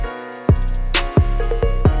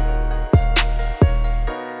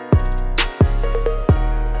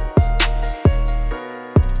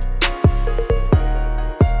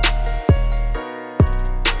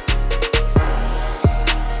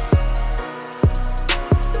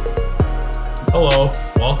Hello,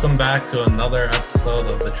 welcome back to another episode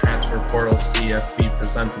of the Transfer Portal CFB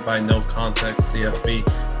presented by No Context CFB.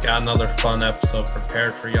 Got another fun episode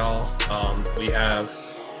prepared for y'all. We have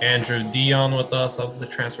Andrew Dion with us of the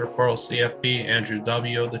Transfer Portal CFB, Andrew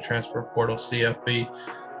W of the Transfer Portal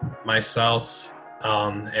CFB, myself,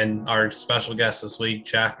 and our special guest this week,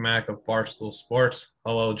 Jack Mack of Barstool Sports.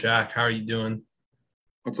 Hello, Jack. How are you doing?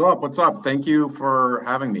 What's up? What's up? Thank you for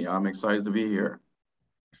having me. I'm excited to be here.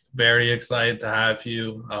 Very excited to have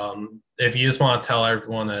you. If you just want to tell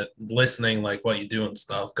everyone that listening, like what you do and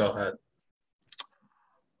stuff, go ahead.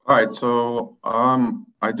 All right. So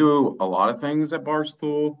I do a lot of things at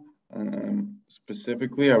Barstool.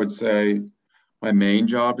 Specifically, I would say my main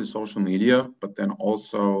job is social media, but then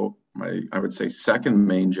also I would say second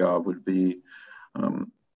main job would be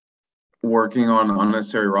working on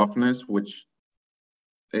unnecessary roughness, which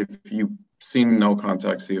if you've seen No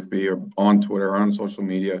Contact CFB or on Twitter or on social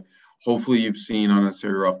media, hopefully you've seen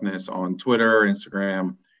unnecessary roughness on Twitter,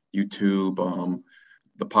 Instagram, YouTube,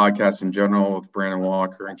 the podcast in general with Brandon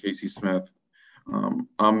Walker and Casey Smith.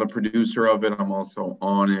 I'm the producer of it. I'm also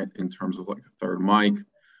on it in terms of like a third mic,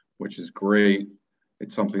 which is great.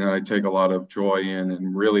 It's something that I take a lot of joy in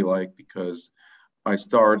and really like because I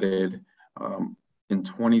started in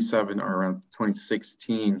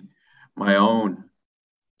 2016 my own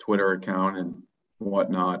Twitter account and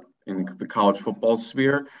whatnot in the college football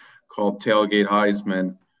sphere called Tailgate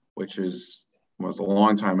Heisman, which was a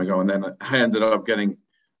long time ago. And then I ended up getting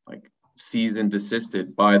like season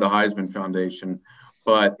desisted by the Heisman Foundation,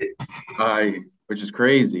 which is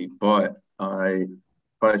crazy, but I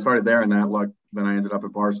started there and then I ended up at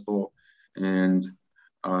Barstool and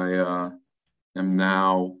I am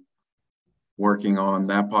now working on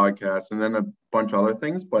that podcast and then a bunch of other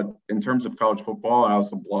things. But in terms of college football, I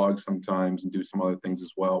also blog sometimes and do some other things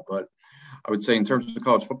as well. But I would say in terms of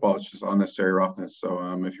college football, it's just unnecessary roughness. So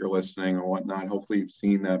if you're listening or whatnot, hopefully you've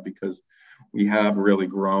seen that because we have really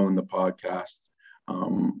grown the podcast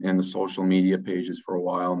and the social media pages for a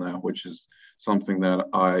while now, which is something that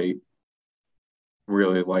I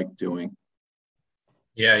really like doing.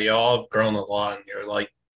 Yeah, y'all have grown a lot and you're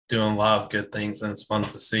like doing a lot of good things, and it's fun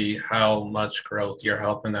to see how much growth you're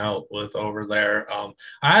helping out with over there. I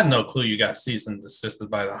had no clue you got season desisted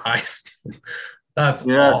by the high school. That's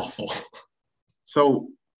awful. So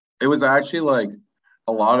it was actually like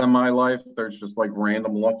a lot of my life. There's just like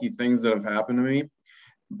random lucky things that have happened to me,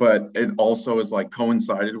 but it also is like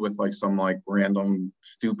coincided with like some like random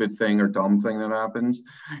stupid thing or dumb thing that happens.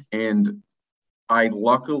 And I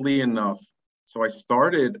luckily enough, so I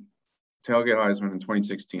started Tailgate Heisman in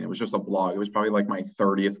 2016. It was just a blog. It was probably like my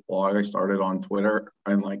 30th blog I started on Twitter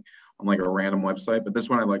and like on like a random website. But this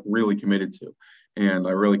one I like really committed to. And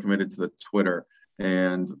I really committed to the Twitter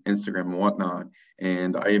and Instagram and whatnot.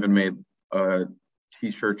 And I even made a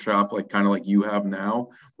t-shirt shop like kind of like you have now,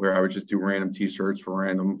 where I would just do random t-shirts for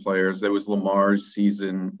random players. It was Lamar's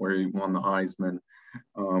season where he won the Heisman.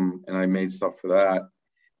 And I made stuff for that.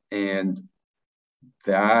 And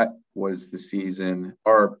that was the season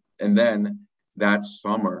and then that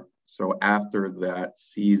summer, so after that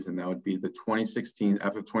season, that would be after the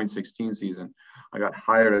 2016 season, I got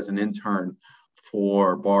hired as an intern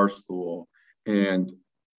for Barstool. And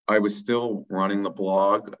I was still running the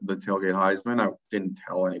blog, the Tailgate Heisman. I didn't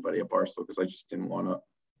tell anybody at Barstool because I just didn't want to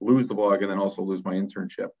lose the blog and then also lose my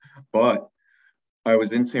internship. But I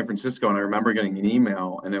was in San Francisco and I remember getting an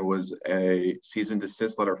email and it was a cease and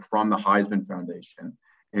desist letter from the Heisman Foundation.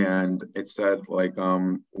 And it said like, I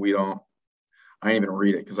didn't even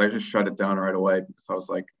read it because I just shut it down right away because I was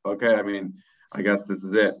like, okay, I mean, I guess this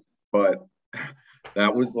is it. But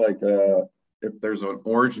that was like, if there's an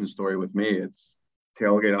origin story with me, it's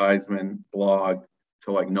Tailgate Heisman blog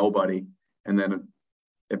to like nobody. And then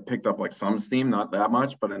it picked up like some steam, not that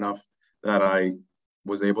much, but enough that I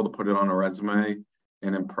was able to put it on a resume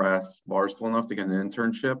and impress Barstool enough to get an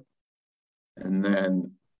internship. And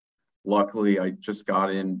then luckily I just got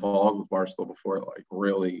involved with Barstool before it like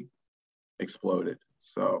really exploded.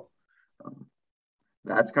 So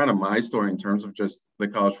that's kind of my story in terms of just the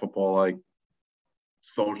college football, like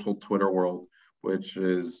social Twitter world, which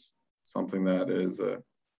is something that is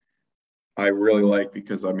I really like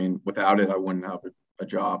because I mean, without it, I wouldn't have a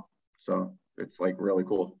job. So it's like really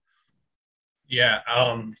cool. Yeah.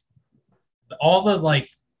 All the like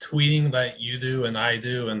tweeting that you do and I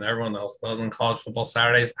do and everyone else does on College Football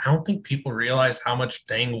Saturdays, I don't think people realize how much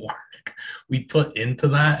dang work we put into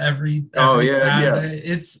that every Saturday.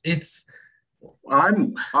 Yeah. It's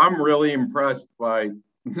I'm really impressed by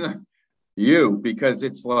you because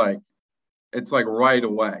it's like right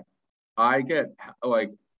away. I get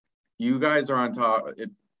like you guys are on top.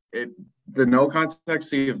 it the no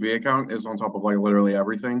context CFB account is on top of like literally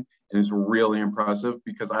everything, and it's really impressive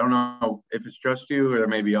because I don't know if it's just you or there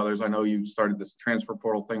may be others. I know you started this transfer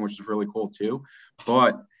portal thing, which is really cool too,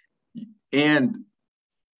 but and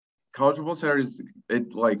college football Saturdays,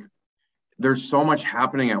 it like there's so much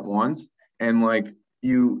happening at once, and like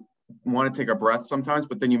you want to take a breath sometimes,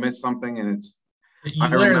 but then you miss something, and it's. You I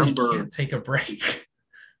literally remember, can't take a break.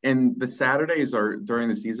 and the Saturdays are during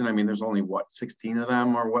the season. I mean, there's only 16 of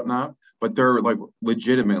them or whatnot, but they're like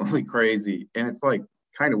legitimately crazy, and it's like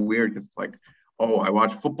kind of weird because it's like, oh, I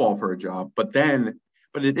watch football for a job, but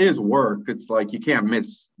it is work. It's like you can't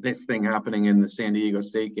miss this thing happening in the San Diego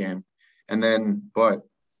State game, and then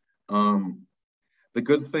the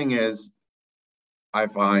good thing is I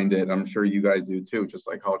find it, I'm sure you guys do too, just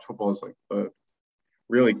like college football is like the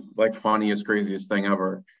really like funniest, craziest thing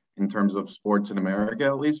ever in terms of sports in America,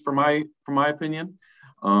 at least for my opinion.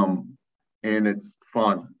 And it's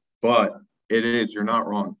fun, but it is, you're not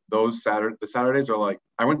wrong. The Saturdays are like,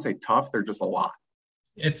 I wouldn't say tough, they're just a lot.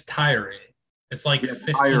 It's tiring. It's like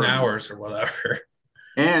 15 tiring. hours or whatever.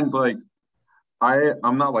 And like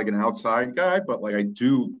I'm not like an outside guy, but like I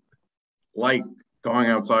do like going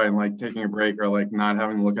outside and like taking a break or like not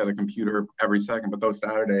having to look at a computer every second. But those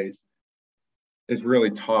Saturdays, it's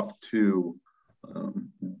really tough to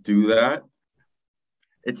do that.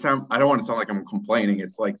 I don't want to sound like I'm complaining.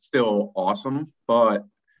 It's like still awesome, but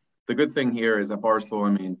the good thing here is at Barstool,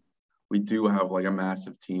 I mean, we do have like a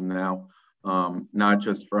massive team now, not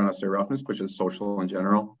just for NSA Roughness, but just social in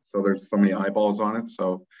general. So there's so many eyeballs on it.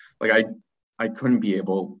 So like I couldn't be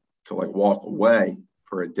able to like walk away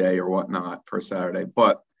for a day or whatnot for a Saturday,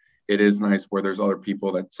 but it is nice where there's other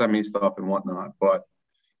people that send me stuff and whatnot. But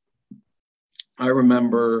I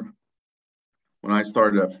remember when I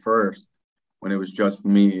started at first, when it was just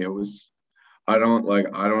me, I don't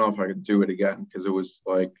know if I could do it again because it was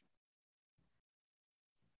like,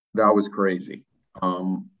 that was crazy.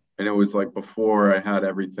 And it was like before I had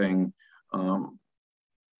everything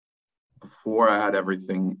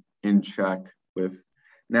in check with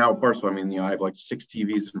now Barstool. I mean, I have like 6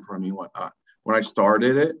 TVs in front of me and whatnot. When I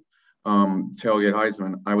started it, Tailgate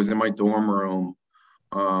Heisman, I was in my dorm room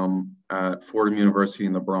at Fordham University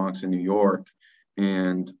in the Bronx in New York,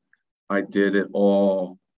 and I did it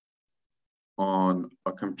all on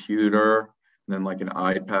a computer, and then like an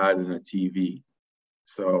iPad and a TV.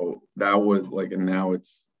 So that was like, and now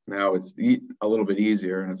it's a little bit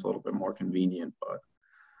easier and it's a little bit more convenient, but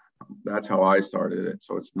that's how I started it.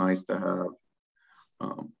 So it's nice to have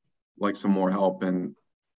like some more help, and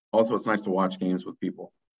also it's nice to watch games with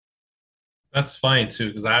people. That's funny too,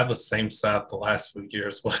 because I had the same setup the last few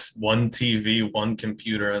years, was one TV, one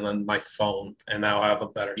computer, and then my phone. And now I have a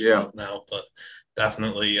better setup now, but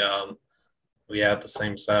definitely we had the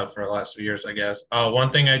same setup for the last few years, I guess.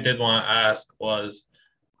 One thing I did want to ask was,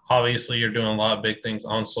 obviously you're doing a lot of big things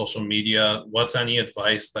on social media. What's any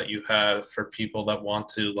advice that you have for people that want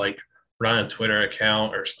to like run a Twitter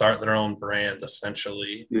account or start their own brand,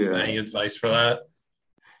 essentially? Yeah. Any advice for that?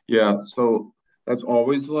 Yeah. So that's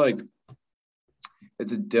always like,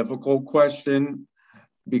 it's a difficult question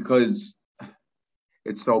because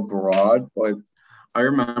it's so broad, but I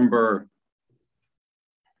remember,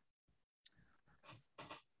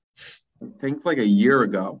 I think like a year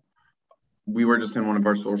ago, we were just in one of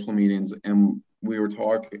our social meetings and we were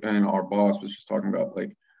talking, and our boss was just talking about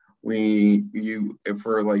like, if you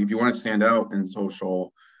want to stand out in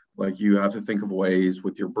social, like you have to think of ways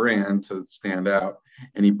with your brand to stand out.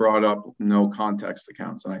 And he brought up no context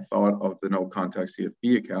accounts. And I thought of the no context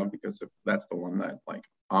CFB account because that's the one that like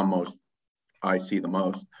I see the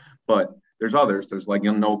most. But there's others. There's like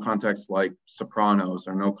no context like Sopranos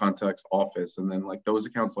or no context Office. And then like those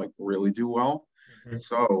accounts like really do well. Mm-hmm.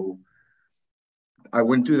 So I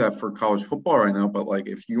wouldn't do that for college football right now, but like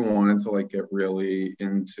if you wanted to like get really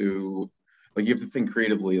into, like you have to think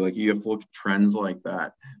creatively, like you have to look at trends like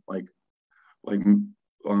that, like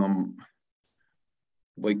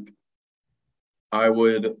I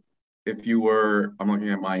would, if you were, I'm looking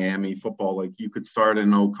at Miami football, like you could start a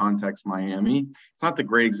no context Miami. It's not the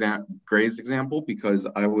greatest example because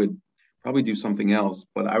I would probably do something else,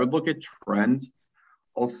 but I would look at trends.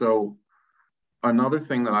 Also, another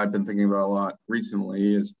thing that I've been thinking about a lot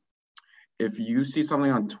recently is if you see something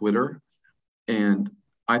on Twitter, and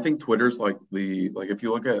I think Twitter's like if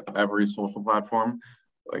you look at every social platform,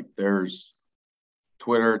 like there's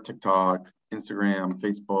Twitter, TikTok, Instagram,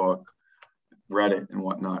 Facebook, Reddit, and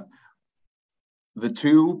whatnot. The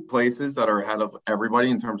 2 places that are ahead of everybody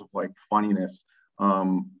in terms of like funniness,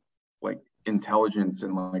 like intelligence,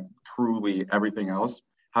 and like truly everything else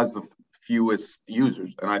has the fewest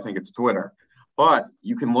users, and I think it's Twitter. But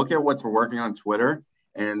you can look at what's working on Twitter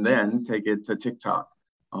and then take it to TikTok,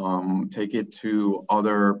 take it to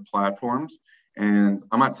other platforms. And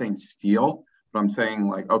I'm not saying steal, but I'm saying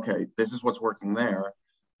like, okay, this is what's working there.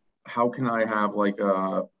 How can I have like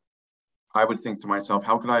I would think to myself,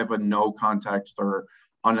 how could I have a no context or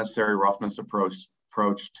unnecessary roughness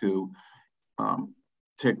approach to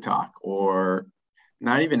TikTok, or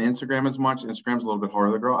not even Instagram as much. Instagram's a little bit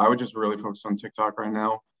harder to grow. I would just really focus on TikTok right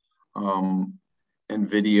now, and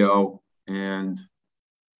video, and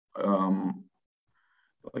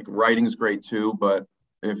like writing's great too. But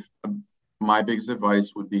if my biggest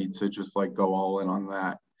advice would be to just like go all in on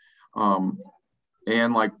that,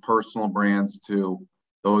 and like personal brands too.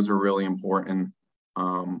 Those are really important.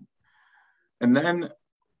 And then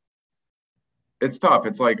it's tough.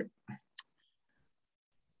 It's like,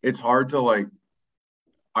 it's hard to like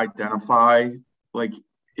identify, like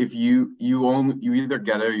if you either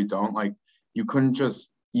get it or you don't. Like you couldn't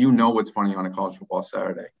just, what's funny on a college football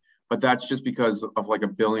Saturday, but that's just because of like a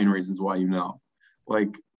billion reasons why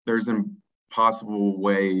like there's impossible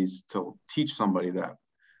ways to teach somebody that.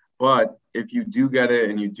 But if you do get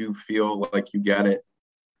it and you do feel like you get it,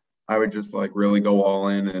 I would just like really go all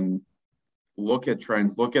in and look at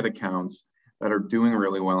trends, look at accounts that are doing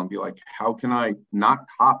really well and be like, how can I not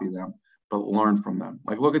copy them, but learn from them?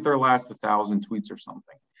 Like look at their last 1,000 tweets or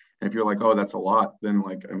something. And if you're like, oh, that's a lot, then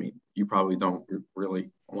like, I mean, you probably don't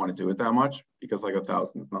really want to do it that much, because like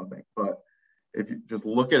 1,000 is nothing. But if you just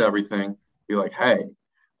look at everything, be like, hey,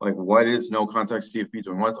 like what is no context CFB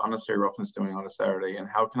doing? What's unnecessary roughness doing on a Saturday? And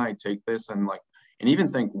how can I take this and like, and even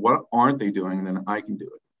think, what aren't they doing? And then I can do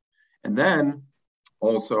it. And then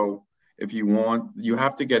also, if you want, you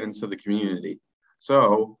have to get into the community.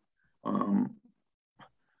 So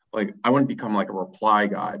like I wouldn't become like a reply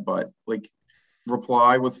guy, but like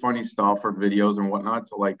reply with funny stuff or videos and whatnot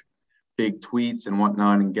to like big tweets and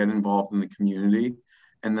whatnot, and get involved in the community.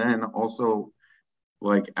 And then also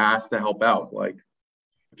like ask to help out. Like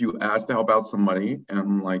if you ask to help out somebody,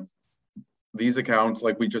 and like these accounts,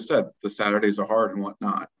 like we just said, the Saturdays are hard and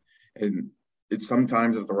whatnot. And it's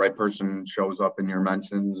sometimes if the right person shows up in your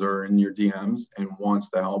mentions or in your DMs and wants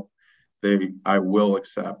to help, I will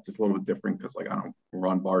accept. It's a little bit different because like I don't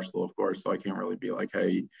run Barstool, of course, so I can't really be like,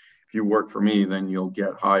 hey, if you work for me, then you'll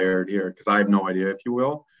get hired here, because I have no idea if you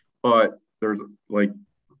will. But there's like,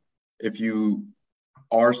 if you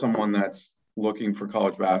are someone that's looking for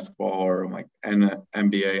college basketball or like NBA,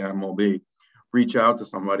 MLB, reach out to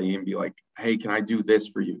somebody and be like, hey, can I do this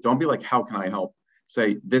for you? Don't be like, how can I help?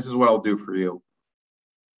 Say, this is what I'll do for you.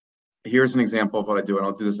 Here's an example of what I do, and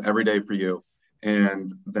I'll do this every day for you.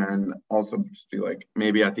 And then also just be like,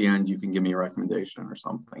 maybe at the end you can give me a recommendation or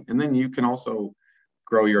something. And then you can also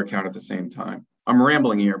grow your account at the same time. I'm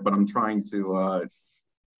rambling here, but I'm trying to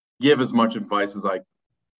give as much advice as I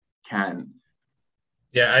can.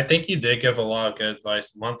 Yeah, I think you did give a lot of good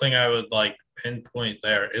advice. One thing I would like pinpoint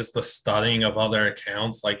there is the studying of other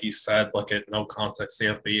accounts. Like you said, look at no context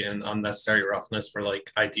CFB and unnecessary roughness for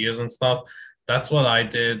like ideas and stuff. That's what I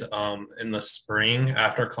did in the spring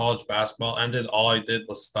after college basketball ended. All I did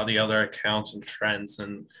was study other accounts and trends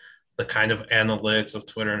and the kind of analytics of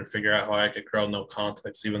Twitter and figure out how I could grow no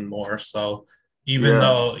context even more. So even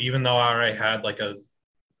though I already had like a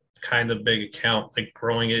kind of big account, like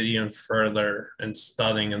growing it even further and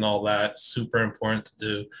studying and all that, super important to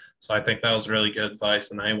do. So I think that was really good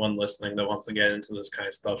advice, and anyone listening that wants to get into this kind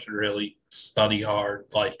of stuff should really study hard,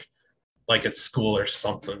 like at school or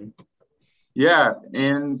something. Yeah,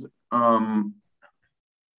 and well,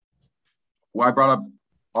 I brought up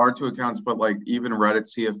our two accounts, but like even Reddit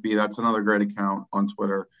CFB, that's another great account on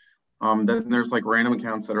Twitter. Then there's like random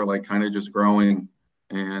accounts that are like kind of just growing,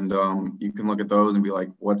 and you can look at those and be like,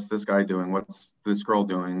 what's this guy doing? What's this girl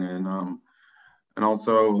doing? And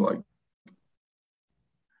also like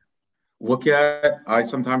I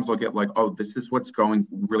sometimes look at like, oh, this is what's going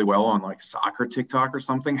really well on like soccer TikTok or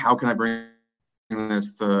something. How can I bring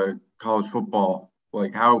this to college football?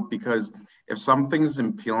 Like how, because if something's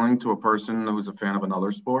appealing to a person who's a fan of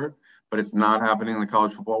another sport, but it's not happening in the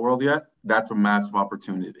college football world yet, that's a massive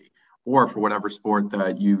opportunity. Or for whatever sport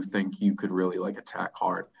that you think you could really like attack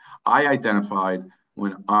hard. I identified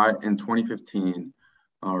in 2015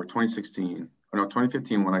 or 2016, or no,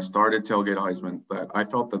 2015, when I started Tailgate Heisman, that I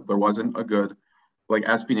felt that there wasn't a good, like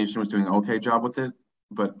SB Nation was doing an okay job with it,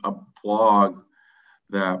 but a blog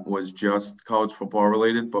that was just college football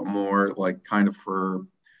related, but more like kind of for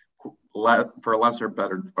a lesser of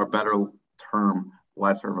a better term,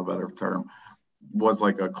 was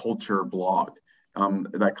like a culture blog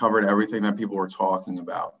that covered everything that people were talking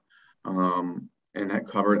about, and that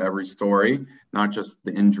covered every story, not just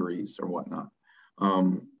the injuries or whatnot.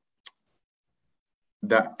 Um,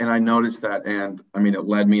 and I noticed that, and I mean, it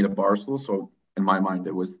led me to Barstool. So in my mind,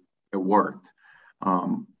 it worked.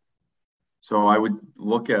 So I would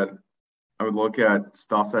look at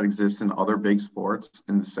stuff that exists in other big sports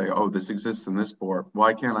and say, oh, this exists in this sport.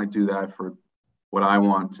 Why can't I do that for what I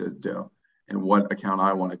want to do and what account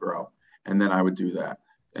I want to grow? And then I would do that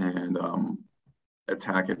and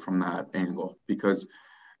attack it from that angle, because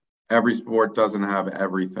every sport doesn't have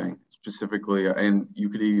everything specifically. And you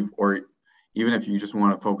could even if you just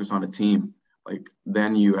want to focus on a team, like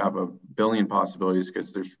then you have a billion possibilities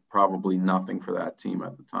because there's probably nothing for that team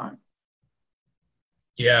at the time.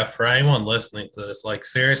 Yeah, for anyone listening to this, like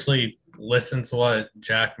seriously listen to what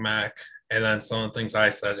Jack Mack and then some of the things I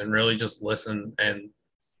said and really just listen and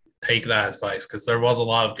take that advice, because there was a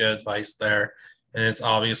lot of good advice there and it's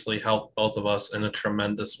obviously helped both of us in a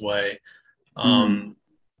tremendous way.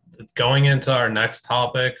 Going into our next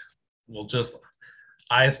topic, I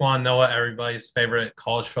just want to know what everybody's favorite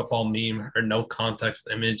college football meme or no context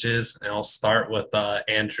image is, and I'll start with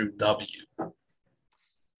Andrew W. All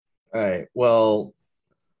right. Well,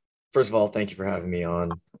 first of all, thank you for having me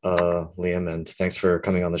on, Liam, and thanks for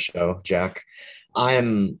coming on the show, Jack.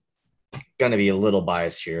 I'm going to be a little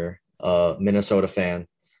biased here. Minnesota fan.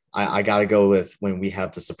 I got to go with when we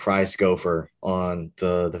have the surprise gopher on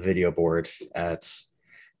the video board at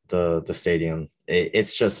the stadium.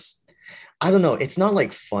 It's just, I don't know. It's not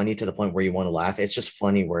like funny to the point where you want to laugh. It's just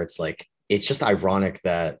funny where it's like, it's just ironic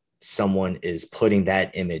that someone is putting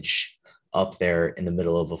that image up there in the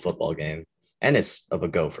middle of a football game, and it's of a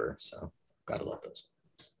gopher. So gotta love those.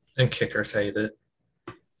 And kickers hate it.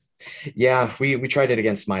 Yeah, we tried it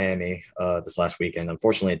against Miami this last weekend.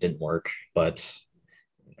 Unfortunately, it didn't work, but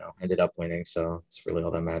ended up winning. So it's really all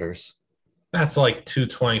that matters. That's like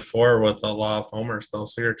 224 with a lot of homers though.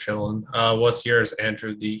 So you're chilling. What's yours,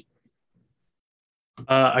 Andrew D?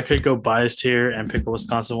 I could go biased here and pick a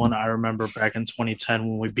Wisconsin one. I remember back in 2010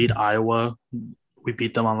 when we beat Iowa, we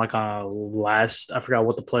beat them on like a last, I forgot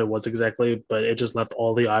what the play was exactly, but it just left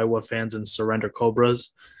all the Iowa fans in surrender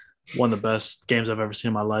cobras. One of the best games I've ever seen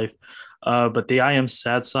in my life. But the I am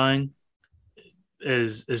sad sign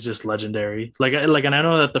is just legendary. Like, and I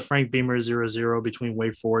know that the Frank Beamer 0-0 between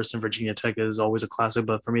Wake Forest and Virginia Tech is always a classic,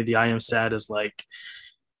 but for me, the I am sad is like,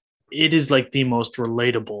 it is like the most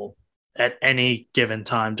relatable at any given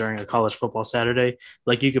time during a college football Saturday.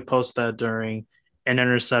 Like you could post that during an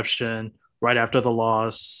interception, right after the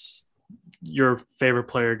loss, your favorite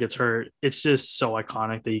player gets hurt. It's just so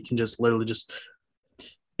iconic that you can just literally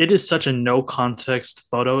it is such a no context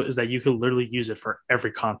photo is that you could literally use it for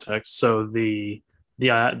every context. So the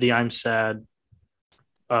I'm sad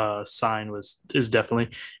sign is definitely,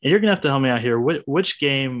 and you're gonna have to help me out here. Which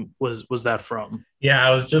game was that from? Yeah, I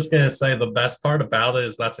was just gonna say the best part about it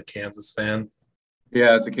is that's a Kansas fan.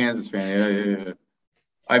 Yeah, it's a Kansas fan.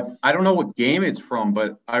 Yeah. I don't know what game it's from,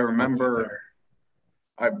 but I remember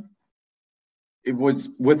it was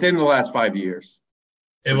within the last 5 years.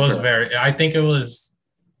 It was sure. I think it was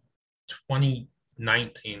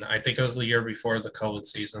 2019. I think it was the year before the COVID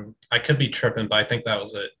season. I could be tripping, but I think that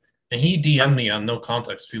was it. And he DM'd me on No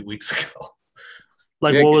Context a few weeks ago.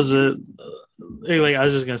 Like, yeah, what was it? Like, I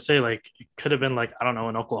was just going to say, like, it could have been, like, I don't know,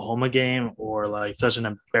 an Oklahoma game or, like, such an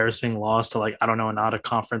embarrassing loss to, like, I don't know, an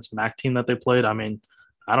out-of-conference MAC team that they played. I mean,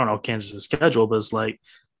 I don't know Kansas' schedule, but it's like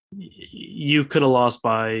you could have lost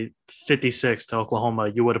by 56 to Oklahoma.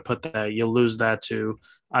 You would have put that. You lose that to,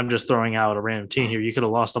 I'm just throwing out a random team here. You could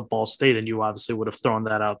have lost to Ball State, and you obviously would have thrown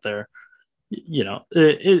that out there. You know,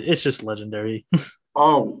 it's just legendary.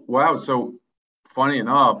 Oh, wow. So funny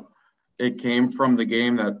enough, it came from the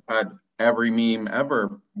game that had every meme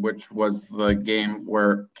ever, which was the game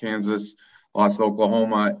where Kansas lost to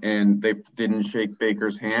Oklahoma and they didn't shake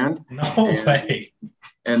Baker's hand. No way.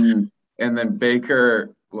 And then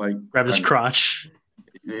Baker grabbed his crotch.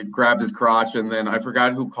 It grabbed his crotch, and then I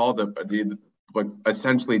forgot who called it, but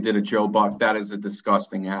essentially did a Joe Buck. That is a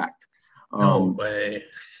disgusting act. No way.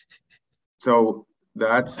 So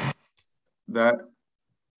that's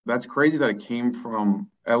crazy that it came from,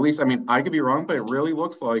 at least, I mean, I could be wrong, but it really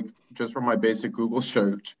looks like, just from my basic Google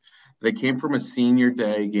search, that it came from a senior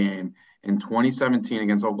day game in 2017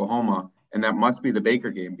 against Oklahoma, and that must be the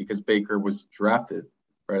Baker game because Baker was drafted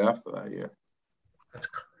right after that year. That's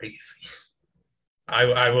crazy.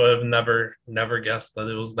 I would have never guessed that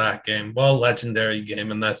it was that game. Well, legendary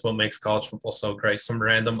game, and that's what makes college football so great. Some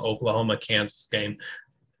random Oklahoma-Kansas game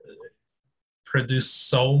produced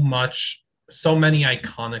so many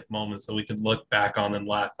iconic moments that we could look back on and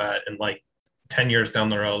laugh at, and like 10 years down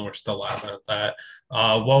the road, and we're still laughing at that.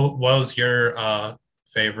 What was your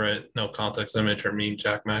favorite no context image or meme,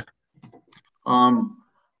 Jack Mack? I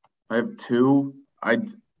have two. I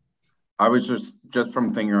was just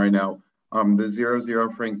from thinking right now. The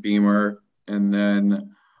 0-0 Frank Beamer, and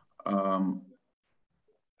then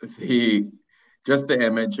the just the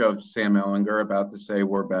image of Sam Ehlinger about to say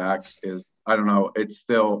we're back is, I don't know.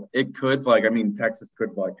 It could, like, I mean, Texas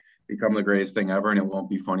could like become the greatest thing ever and it won't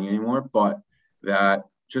be funny anymore. But that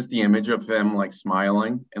just the image of him like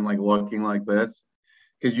smiling and like looking like this,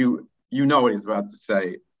 because you know what he's about to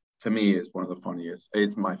say, to me is one of the funniest.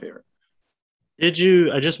 It's my favorite. I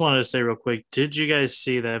just wanted to say real quick, did you guys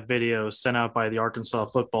see that video sent out by the Arkansas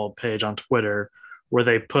football page on Twitter where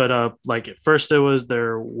they put up, like, at first it was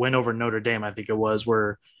their win over Notre Dame, I think it was,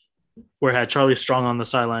 where it had Charlie Strong on the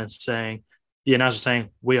sidelines saying, the announcer saying,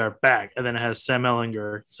 "We are back." And then it has Sam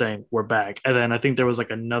Ellinger saying, "We're back." And then I think there was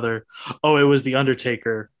like another, it was The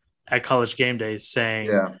Undertaker at College Game Day saying,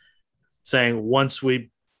 "Once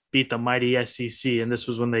we beat the mighty SEC," and this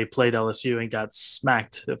was when they played LSU and got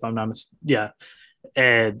smacked, if I'm not mistaken. Yeah.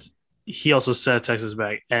 And he also said Texas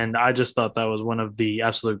back. And I just thought that was one of the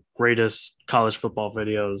absolute greatest college football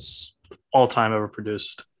videos all time ever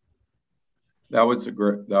produced. I was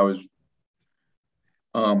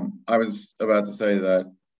about to say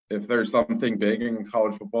that if there's something big in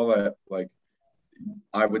college football that, like,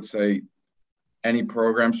 I would say any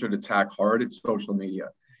program should attack hard, it's social media.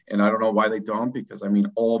 And I don't know why they don't, because I mean,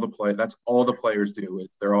 that's all the players do.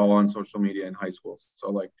 They're all on social media in high school. So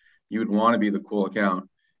like, you would want to be the cool account.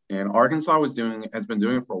 And Arkansas has been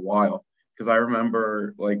doing it for a while. Because I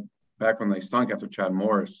remember, like, back when they stunk after Chad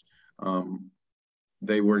Morris,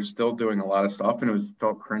 they were still doing a lot of stuff, and it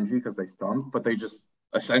felt cringy because they stunk, but they just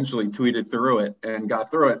essentially tweeted through it and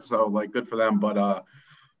got through it. So like, good for them. But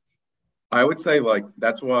I would say, like,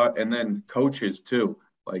 that's what, and then coaches too.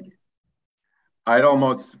 Like, I'd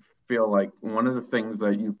almost feel like one of the things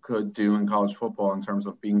that you could do in college football in terms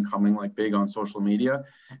of becoming like big on social media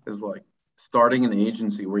is like starting an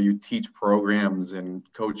agency where you teach programs and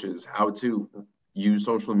coaches how to use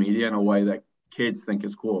social media in a way that kids think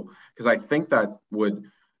is cool. Because I think that would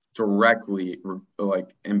directly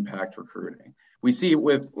like impact recruiting. We see it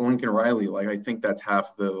with Lincoln Riley. Like, I think that's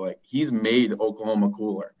half the, like, he's made Oklahoma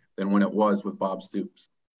cooler than when it was with Bob Stoops.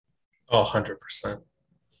 Oh, 100%.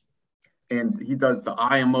 And he does the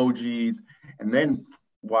eye emojis. And then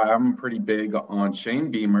why I'm pretty big on Shane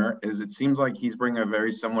Beamer is it seems like he's bringing a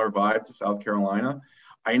very similar vibe to South Carolina.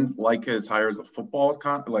 I like his hire as a football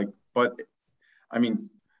but I mean,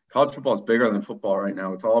 college football is bigger than football right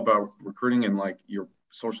now. It's all about recruiting and like your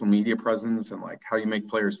social media presence and like how you make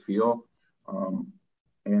players feel.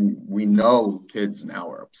 And we know kids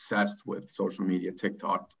now are obsessed with social media,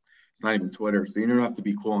 TikTok. It's not even Twitter. So you don't have to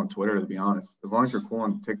be cool on Twitter, to be honest. As long as you're cool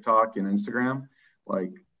on TikTok and Instagram,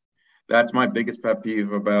 like, that's my biggest pet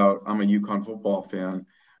peeve about, I'm a UConn football fan,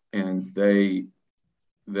 and they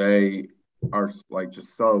are like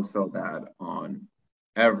just so bad on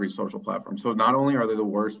every social platform. So not only are they the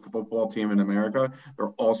worst football team in America, they're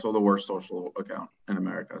also the worst social account in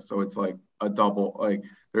America. So it's like a double, like,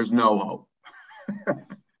 there's no hope.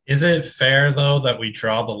 Is it fair, though, that we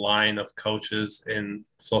draw the line of coaches in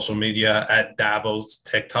social media at Dabo's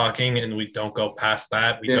TikToking and we don't go past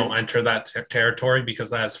that? We don't enter that territory because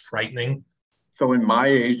that is frightening. So in my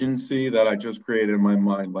agency that I just created in my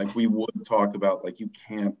mind, like, we would talk about, like, you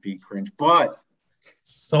can't be cringe, but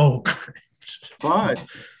so cringe. But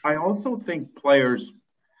I also think players,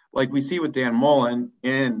 like we see with Dan Mullen,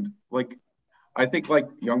 and like, I think like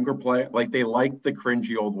younger play, like, they like the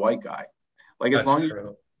cringy old white guy. Like, as long as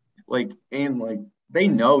like, and like, they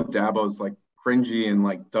know Dabo's like cringy and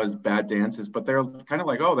like does bad dances, but they're kind of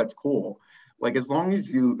like, oh, that's cool. Like, as long as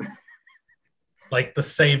you like the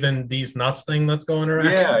Saban these nuts thing that's going around.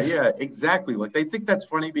 Yeah, exactly. Like, they think that's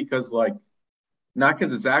funny because, like, not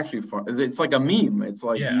because it's actually fun. It's like a meme. It's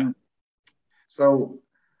like, so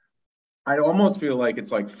I almost feel like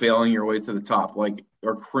it's like failing your way to the top, like,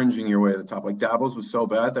 or cringing your way to the top. Like, Dabo's was so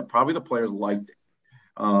bad that probably the players liked it.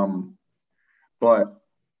 But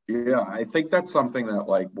yeah, I think that's something that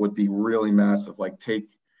like would be really massive. Like,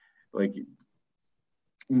 like,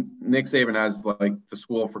 Nick Saban has like the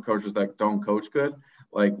school for coaches that don't coach good.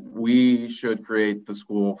 Like, we should create the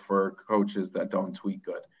school for coaches that don't tweet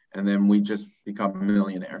good. And then we just become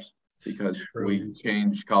millionaires because we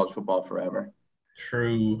change college football forever.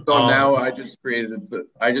 True. So now I just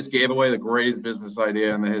gave away the greatest business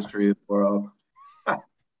idea in the history of the world.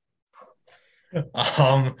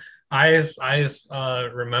 I just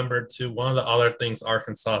remembered too, one of the other things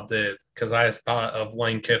Arkansas did, because I just thought of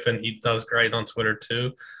Lane Kiffin. He does great on Twitter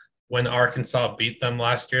too. When Arkansas beat them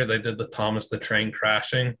last year, they did the Thomas the Train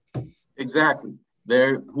crashing. Exactly.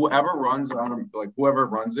 whoever runs whoever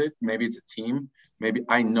runs it, maybe it's a team. Maybe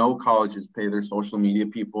I know colleges pay their social media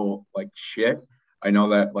people like shit. I know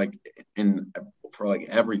that for like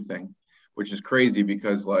everything, which is crazy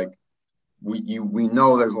because like we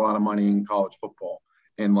know there's a lot of money in college football.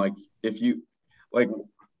 And like if you like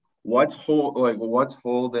what's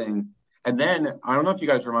holding, and then I don't know if you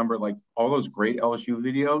guys remember like all those great LSU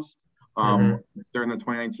videos during the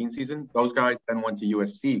 2019 season. Those guys then went to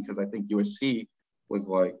USC because I think USC was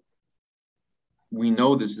like, we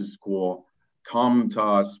know this is cool. Come to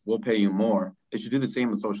us, we'll pay you more. They should do the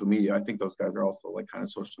same with social media. I think those guys are also like kind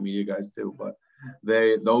of social media guys too, but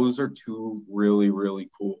those are two really,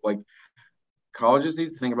 really cool. Like colleges need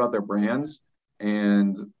to think about their brands,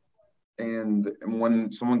 and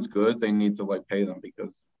when someone's good, they need to like pay them,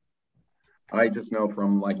 because I just know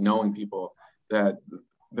from like knowing people that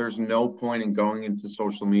there's no point in going into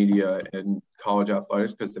social media and college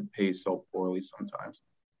athletics because it pays so poorly sometimes.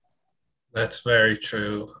 That's very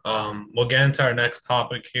true. We'll get into our next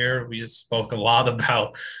topic here. We spoke a lot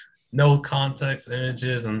about no context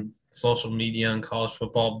images and social media and college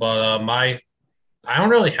football, but I don't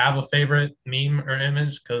really have a favorite meme or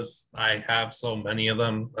image because I have so many of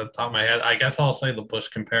them at the top of my head. I guess I'll say the Bush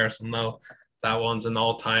comparison, though. That one's an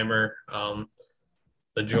all-timer.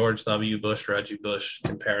 The George W. Bush, Reggie Bush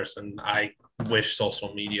comparison. I wish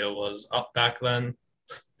social media was up back then.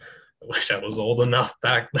 I wish I was old enough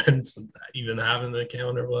back then to even have an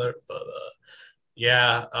account or whatever. But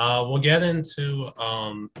we'll get into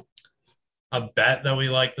a bet that we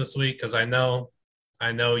like this week, because I know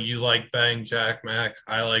you like Bang, Jack Mac.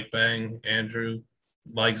 I like Bang. Andrew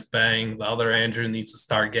likes Bang. The other Andrew needs to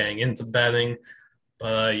start getting into betting.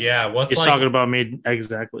 But he's talking about me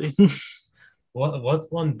exactly. What's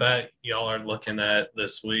one bet y'all are looking at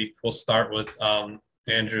this week? We'll start with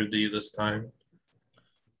Andrew D this time.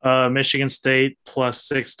 Michigan State plus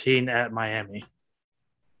 16 at Miami.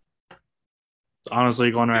 Honestly,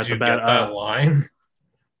 going right at the bat. That line?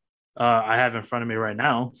 I have in front of me right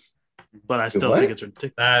now, but I still think it's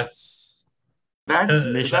ridiculous. I have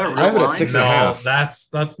it at 6.5.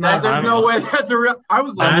 That's not. There's no way that's a real. I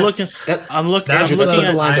was. That's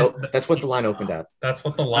what the line opened at. That's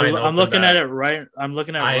what the line. I'm looking at it right. I'm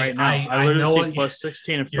looking at it right now. I literally see plus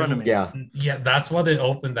 16 in front of me. Yeah. That's what it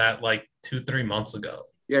opened at like 2-3 months ago.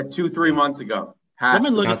 Yeah, 2-3 months ago. Let me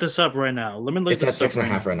look at this up right now. It's at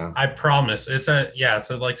 6.5 right now. I promise. It's at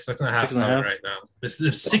like 6.5 right now.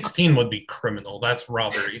 If 16 would be criminal. That's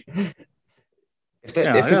robbery. If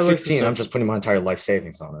it's 16, I'm just putting my entire life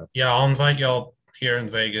savings on it. Yeah, I'll invite y'all here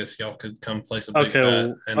in Vegas. Y'all could come place a big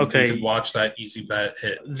bet, and we could watch that easy bet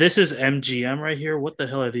hit. This is MGM right here. What the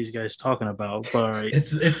hell are these guys talking about? But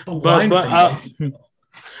it's the line.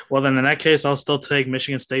 Well, then in that case, I'll still take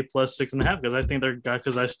Michigan State plus 6.5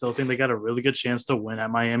 because I still think they got a really good chance to win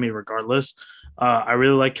at Miami regardless. I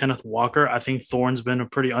really like Kenneth Walker. I think Thorne's been a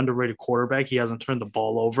pretty underrated quarterback. He hasn't turned the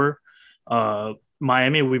ball over.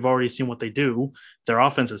 Miami, we've already seen what they do. Their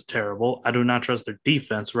offense is terrible. I do not trust their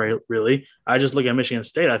defense, really. I just look at Michigan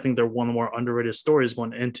State. I think they're one of the more underrated stories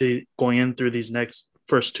going in through these next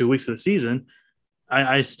first 2 weeks of the season.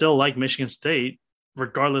 I still like Michigan State,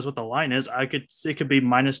 regardless what the line is. It could be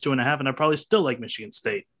minus 2.5, and I probably still like Michigan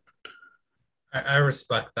State. I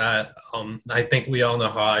respect that. I think we all know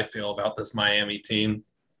how I feel about this Miami team.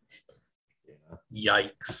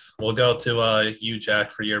 Yikes. We'll go to you,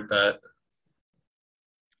 Jack, for your bet.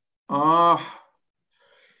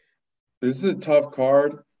 This is a tough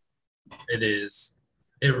card. It is.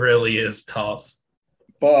 It really is tough.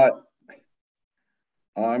 But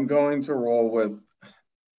I'm going to roll with.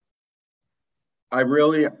 I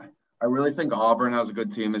really think Auburn has a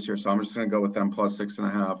good team this year, so I'm just going to go with them plus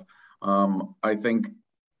 6.5. I think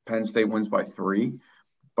Penn State wins by 3,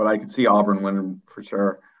 but I could see Auburn winning for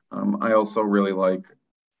sure. I also but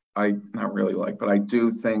I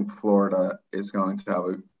do think Florida is going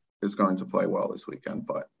to play well this weekend.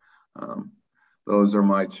 But those are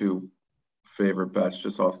my two favorite bets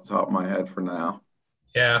just off the top of my head for now.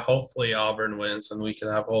 Yeah, hopefully Auburn wins and we can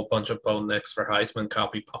have a whole bunch of Bo Nix for Heisman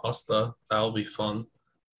copy pasta. That'll be fun.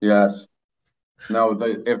 Yes. No,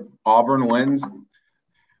 if Auburn wins,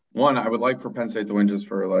 I would like for Penn State to win just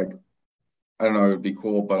for I don't know, it would be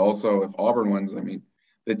cool. But also if Auburn wins, I mean,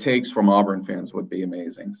 the takes from Auburn fans would be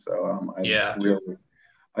amazing. So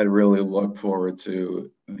I'd really look forward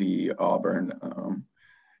to the Auburn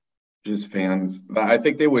just fans. I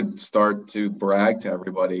think they would start to brag to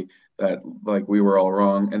everybody that we were all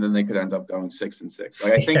wrong, and then they could end up going 6-6.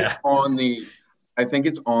 I think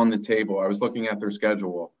it's on the table. I was looking at their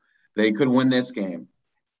schedule. They could win this game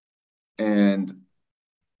and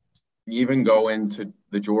even go into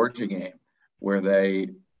the Georgia game where they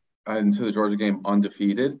into the Georgia game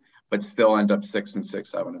undefeated, but still end up 6-6,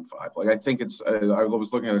 7-5. Like I think it's. I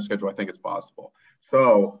was looking at their schedule. I think it's possible.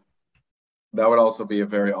 So that would also be a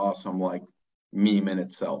very awesome like meme in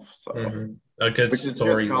itself. So a good which is just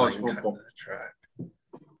college storyline football. kind of track.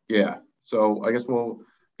 Yeah. So I guess we'll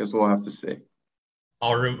have to see.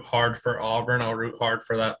 I'll root hard for Auburn. I'll root hard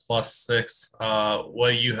for that +6. What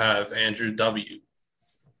do you have, Andrew W?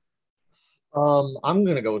 I'm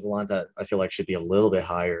gonna go with the line that I feel like should be a little bit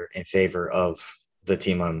higher in favor of the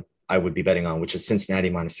team I would be betting on, which is Cincinnati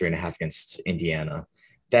 -3.5 against Indiana.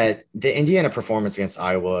 That the Indiana performance against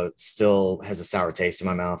Iowa still has a sour taste in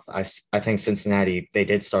my mouth. I think Cincinnati, they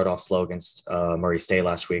did start off slow against Murray State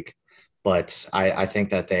last week, but I think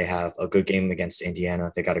that they have a good game against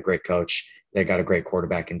Indiana. They got a great coach. They got a great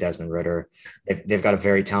quarterback in Desmond Ridder. They've got a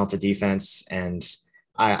very talented defense, and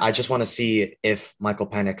I just want to see if Michael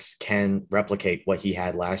Penix can replicate what he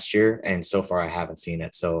had last year. And so far, I haven't seen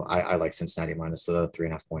it. So I like Cincinnati minus the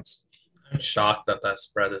 3.5 points. I'm shocked that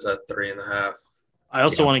spread is at 3.5. I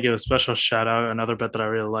also want to give a special shout out, another bet that I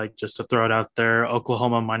really like, just to throw it out there,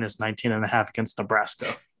 Oklahoma -19.5 against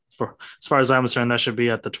Nebraska. As far as I'm concerned, that should be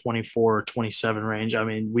at the 24 or 27 range. I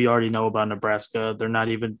mean, we already know about Nebraska. They're not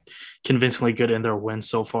even convincingly good in their wins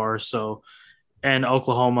so far. So, and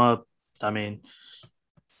Oklahoma, I mean,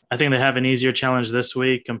 I think they have an easier challenge this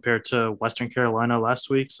week compared to Western Carolina last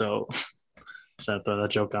week. So, just to throw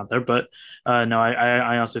that joke out there. But no,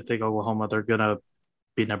 I honestly think Oklahoma, they're going to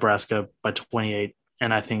beat Nebraska by 28.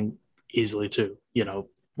 And I think easily too. You know,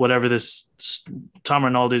 whatever this, Tom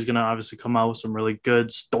Rinaldi is going to obviously come out with some really good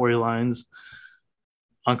storylines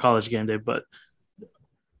on College Game Day. But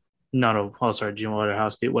Gene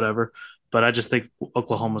Waterhowski, whatever. But I just think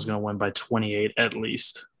Oklahoma's going to win by 28 at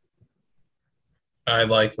least. I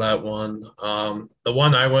like that one. The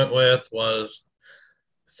one I went with was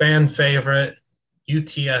fan favorite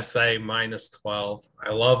UTSA -12.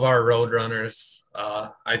 I love our Roadrunners.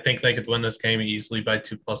 I think they could win this game easily by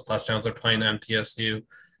 2+ touchdowns. They're playing MTSU.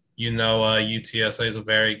 UTSA is a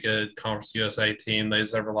very good Conference USA team. They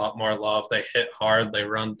deserve a lot more love. They hit hard. They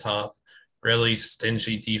run tough. Really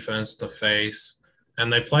stingy defense to face.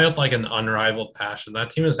 And they play with like an unrivaled passion.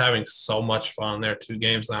 That team is having so much fun. They're 2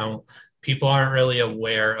 games now. People aren't really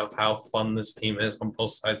aware of how fun this team is on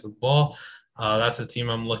both sides of the ball. That's a team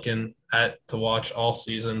I'm looking at to watch all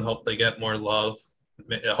season. Hope they get more love.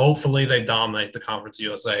 Hopefully they dominate the Conference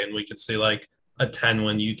USA and we could see like a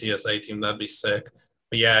 10-win UTSA team. That'd be sick.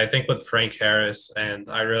 But yeah, I think with Frank Harris, and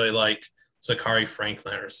I really like Zachary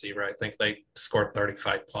Franklin at receiver. I think they scored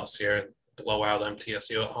 35+ here and blow out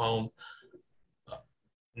MTSU at home.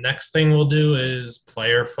 Next thing we'll do is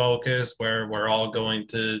player focus, where we're all going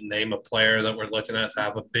to name a player that we're looking at to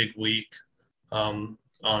have a big week on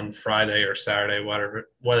Friday or Saturday,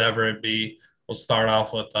 whatever it be. We'll start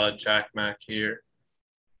off with Jack Mack here.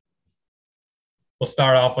 We'll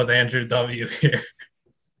start off with Andrew W. here.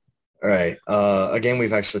 All right. A game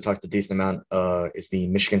we've actually talked a decent amount is the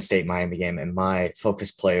Michigan State-Miami game, and my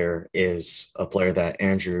focus player is a player that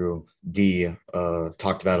Andrew D.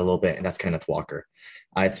 talked about a little bit, and that's Kenneth Walker.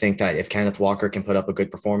 I think that if Kenneth Walker can put up a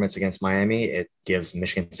good performance against Miami, it gives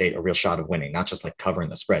Michigan State a real shot of winning, not just like covering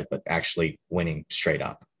the spread, but actually winning straight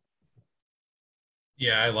up.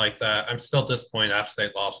 Yeah, I like that. I'm still disappointed App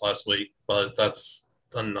State lost last week, but that's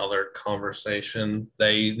another conversation.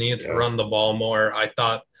 They need to run the ball more. I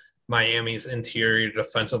thought Miami's interior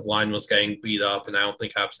defensive line was getting beat up, and I don't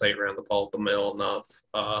think App State ran the ball up the middle enough.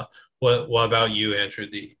 What about you, Andrew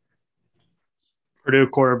D? Purdue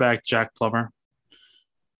quarterback Jack Plummer.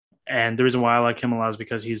 And the reason why I like him a lot is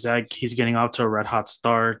because he's getting off to a red hot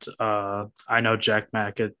start. I know Jack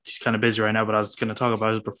Mack, he's kind of busy right now, but I was going to talk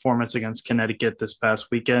about his performance against Connecticut this past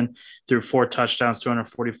weekend. Threw 4 touchdowns,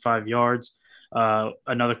 245 yards.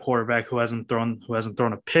 Another quarterback who hasn't thrown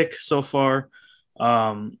a pick so far.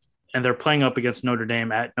 And they're playing up against Notre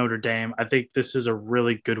Dame at Notre Dame. I think this is a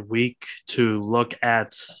really good week to look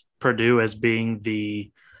at Purdue as being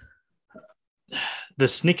the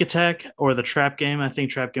sneak attack or the trap game. I think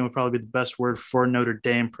trap game would probably be the best word for Notre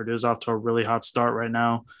Dame. Purdue's off to a really hot start right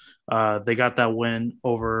now. They got that win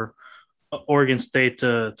over Oregon State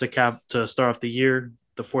to start off the year,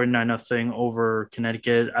 the 49-0 over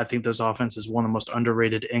Connecticut. I think this offense is one of the most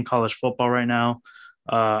underrated in college football right now.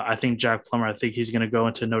 I think Jack Plummer, I think he's going to go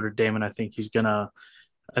into Notre Dame, and I think he's going to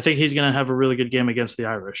have a really good game against the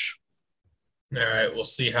Irish. All right, we'll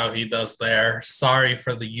see how he does there. Sorry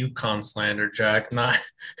for the UConn slander, Jack. I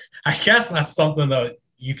guess that's something that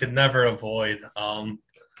you could never avoid.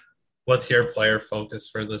 What's your player focus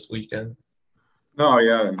for this weekend? No,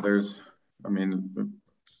 yeah,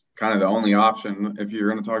 kind of the only option. If you're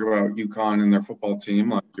going to talk about UConn and their football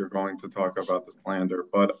team, like you're going to talk about the slander,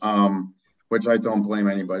 but which I don't blame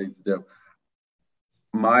anybody to do.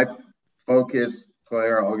 My focus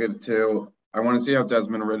player, I'll give to. I want to see how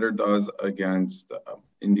Desmond Ridder does against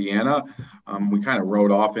Indiana. We kind of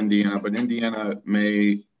wrote off Indiana, but Indiana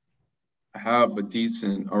may have a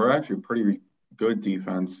decent, or actually pretty good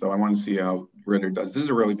defense. So I want to see how Ridder does. This is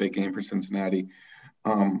a really big game for Cincinnati,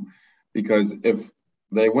 because if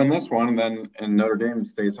they win this one, and Notre Dame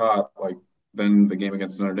stays hot, like then the game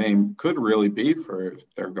against Notre Dame could really be for if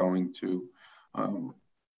they're going to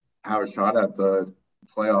have a shot at the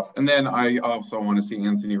playoff. And then I also want to see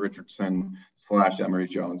Anthony Richardson / Emory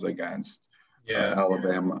Jones against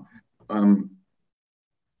Alabama.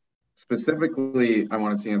 Specifically, I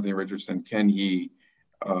want to see Anthony Richardson. Can he?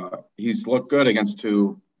 He's looked good against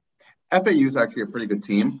two. FAU is actually a pretty good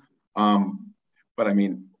team, but I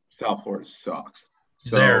mean, South Florida sucks.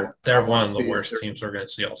 So they're one of the worst teams we're going to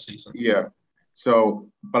see all season. Yeah. So,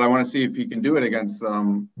 but I want to see if he can do it against.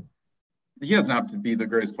 He doesn't have to be the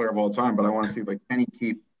greatest player of all time, but I want to see, like, can he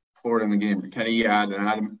keep Florida in the game? Can he add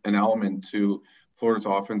an element to Florida's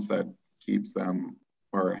offense that keeps them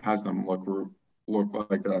or has them look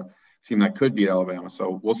like a team that could beat Alabama?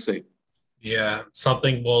 So we'll see. Yeah,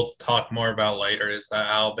 something we'll talk more about later is that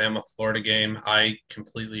Alabama-Florida game. I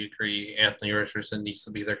completely agree. Anthony Richardson needs to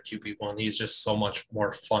be their QB1. He's just so much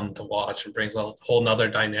more fun to watch and brings a whole nother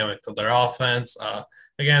dynamic to their offense.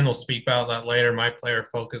 Again, we'll speak about that later. My player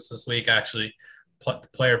focus this week, actually,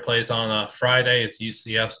 player plays on a Friday. It's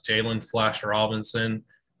UCF's Jalen Flash Robinson.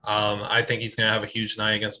 I think he's going to have a huge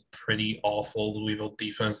night against a pretty awful Louisville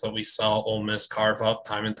defense that we saw Ole Miss carve up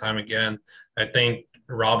time and time again. I think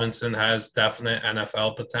Robinson has definite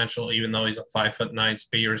NFL potential, even though he's a 5'9"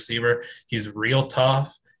 speed receiver. He's real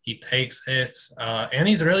tough. He takes hits, and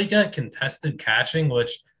he's really good at contested catching,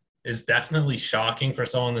 which is definitely shocking for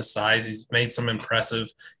someone this size. He's made some impressive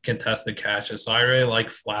contested catches. So I really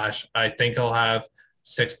like Flash. I think he'll have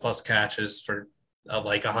 6+ catches for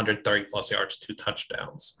like 130+ yards, 2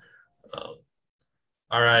 touchdowns.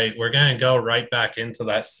 All right, we're going to go right back into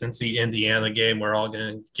that Cincy-Indiana game. We're all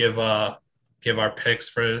going to give our picks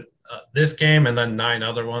for this game and then 9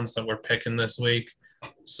 other ones that we're picking this week.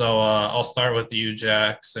 So I'll start with you,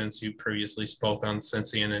 Jack, since you previously spoke on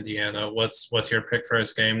Cincy and Indiana. What's your pick for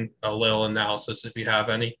this game? A little analysis, if you have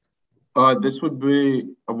any. This would be,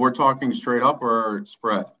 we're talking straight up or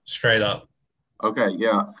spread? Straight up. Okay,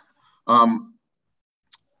 yeah.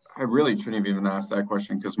 I really shouldn't have even asked that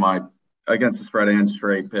question because my against the spread and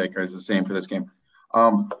straight pick is the same for this game.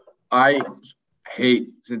 I hate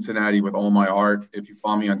Cincinnati with all my heart. If you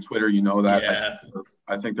follow me on Twitter, you know that. Yeah.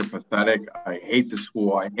 I think they're pathetic. I hate the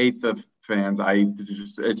school. I hate the fans.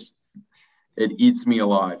 It eats me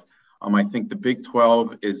alive. I think the Big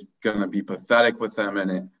 12 is going to be pathetic with them in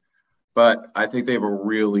it, but I think they have a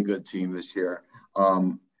really good team this year.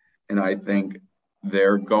 And I think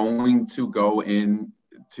they're going to go in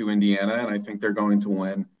to Indiana, and I think they're going to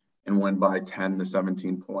win by 10 to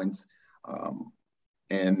 17 points.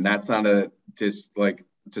 And that's not a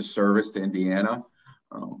disservice to Indiana.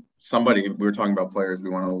 Somebody, we were talking about players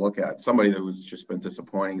we want to look at. Somebody that was just been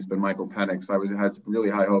disappointing has been Michael Penix. I had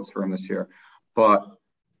really high hopes for him this year. But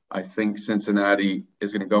I think Cincinnati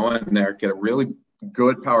is going to go in there, get a really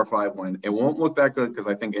good Power 5 win. It won't look that good because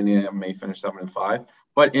I think Indiana may finish 7-5.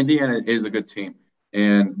 But Indiana is a good team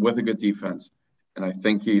and with a good defense. And I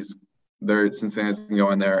think Cincinnati's going to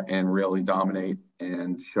go in there and really dominate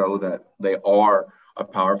and show that they are a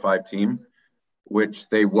Power 5 team, which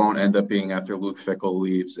they won't end up being after Luke Fickell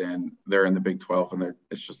leaves and they're in the Big 12 and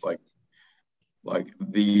it's just like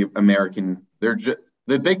the American.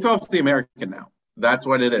 The Big 12 is the American now. That's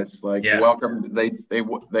what it is. Welcome. They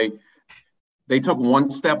took one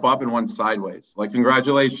step up and one sideways.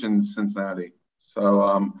 Congratulations, Cincinnati.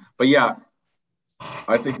 So, but yeah,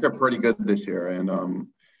 I think they're pretty good this year, and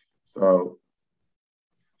so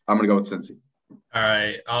I'm gonna go with Cincy. All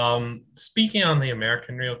right. Speaking on the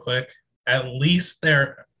American real quick, at least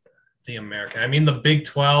they're the American. I mean, the Big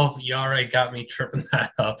 12, you already got me tripping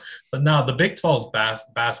that up. But no, the Big 12's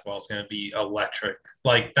basketball is going to be electric.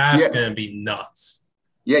 That's going to be nuts.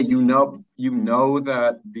 Yeah, you know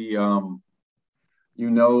that the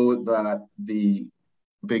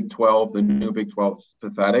Big 12, the new Big 12 is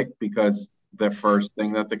pathetic because the first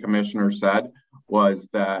thing that the commissioner said was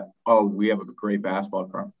that, oh, we have a great basketball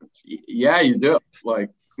conference. Yeah, you do.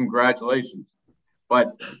 Congratulations.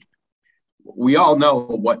 But we all know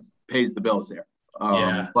what pays the bills here.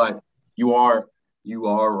 But you are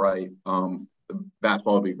right. The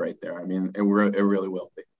basketball will be great there. I mean, it really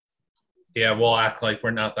will be. Yeah, we'll act like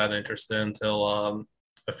we're not that interested until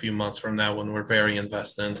a few months from now when we're very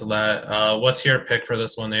invested into that. What's your pick for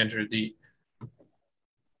this one, Andrew D?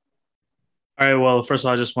 All right. Well, first of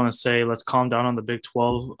all, I just want to say let's calm down on the Big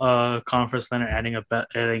 12 conference. Then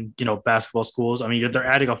adding basketball schools. I mean, they're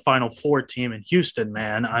adding a Final Four team in Houston,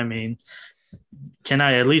 man. I mean, can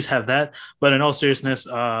I at least have that? But in all seriousness,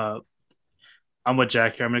 I'm with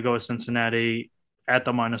Jack here. I'm going to go with Cincinnati at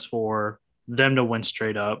the -4, them to win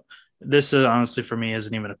straight up. This is honestly for me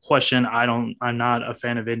isn't even a question. I'm not a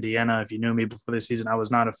fan of Indiana. If you knew me before the season, I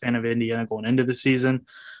was not a fan of Indiana going into the season.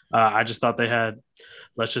 I just thought they had,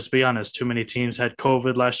 let's just be honest, too many teams had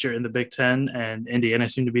COVID last year in the Big Ten, and Indiana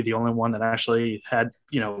seemed to be the only one that actually had,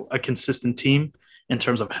 a consistent team in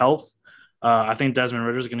terms of health. I think Desmond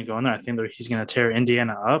Ritter is going to go in there. I think he's going to tear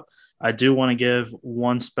Indiana up. I do want to give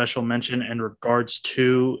one special mention in regards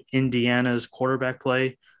to Indiana's quarterback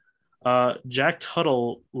play. Jack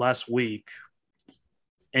Tuttle last week,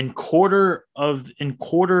 in quarter of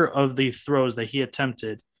the throws that he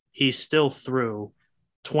attempted, he still threw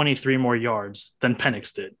 23 more yards than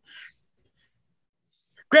Penix did.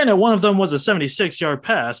 Granted, one of them was a 76-yard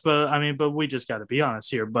pass, but we just got to be honest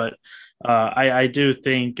here. But I do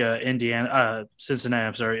think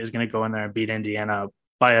Cincinnati, is going to go in there and beat Indiana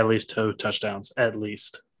by at least 2 touchdowns, at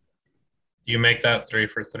least. You make that 3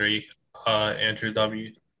 for 3, Andrew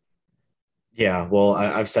W. Yeah, well,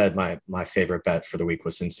 I've said my favorite bet for the week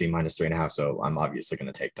was Cincy -3.5, so I'm obviously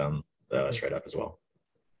going to take them straight up as well.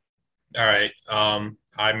 All right.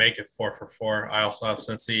 I make it 4 for 4. I also have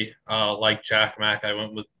Cincy. Like Jack Mack, I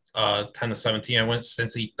went with 10-17. I went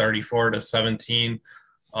Cincy 34-17.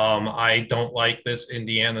 I don't like this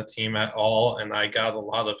Indiana team at all, and I got a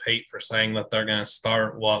lot of hate for saying that they're going to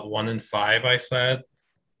start 1-5. I said,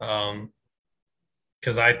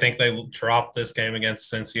 because I think they drop this game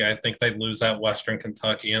against Cincy. I think they lose at Western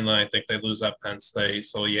Kentucky, and then I think they lose at Penn State.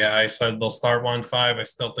 So yeah, I said they'll start 1-5. I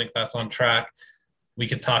still think that's on track. We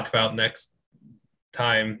could talk about next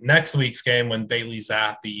week's game when Bailey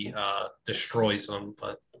Zappi destroys them,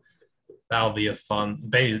 but that'll be a fun.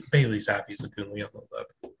 Bailey Zappi's a good one.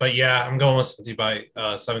 But yeah, I'm going with Cincy by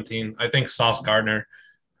 17. I think Sauce Gardner,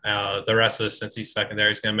 the rest of the Cincy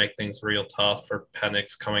secondary is going to make things real tough for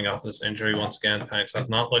Penix coming off this injury. Once again, Penix has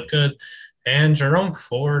not looked good. And Jerome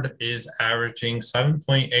Ford is averaging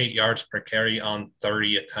 7.8 yards per carry on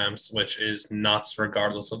 30 attempts, which is nuts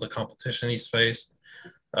regardless of the competition he's faced.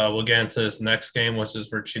 We'll get into this next game, which is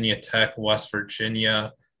Virginia Tech, West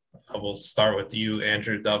Virginia. We'll start with you,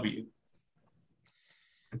 Andrew W.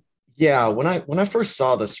 Yeah, when I first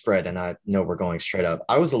saw the spread, and I know we're going straight up,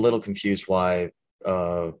 I was a little confused why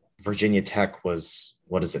Virginia Tech was,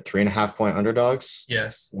 3.5-point underdogs?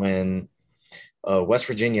 Yes. When West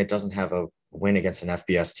Virginia doesn't have a win against an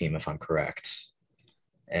FBS team, if I'm correct.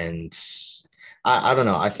 And I don't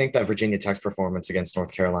know. I think that Virginia Tech's performance against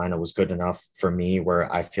North Carolina was good enough for me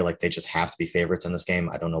where I feel like they just have to be favorites in this game.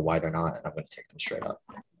 I don't know why they're not, and I'm going to take them straight up.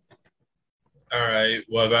 All right.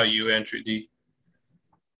 What about you, Andrew D?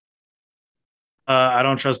 I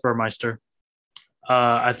don't trust Burmeister.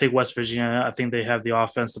 I think West Virginia, I think they have the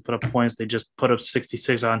offense to put up points. They just put up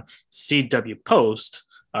 66 on CW Post.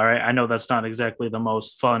 All right. I know that's not exactly the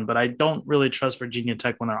most fun, but I don't really trust Virginia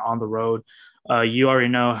Tech when they're on the road. You already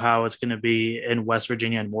know how it's going to be in West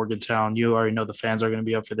Virginia and Morgantown. You already know the fans are going to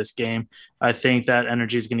be up for this game. I think that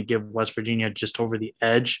energy is going to give West Virginia just over the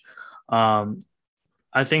edge. I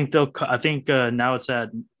think now it's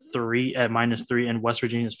at -3 in West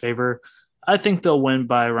Virginia's favor. I think they'll win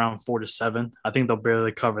by around 4-7. I think they'll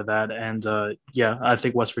barely cover that. And I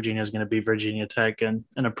think West Virginia is going to be Virginia Tech in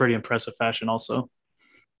a pretty impressive fashion also.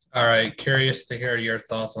 All right. Curious to hear your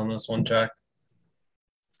thoughts on this one, Jack.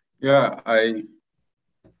 Yeah, I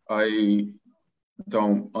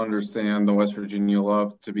don't understand the West Virginia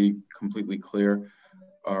love, to be completely clear,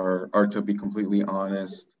 or to be completely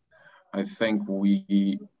honest. I think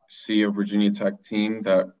we see a Virginia Tech team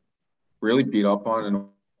that really beat up on a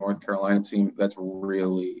North Carolina team that's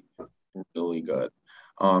really, really good.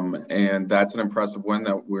 And that's an impressive win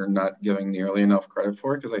that we're not giving nearly enough credit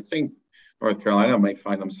for, because I think North Carolina might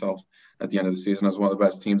find themselves at the end of the season as one of the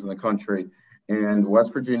best teams in the country. And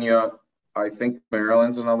West Virginia, I think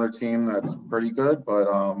Maryland's another team that's pretty good, but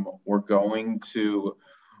we're going to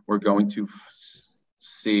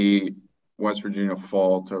see West Virginia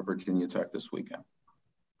fall to Virginia Tech this weekend.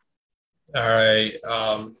 All right.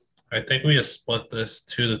 I think we just split this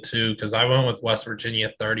 2-2 because I went with West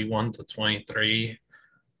Virginia 31-23.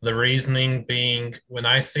 The reasoning being, when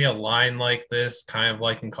I see a line like this, kind of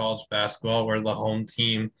like in college basketball, where the home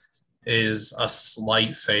team is a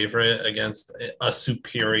slight favorite against a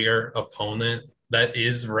superior opponent that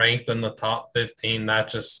is ranked in the top 15, that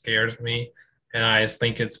just scares me. And I just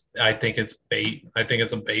think it's bait. I think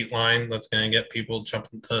it's a bait line that's going to get people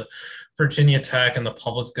jumping to Virginia Tech, and the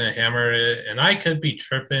public's going to hammer it. And I could be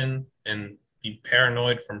tripping and be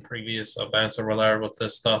paranoid from previous events or whatever with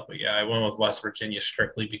this stuff. But yeah, I went with West Virginia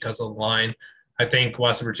strictly because of the line. I think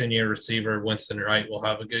West Virginia receiver Winston Wright will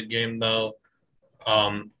have a good game though.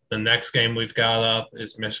 The next game we've got up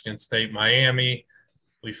is Michigan State, Miami.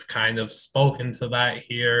 We've kind of spoken to that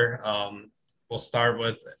here. We'll start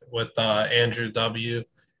with Andrew W.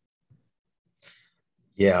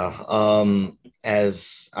 Yeah.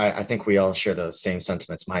 As I think we all share the same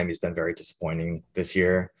sentiments, Miami's been very disappointing this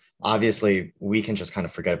year. Obviously, we can just kind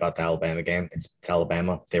of forget about the Alabama game. It's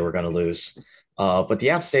Alabama. They were going to lose. But the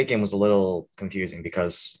App State game was a little confusing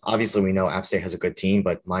because obviously we know App State has a good team,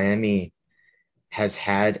 but Miami has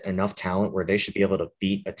had enough talent where they should be able to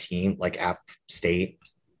beat a team like App State,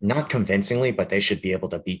 not convincingly, but they should be able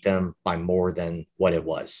to beat them by more than what it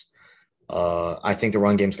was. I think the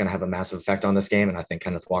run game is going to have a massive effect on this game, and I think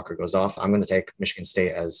Kenneth Walker goes off. I'm going to take Michigan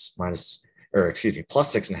State as plus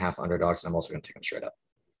 6.5 underdogs, and I'm also going to take them straight up.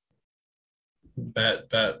 Bet.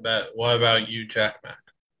 What about you, Jack Mack?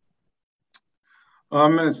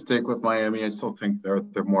 I'm going to stick with Miami. I still think they're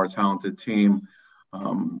a more talented team.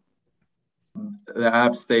 The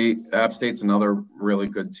App State's another really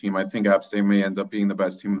good team. I think App State may end up being the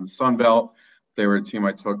best team in the Sun Belt. They were a team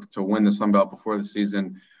I took to win the Sun Belt before the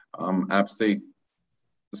season. App State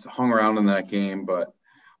just hung around in that game, but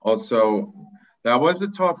also that was a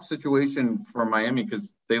tough situation for Miami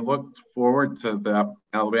because they looked forward to the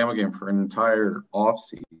Alabama game for an entire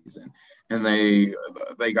offseason, and they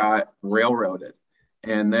got railroaded.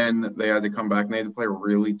 And then they had to come back and they had to play a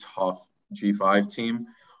really tough G5 team.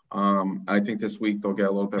 I think this week they'll get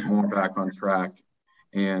a little bit more back on track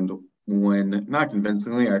and win, not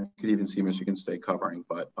convincingly. I could even see Michigan State covering,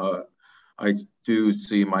 but I do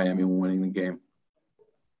see Miami winning the game.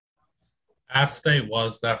 App State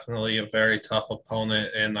was definitely a very tough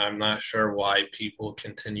opponent, and I'm not sure why people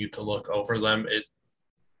continue to look over them.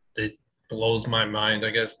 It blows my mind. I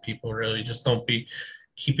guess people really just don't be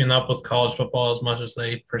keeping up with college football as much as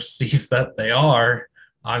they perceive that they are.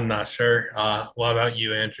 I'm not sure. What about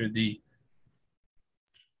you, Andrew D?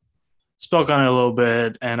 Spoke on it a little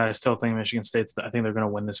bit, and I still think Michigan State's. I think they're going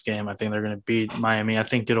to win this game. I think they're going to beat Miami. I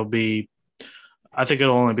think it'll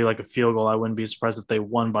only be like a field goal. I wouldn't be surprised if they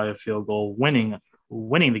won by a field goal, winning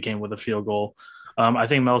the game with a field goal. I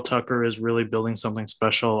think Mel Tucker is really building something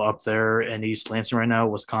special up there in East Lansing right now.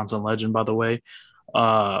 Wisconsin legend, by the way.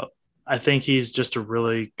 I think he's just a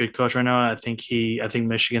really good coach right now. I think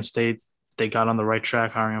Michigan State, they got on the right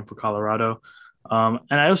track hiring him for Colorado. And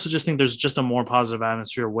I also just think there's just a more positive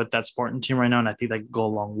atmosphere with that Spartan team right now, and I think that could go a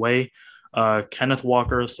long way. Kenneth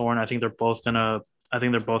Walker, Thorne, I think they're both gonna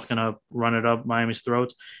run it up Miami's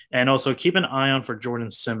throats. And also keep an eye on for Jordan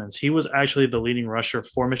Simmons. He was actually the leading rusher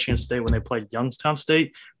for Michigan State when they played Youngstown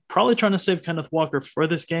State, probably trying to save Kenneth Walker for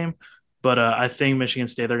this game. But I think Michigan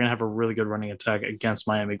State, they're going to have a really good running attack against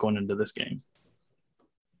Miami going into this game.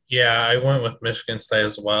 Yeah, I went with Michigan State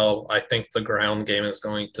as well. I think the ground game is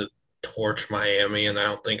going to torch Miami, and I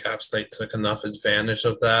don't think App State took enough advantage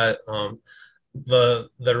of that. The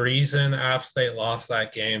reason App State lost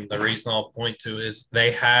that game, the reason I'll point to is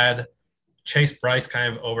they had Chase Bryce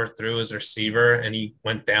kind of overthrew his receiver, and he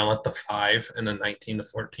went down at the 5 in a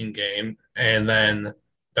 19-14 game, and then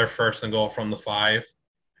their 1st and goal from the 5.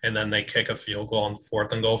 And then they kick a field goal on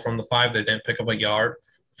 4th and goal from the 5. They didn't pick up a yard.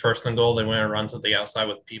 1st and goal, they went and run to the outside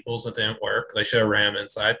with Peoples. It didn't work. They should have ran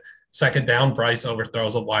inside. 2nd down, Bryce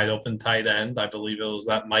overthrows a wide open tight end. I believe it was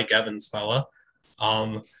that Mike Evans fella.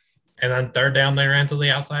 And then 3rd down, they ran to the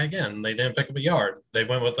outside again. They didn't pick up a yard. They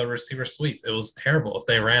went with a receiver sweep. It was terrible. If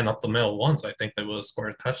they ran up the middle once, I think they would have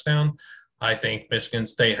scored a touchdown. I think Michigan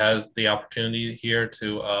State has the opportunity here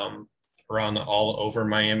to run all over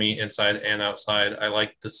Miami inside and outside. I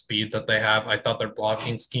like the speed that they have. I thought their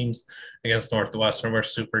blocking schemes against Northwestern were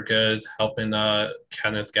super good, helping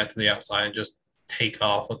Kenneth get to the outside and just take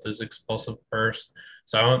off with his explosive burst.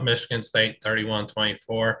 So I went Michigan State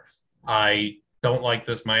 31-24. I don't like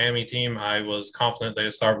this Miami team. I was confident they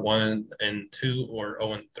would start 1-2 or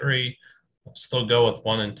 0-3. I'll still go with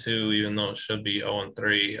 1-2, even though it should be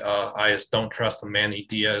 0-3. I just don't trust a Manny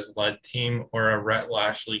Diaz-led team or a Rhett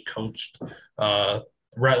Lashlee coached.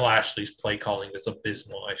 Rhett Lashley's play calling is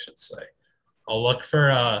abysmal, I should say. I'll look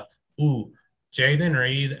for Jaden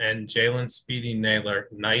Reed and Jalen Speedy Naylor.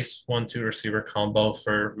 Nice 1-2 receiver combo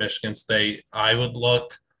for Michigan State. I would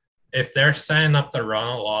look, if they're setting up the run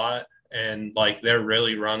a lot, and like they're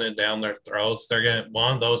really running down their throats,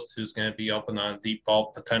 one of those two is gonna be open on a deep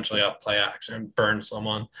ball, potentially off play action, burn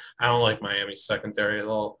someone. I don't like Miami's secondary at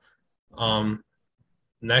all.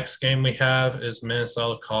 Next game we have is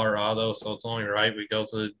Minnesota, Colorado. So it's only right we go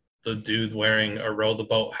to the dude wearing a row the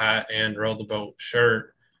boat hat and row the boat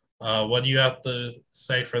shirt. What do you have to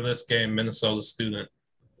say for this game, Minnesota student?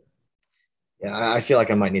 Yeah, I feel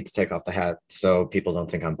like I might need to take off the hat so people don't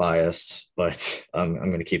think I'm biased, but I'm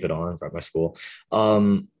going to keep it on for my school.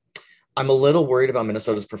 Um, I'm a little worried about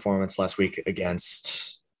Minnesota's performance last week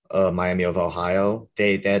against Miami of Ohio.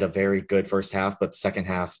 They had a very good first half, but the second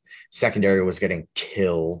half, secondary was getting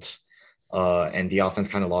killed, and the offense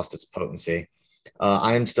kind of lost its potency.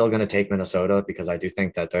 I am still going to take Minnesota because I do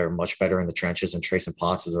think that they're much better in the trenches, and Trayson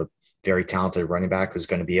Potts is a very talented running back who's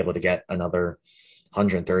going to be able to get another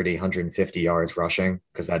 130, 150 yards rushing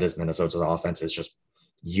because that is Minnesota's offense is just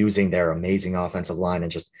using their amazing offensive line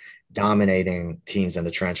and just dominating teams in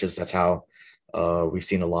the trenches. That's how we've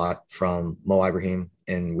seen a lot from Mo Ibrahim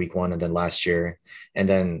in week one and then last year. And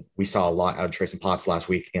then we saw a lot out of Trayson Potts last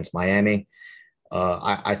week against Miami.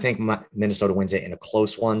 I think Minnesota wins it in a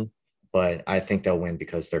close one, but I think they'll win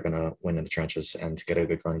because they're going to win in the trenches and get a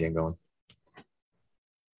good run game going.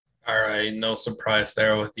 All right, no surprise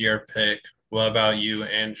there with your pick. What about you,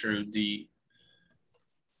 Andrew D?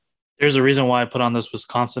 There's a reason why I put on this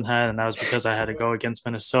Wisconsin hat, and that was because I had to go against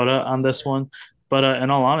Minnesota on this one. But in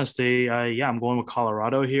all honesty, yeah, I'm going with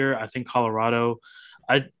Colorado here. I think Colorado.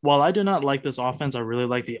 While I do not like this offense, I really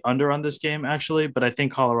like the under on this game actually. But I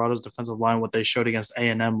think Colorado's defensive line, what they showed against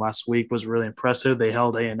A&M last week, was really impressive. They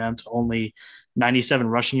held A&M to only 97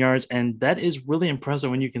 rushing yards, and that is really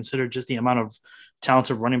impressive when you consider just the amount of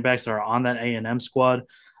talented running backs that are on that A&M squad.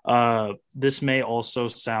 This may also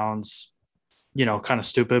sound kind of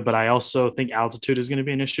stupid, but I also think altitude is going to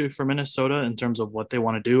be an issue for Minnesota in terms of what they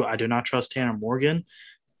want to do. I do not trust Tanner Morgan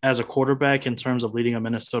as a quarterback in terms of leading a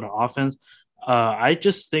Minnesota offense. I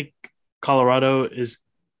just think Colorado is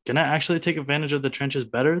going to actually take advantage of the trenches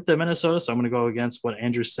better than Minnesota. So I'm going to go against what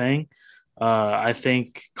Andrew's saying. I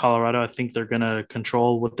think Colorado, I think they're going to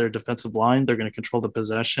control with their defensive line. They're going to control the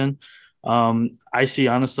possession. I see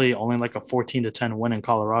honestly only like a 14-10 win in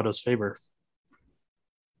Colorado's favor.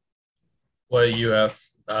 What do you have,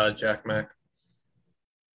 Jack Mack?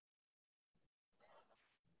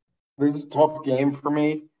 This is a tough game for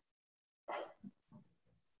me.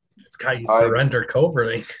 It's got you surrender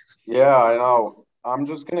covertly. Yeah, I know. I'm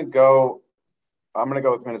gonna go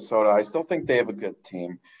with Minnesota. I still think they have a good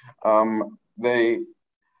team. They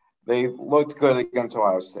looked good against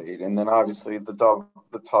Ohio State, and then obviously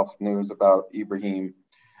the tough news about Ibrahim,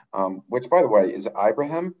 which by the way is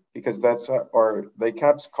Ibrahim because that's or they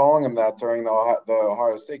kept calling him that during the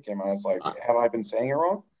Ohio State game. And I was like, have I been saying it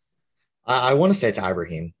wrong? I want to say it's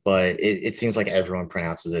Ibrahim, but it seems like everyone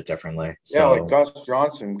pronounces it differently. So. Yeah, like Gus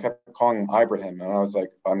Johnson kept calling him Ibrahim, and I was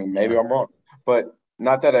like, I mean, maybe I'm wrong, but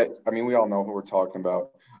not that I mean, we all know who we're talking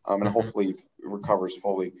about, and hopefully it recovers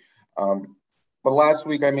fully. But last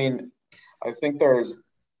week, I mean, I think there's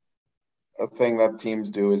a thing that teams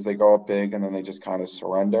do is they go up big and then they just kind of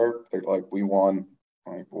surrender. They're like, we won,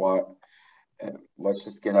 like what? And let's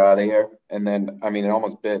just get out of here. And then, I mean, it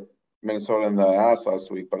almost bit Minnesota in the ass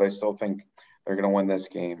last week, but I still think they're going to win this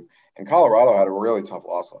game. And Colorado had a really tough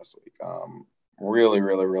loss last week. Really,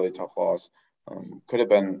 really, really tough loss. Could have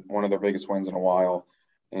been one of their biggest wins in a while.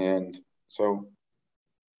 And so,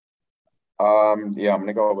 yeah, I'm going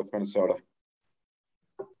to go with Minnesota.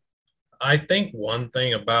 I think one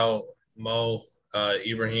thing about Mo,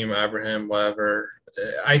 Ibrahim, whatever,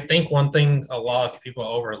 I think one thing a lot of people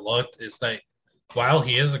overlooked is that while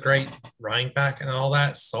he is a great running back and all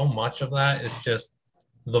that, so much of that is just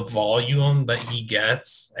the volume that he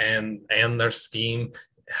gets and their scheme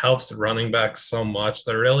helps running backs so much.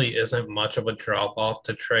 There really isn't much of a drop off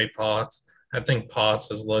to Trey Potts. I think Potts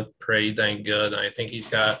has looked pretty dang good. I think he's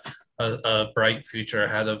got a bright future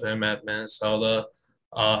ahead of him at Minnesota.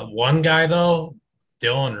 One guy though,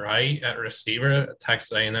 Dylan Wright at receiver,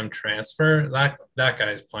 Texas A&M transfer. That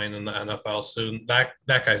guy's playing in the NFL soon. That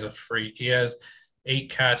guy's a freak. He has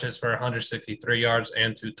 8 catches for 163 yards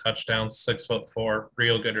and 2 touchdowns, 6'4",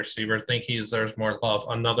 real good receiver. I think he deserves more love.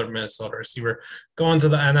 Another Minnesota receiver going to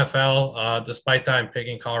the NFL. Despite that, I'm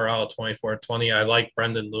picking Colorado 24-20. I like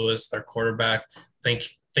Brendan Lewis, their quarterback. Think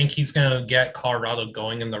he's going to get Colorado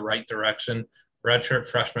going in the right direction. Redshirt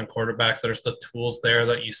freshman quarterback. There's the tools there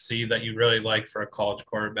that you see that you really like for a college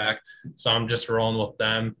quarterback. So I'm just rolling with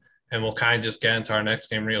them. And we'll kind of just get into our next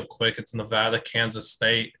game real quick. It's Nevada, Kansas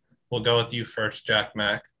State. We'll go with you first, Jack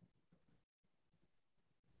Mack.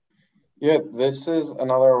 Yeah, this is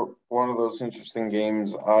another one of those interesting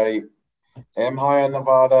games. I am high on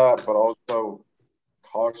Nevada, but also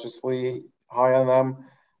cautiously high on them.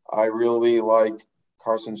 I really like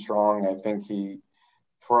Carson Strong. I think he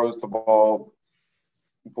throws the ball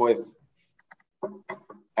with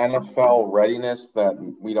NFL readiness that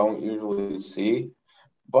we don't usually see.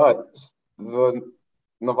 But the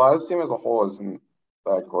Nevada team as a whole isn't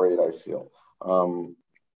that great, I feel.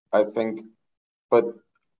 I think, but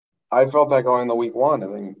I felt that going into week one. I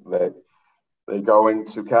think that they go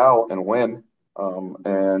into Cal and win.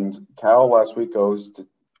 And Cal last week goes to,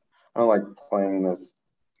 I don't like playing this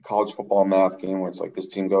college football math game where it's like this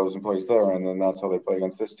team goes and plays there, and then that's how they play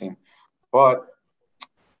against this team. But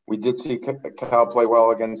we did see Cal play well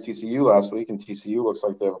against TCU last week, and TCU looks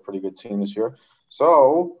like they have a pretty good team this year.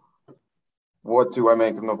 So what do I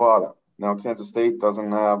make of Nevada? Now, Kansas State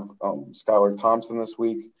doesn't have Skylar Thompson this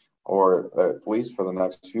week, or at least for the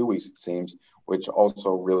next few weeks, it seems, which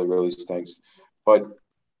also really, really stinks. But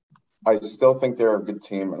I still think they're a good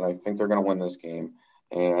team, and I think they're going to win this game.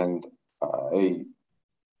 And I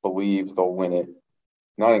believe they'll win it,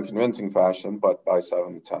 not in convincing fashion, but by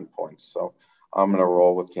 7 to 10 points. So I'm going to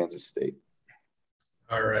roll with Kansas State.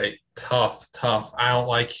 All right. Tough. I don't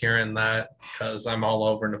like hearing that because I'm all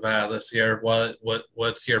over Nevada this year.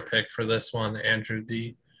 What's your pick for this one, Andrew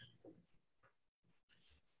D?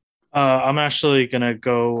 I'm actually gonna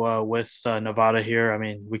go with Nevada here. I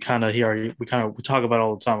mean, we talk about it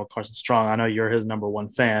all the time with Carson Strong. I know you're his number one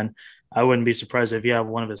fan. I wouldn't be surprised if you have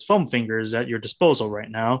one of his foam fingers at your disposal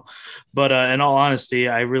right now. But in all honesty,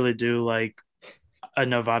 I really do like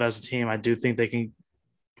Nevada as a team. I do think they can.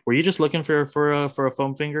 Were you just looking for a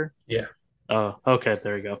foam finger? Yeah. Oh, okay.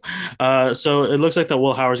 There you go. So it looks like that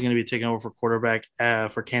Will Howard's going to be taking over for quarterback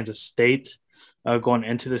for Kansas State going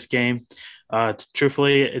into this game.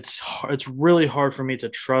 Truthfully, it's really hard for me to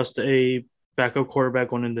trust a backup quarterback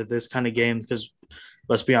going into this kind of game because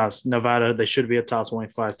let's be honest, Nevada, they should be a top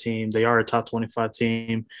 25 team. They are a top 25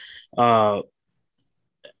 team. And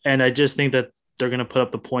I just think that they're going to put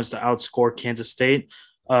up the points to outscore Kansas State.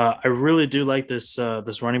 I really do like this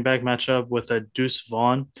running back matchup with Deuce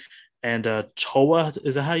Vaughn and Toa.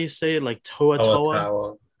 Is that how you say it? Like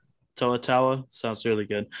Toa sounds really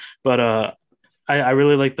good. But I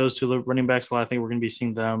really like those two running backs a lot. I think we're going to be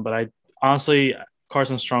seeing them. But I honestly,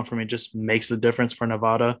 Carson Strong for me just makes the difference for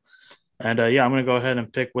Nevada. And I'm going to go ahead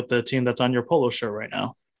and pick with the team that's on your polo shirt right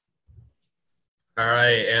now. All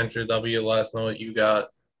right, Andrew W. Let us know what you got.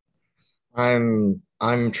 I'm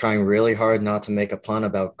trying really hard not to make a pun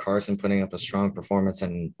about Carson putting up a strong performance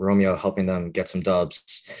and Romeo helping them get some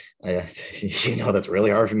dubs. That's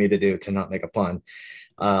really hard for me to do, to not make a pun.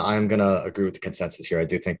 I'm gonna agree with the consensus here. I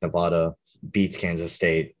do think Nevada beats Kansas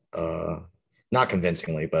State, not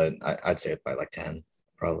convincingly, but I'd say it by like 10,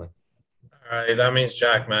 probably. All right, that means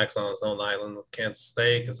Jack Mack's on his own island with Kansas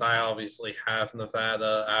State because I obviously have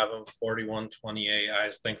Nevada. I have them 41-28. I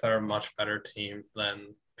just think they're a much better team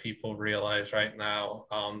than people realize right now.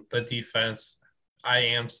 The defense, I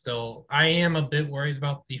am a bit worried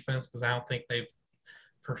about the defense because I don't think they've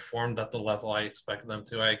performed at the level I expected them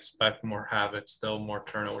to. I expect more havoc, still more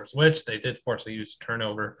turnovers, which they did force a huge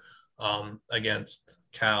turnover against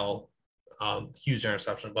Cal, huge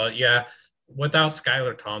interception. But yeah, without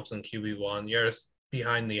Skylar Thompson, QB1, you're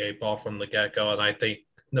behind the 8 ball from the get-go, and I think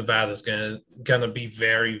Nevada's gonna be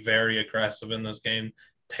very, very aggressive in this game,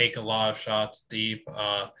 take a lot of shots deep.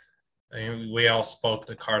 We all spoke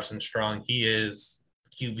to Carson Strong. He is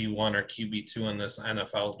QB1 or QB2 in this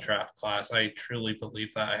NFL draft class. I truly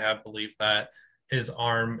believe that. I have believed that. His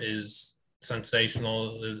arm is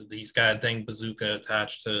sensational. He's got a dang bazooka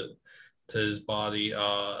attached to his body.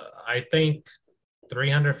 I think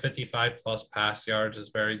 355 plus pass yards is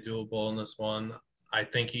very doable in this one. I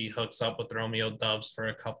think he hooks up with Romeo Doubs for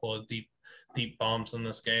a couple of deep bombs in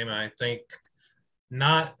this game. And I think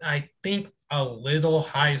a little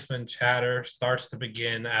Heisman chatter starts to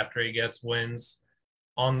begin after he gets wins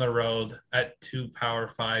on the road at 2 Power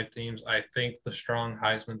 5 teams. I think the strong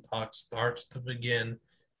Heisman talk starts to begin,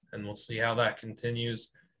 and we'll see how that continues.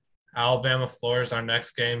 Alabama, Florida is our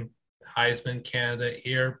next game. Heisman candidate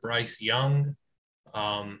here, Bryce Young.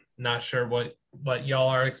 Not sure what y'all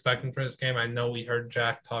are expecting for this game. I know we heard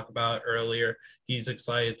Jack talk about it earlier. He's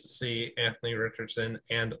excited to see Anthony Richardson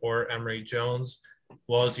and or Emory Jones.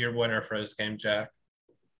 What was your winner for this game, Jack?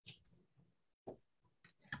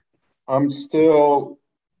 Overall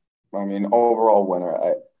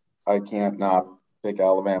winner. I can't not pick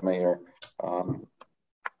Alabama here.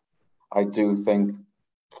 I do think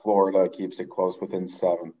Florida keeps it close within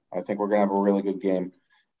 7. I think we're going to have a really good game.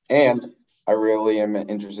 And I really am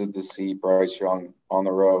interested to see Bryce Young on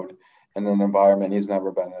the road in an environment he's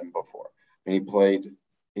never been in before. I mean,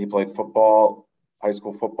 he played football, high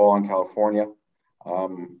school football in California.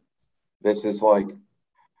 This is like,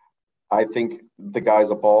 I think the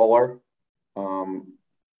guy's a baller.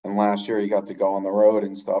 And last year he got to go on the road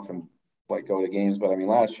and stuff and like go to games. But I mean,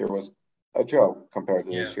 last year was a joke compared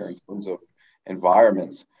to this year in Yes. terms of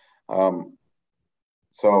environments.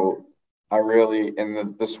 So I really,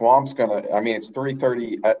 and the Swamp's gonna, I mean, it's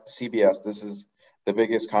 3:30 at CBS. This is the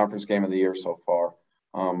biggest conference game of the year so far.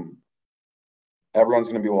 Everyone's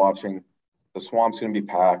gonna be watching. The Swamp's gonna be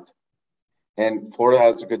packed. And Florida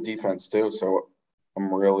has a good defense too. So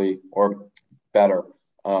I'm really, or better.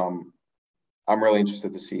 I'm really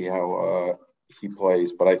interested to see how he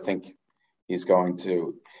plays, but I think he's going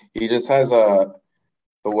to. He just has the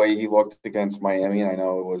way he looked against Miami. I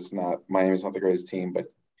know it was not Miami's not the greatest team, but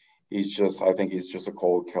I think he's just a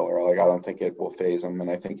cold killer. Like I don't think it will phase him,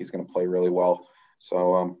 and I think he's going to play really well.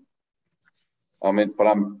 So but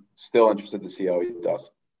I'm still interested to see how he does.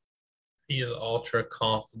 He's ultra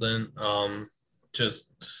confident,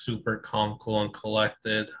 just super calm, cool, and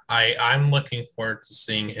collected. I'm looking forward to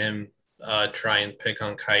seeing him try and pick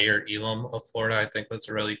on Kaiir Elam of Florida. I think that's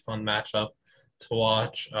a really fun matchup to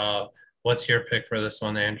watch. What's your pick for this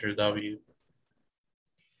one, Andrew W?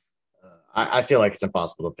 I feel like it's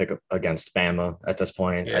impossible to pick up against Bama at this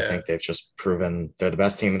point. I Yeah. think they've just proven they're the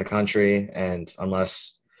best team in the country. And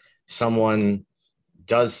unless someone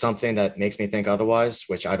does something that makes me think otherwise,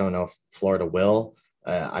 which I don't know if Florida will,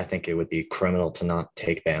 I think it would be criminal to not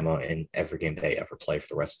take Bama in every game they ever play for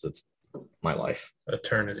the rest of my life.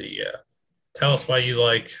 Eternity, yeah. Tell us why you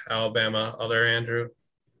like Alabama, other Andrew.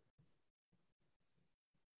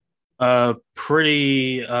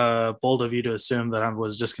 Pretty bold of you to assume that I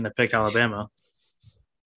was just going to pick Alabama.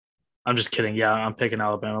 I'm just kidding. Yeah, I'm picking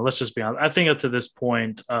Alabama. Let's just be honest. I think up to this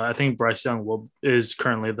point, I think Bryce Young is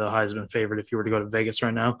currently the Heisman favorite if you were to go to Vegas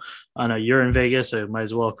right now. I know you're in Vegas, so you might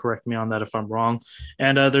as well correct me on that if I'm wrong.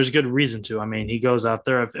 And there's good reason to. I mean, he goes out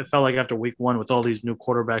there. It felt like after week one with all these new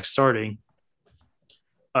quarterbacks starting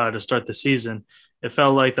to start the season, it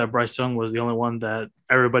felt like that Bryce Young was the only one that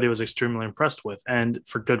everybody was extremely impressed with, and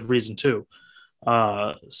for good reason too.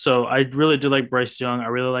 So I really do like Bryce Young. I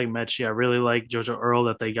really like Mechie. I really like JoJo Earl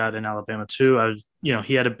that they got in Alabama too.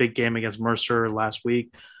 He had a big game against Mercer last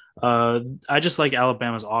week. I just like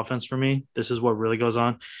Alabama's offense for me. This is what really goes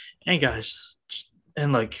on. And guys,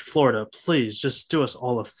 and like Florida, please just do us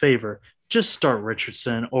all a favor. Just start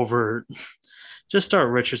Richardson over. Just start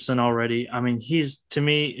Richardson already. I mean, to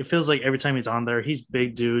me, it feels like every time he's on there, he's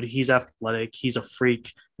big dude. He's athletic. He's a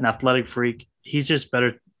freak, an athletic freak. He's just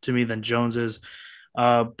better to me than Jones is.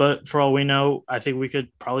 But for all we know, I think we could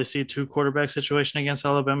probably see a 2-quarterback situation against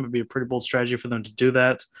Alabama. It'd be a pretty bold strategy for them to do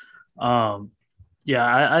that.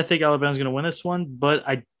 I think Alabama's going to win this one, but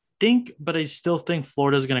I still think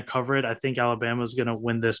Florida's going to cover it. I think Alabama's going to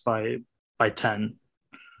win this by 10.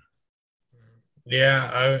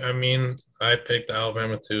 Yeah, I mean, I picked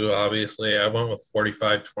Alabama too, obviously. I went with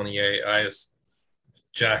 45-28. As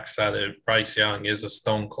Jack said it, Bryce Young is a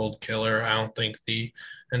stone cold killer. I don't think the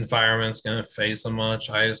environment's going to phase him much.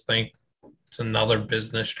 I just think it's another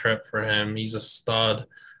business trip for him. He's a stud.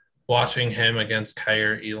 Watching him against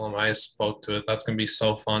Kaiir Elam, I spoke to it. That's going to be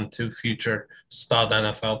so fun. 2 future stud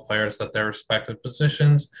NFL players at their respective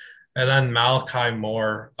positions. And then Malachi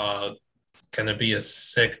Moore, going to be a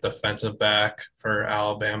sick defensive back for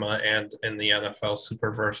Alabama and in the NFL,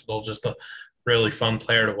 super versatile, just a really fun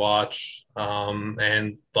player to watch.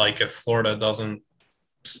 And like if Florida doesn't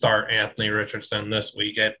start Anthony Richardson this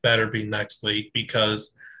week, it better be next week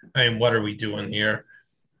because, I mean, what are we doing here?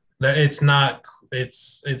 It's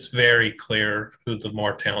very clear who the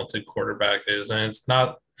more talented quarterback is. And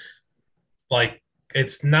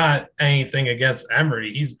it's not anything against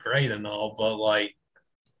Emory. He's great and all, but like,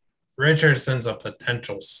 Richardson's a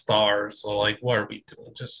potential star, so like, what are we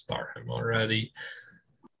doing? Just start him already.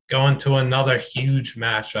 Going to another huge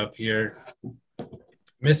matchup here.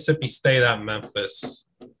 Mississippi State at Memphis.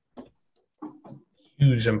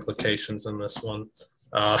 Huge implications in this one.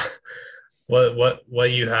 What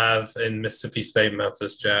you have in Mississippi State,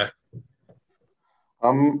 Memphis, Jack?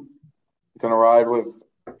 I'm gonna ride with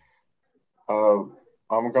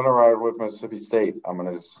Mississippi State. I'm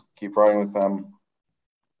gonna just keep riding with them.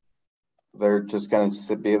 They're just going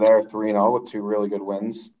to be there 3-0 with 2 really good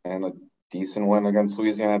wins and a decent win against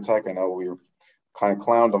Louisiana Tech. I know we kind of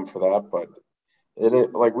clowned them for that, but I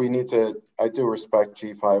do respect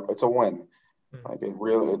G5. It's a win.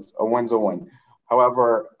 It's a win's a win.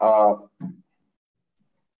 However, I'm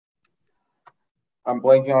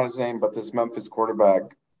blanking on his name, but this Memphis quarterback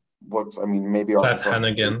maybe Seth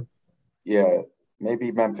Hennigan. Yeah,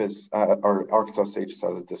 maybe Memphis or Arkansas State just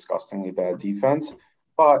has a disgustingly bad defense,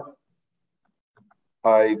 but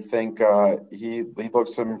I think he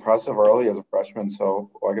looks impressive early as a freshman, so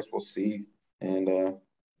I guess we'll see. And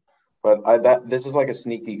But this is like a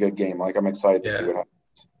sneaky good game. Like I'm excited to see what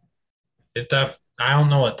happens. I don't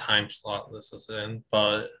know what time slot this is in,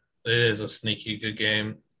 but it is a sneaky good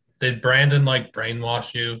game. Did Brandon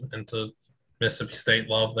brainwash you into Mississippi State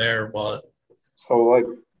love there or what? So like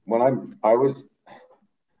when I was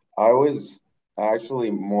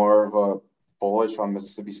actually more of a bullish on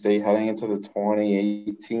Mississippi State heading into the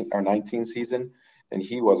 2018 or 19 season than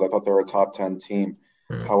he was. I thought they were a top 10 team.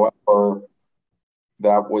 However,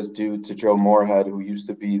 that was due to Joe Moorhead, who used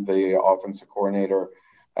to be the offensive coordinator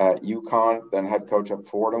at UConn, then head coach at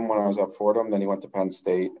Fordham when I was at Fordham. Then he went to Penn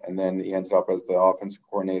State, and then he ended up as the offensive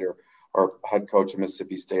coordinator or head coach of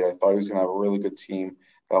Mississippi State. I thought he was going to have a really good team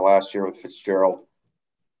last year with Fitzgerald.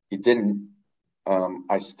 He didn't.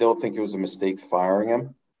 I still think it was a mistake firing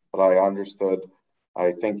him, but I understood.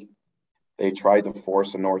 I think they tried to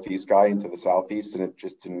force a Northeast guy into the Southeast, and it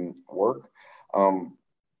just didn't work.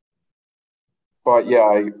 But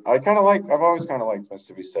yeah, I've always kind of liked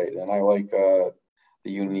Mississippi State, and I like the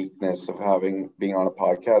uniqueness of being on a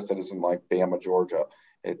podcast that isn't like Bama, Georgia.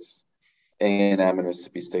 It's A&M and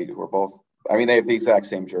Mississippi State, who are both, I mean, they have the exact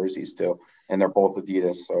same jerseys too, and they're both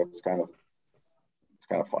Adidas, so it's kind of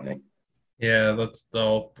funny. Yeah, that's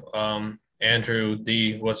dope. Andrew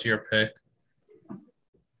D, what's your pick?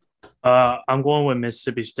 I'm going with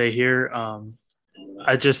Mississippi State here.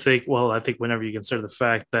 I think whenever you consider the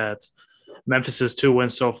fact that Memphis's 2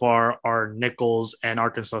 wins so far are Nicholls and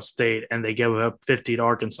Arkansas State, and they gave up 50 to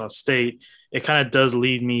Arkansas State, it kind of does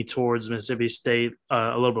lead me towards Mississippi State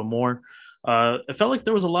a little bit more. It felt like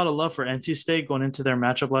there was a lot of love for NC State going into their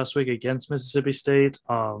matchup last week against Mississippi State.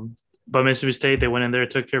 But Mississippi State, they went in there,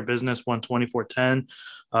 took care of business, won 24-10.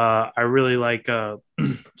 I really like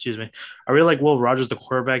excuse me. I really like Will Rogers, the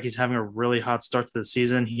quarterback. He's having a really hot start to the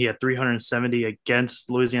season. He had 370 against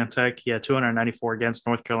Louisiana Tech. He had 294 against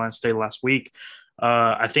North Carolina State last week.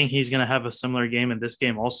 I think he's going to have a similar game in this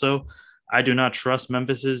game also. I do not trust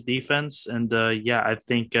Memphis's defense. And I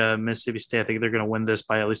think Mississippi State, I think they're going to win this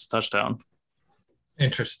by at least a touchdown.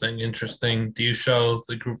 Interesting. Do you show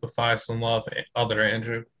the group of 5 some love, other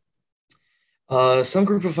Andrew? Some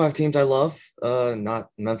group of 5 teams I love, not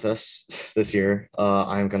Memphis this year.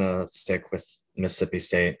 I'm going to stick with Mississippi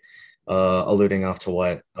State, alluding off to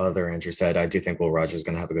what other Andrew said. I do think Will Rogers is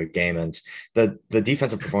going to have a good game. And the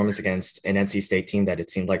defensive performance against an NC State team that it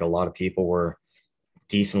seemed like a lot of people were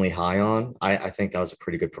decently high on, I think that was a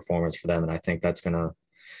pretty good performance for them. And I think that's going to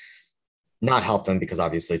not help them because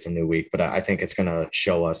obviously it's a new week, but I think it's going to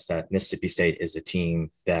show us that Mississippi State is a team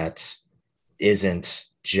that isn't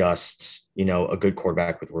just, a good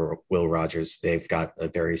quarterback with Will Rogers. They've got a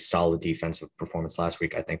very solid defensive performance last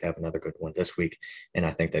week. I think they have another good one this week, and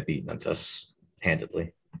I think they beat Memphis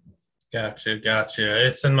handedly. Gotcha.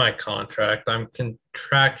 It's in my contract. I'm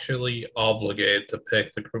contractually obligated to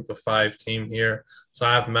pick the group of 5 team here. So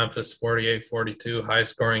I have Memphis 48-42,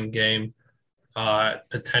 high-scoring game,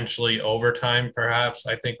 potentially overtime perhaps.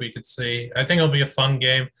 I think we could see. I think it'll be a fun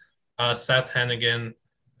game. Seth Hennigan,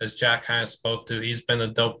 as Jack kind of spoke to, he's been a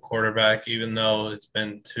dope quarterback, even though it's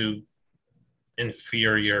been too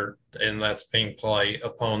inferior, and that's being polite,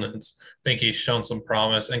 opponents. I think he's shown some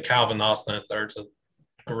promise. And Calvin Austin III's a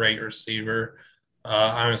great receiver.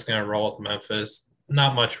 I'm just going to roll with Memphis.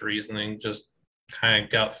 Not much reasoning, just kind of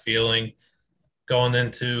gut feeling. Going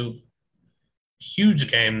into huge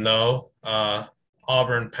game, though.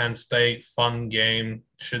 Auburn, Penn State, fun game.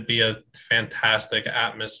 Should be a fantastic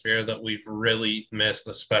atmosphere that we've really missed,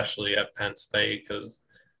 especially at Penn State, because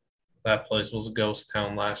that place was a ghost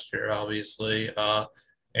town last year, obviously.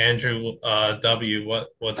 Andrew W.,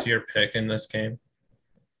 what's your pick in this game?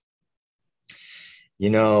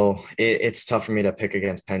 It's tough for me to pick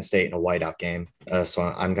against Penn State in a whiteout game, so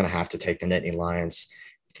I'm going to have to take the Nittany Lions.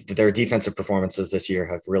 Their defensive performances this year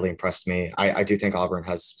have really impressed me. I do think Auburn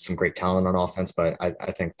has some great talent on offense, but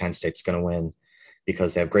I think Penn State's going to win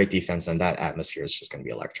because they have great defense, and that atmosphere is just going to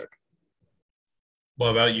be electric. What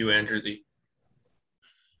about you, Andrew D?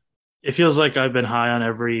 It feels like I've been high on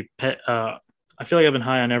every I feel like I've been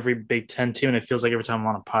high on every Big Ten team, and it feels like every time I'm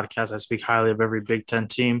on a podcast, I speak highly of every Big Ten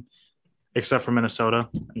team, except for Minnesota.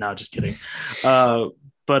 No, just kidding.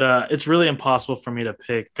 But it's really impossible for me to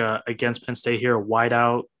pick against Penn State here, a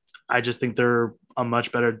whiteout. I just think they're a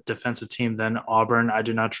much better defensive team than Auburn. I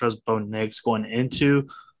do not trust Bo Nix going into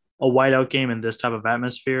a whiteout game in this type of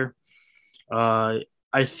atmosphere.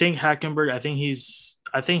 I think Hackenberg, I think he's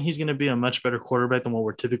going to be a much better quarterback than what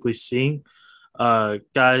we're typically seeing.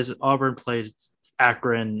 Guys, Auburn played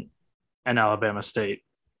Akron and Alabama State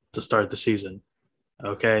to start the season.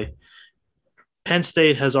 Okay. Penn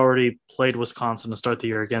State has already played Wisconsin to start the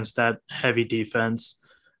year against that heavy defense.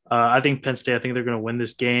 I think Penn State. I think they're going to win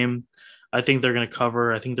this game. I think they're going to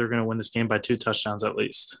cover. I think they're going to win this game by 2 touchdowns at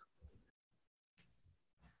least.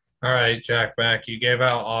 All right, Jack Mack, you gave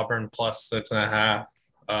out Auburn plus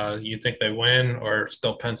 6.5. You think they win or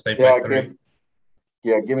still Penn State by 3?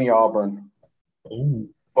 Give me Auburn. Ooh.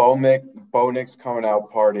 Bo Nix coming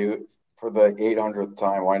out party for the 800th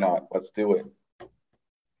time. Why not? Let's do it.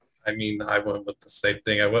 I mean, I went with the same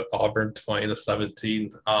thing. I went Auburn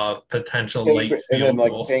 20-17. Potential Tank, late and field then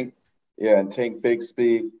goal. Tank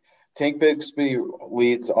Bigsby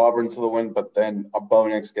leads Auburn to the win, but then Bo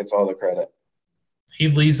Nix gets all the credit. He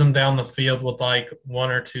leads them down the field with like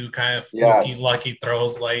 1 or 2 kind of fluky, lucky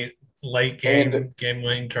throws late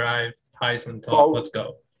game-winning drive, Heisman talk. Let's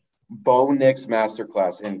go. Bo Nix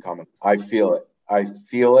masterclass incoming. I feel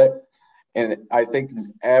it. And I think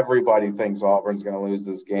everybody thinks Auburn's going to lose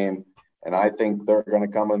this game. And I think they're going to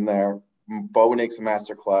come in there. Bo Nix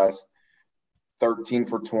masterclass, 13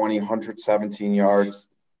 for 20, 117 yards,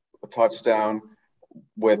 a touchdown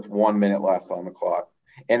with 1 minute left on the clock.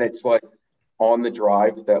 And it's like on the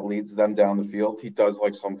drive that leads them down the field, he does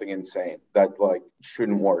like something insane that like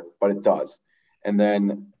shouldn't work, but it does. And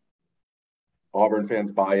then Auburn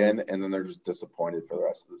fans buy in, and then they're just disappointed for the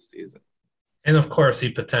rest of the season. And of course,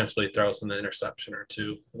 he potentially throws an interception or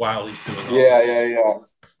 2 while he's doing all this. Yeah.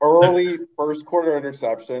 Early first quarter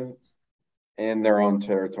interception in their own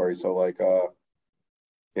territory. So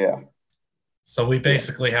yeah. So we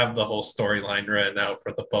basically have the whole storyline written out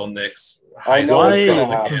for the Bo Nix. I know it's going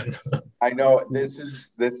to happen. I know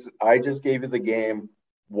this. I just gave you the game.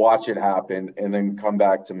 Watch it happen, and then come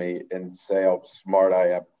back to me and say how smart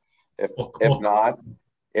I am. If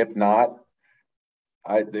not,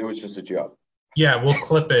 it was just a joke. Yeah, we'll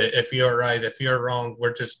clip it if you're right. If you're wrong,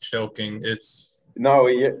 we're just joking. I'm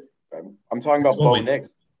talking about Bo Nix.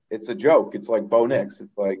 It's a joke. It's like Bo Nix.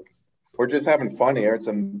 It's like we're just having fun here.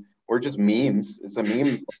 We're just memes. It's a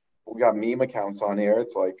meme. We got meme accounts on here.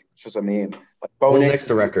 It's just a meme. Like Bo Nix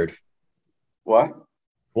the record. What?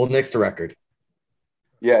 We'll nix the record.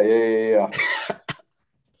 Yeah.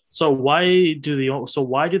 So why do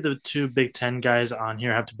the 2 Big Ten guys on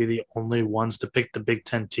here have to be the only ones to pick the Big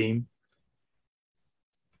Ten team?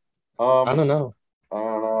 I don't know.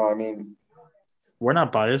 I mean, we're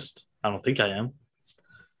not biased. I don't think I am.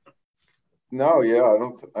 No, yeah, I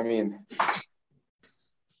don't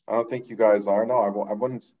think you guys are. No, I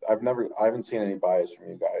wouldn't. I haven't seen any bias from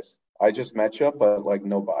you guys. I just met you, but like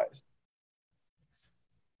no bias.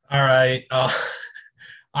 All right.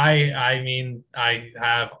 I mean, I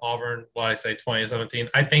have Auburn. Well, I say 2017.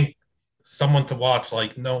 I think someone to watch,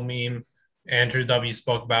 like no meme. Andrew W.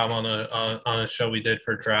 spoke about him on a show we did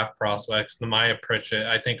for draft prospects. Nehemiah Pritchett.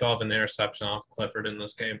 I think I'll have an interception off Clifford in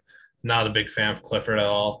this game. Not a big fan of Clifford at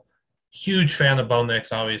all. Huge fan of Bo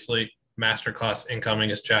Nix, obviously. Masterclass incoming,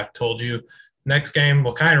 as Jack told you. Next game,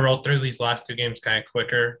 we'll kind of roll through these last 2 games kind of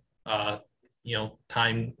quicker. Time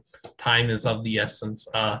is of the essence.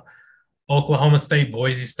 Oklahoma State,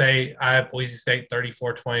 Boise State. I have Boise State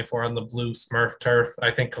 34-24 on the blue Smurf turf. I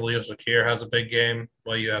think Khalil Shakir has a big game.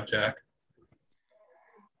 What do you have, Jack?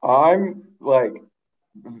 I'm like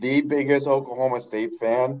the biggest Oklahoma State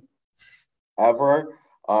fan ever.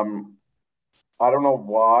 I don't know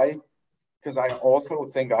why, because I also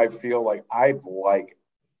think I feel like I like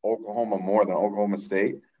Oklahoma more than Oklahoma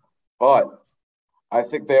State, but I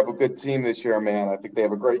think they have a good team this year, man. I think they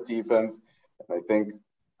have a great defense, and I think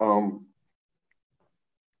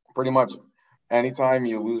pretty much anytime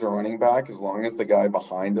you lose a running back, as long as the guy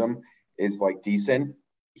behind him is like decent,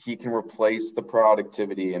 he can replace the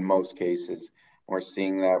productivity in most cases. We're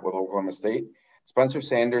seeing that with Oklahoma State. Spencer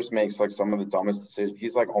Sanders makes like some of the dumbest decisions.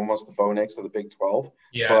 He's like almost the Bo Nix of the Big 12.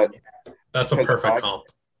 Yeah, that's a perfect comp.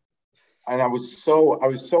 And I was so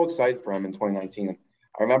excited for him in 2019.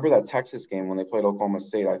 I remember that Texas game when they played Oklahoma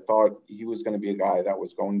State. I thought he was going to be a guy that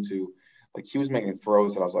was going to, like, he was making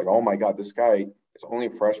throws that I was like, oh my God, this guy is only a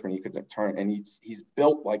freshman. He could turn, and he's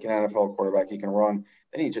built like an NFL quarterback. He can run.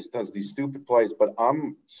 Then he just does these stupid plays. But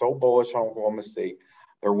I'm so bullish on Oklahoma State.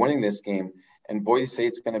 They're winning this game, and Boise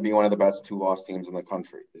State's going to be one of the best 2-loss teams in the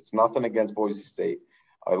country. It's nothing against Boise State.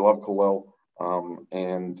 I love Khalil,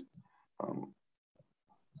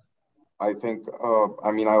 I think,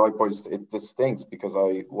 I like Boise State. This stinks because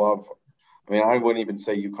I wouldn't even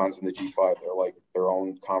say UConn's in the G5. They're like their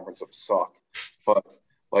own conference of suck. But,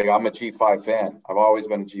 like, I'm a G5 fan. I've always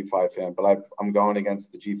been a G5 fan, but I'm going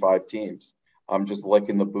against the G5 teams. I'm just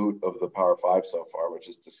licking the boot of the Power 5 so far, which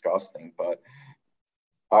is disgusting. But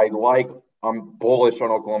I'm bullish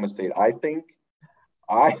on Oklahoma State. I think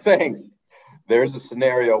there's a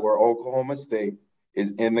scenario where Oklahoma State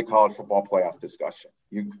is in the college football playoff discussion.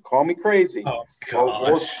 You can call me crazy. Oh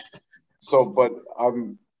We'll- gosh. but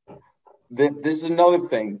this is another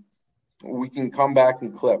thing we can come back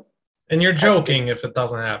and clip. And you're joking if it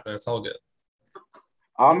doesn't happen. It's all good.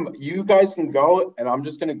 You guys can go, and I'm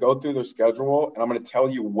just going to go through their schedule, and I'm going to tell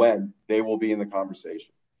you when they will be in the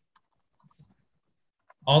conversation.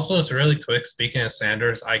 Also, just really quick, speaking of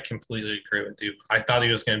Sanders, I completely agree with you. I thought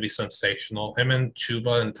he was going to be sensational. Him and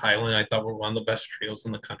Chuba and Thailand, I thought were one of the best trios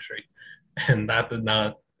in the country, and that did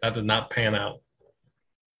not pan out.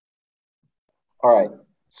 All right,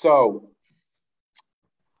 so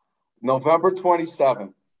November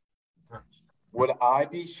 27th. Would I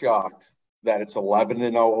be shocked that it's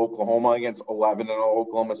 11-0 Oklahoma against 11-0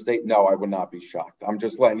 Oklahoma State? No, I would not be shocked. I'm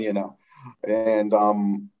just letting you know,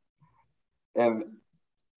 and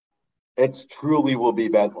it's truly will be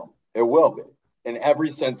bedlam. It will be in every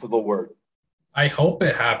sense of the word. I hope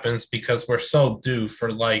it happens because we're so due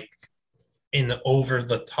for like an over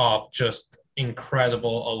the top, just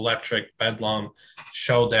incredible electric bedlam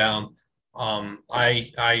showdown.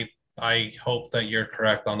 I hope that you're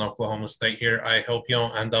correct on Oklahoma State here. I hope you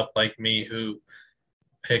don't end up like me who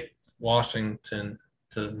picked Washington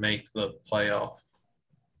to make the playoff.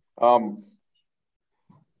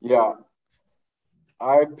 Yeah.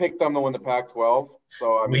 I picked them to win the Pac-12,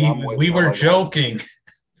 so I mean, we were joking.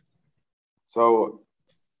 So,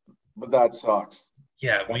 but that sucks.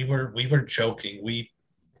 Yeah, we were joking. We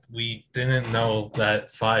didn't know that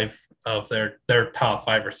 5 of their top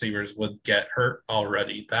 5 receivers would get hurt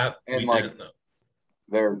already. That And we didn't know.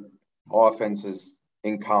 Their offense is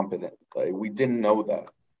incompetent. Like, we didn't know that.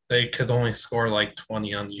 They could only score like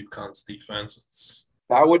 20 on UConn's defense.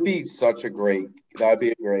 That would be that'd be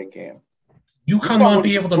a great game. UConn won't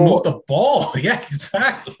be able to move the ball. Yeah,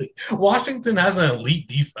 exactly. Washington has an elite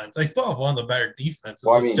defense. They still have one of the better defenses.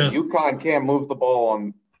 Well, I mean, UConn can't move the ball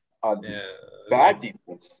on bad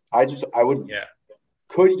defense.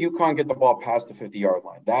 Could UConn get the ball past the 50-yard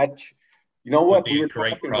line? You know what? We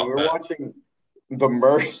were watching the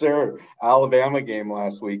Mercer Alabama game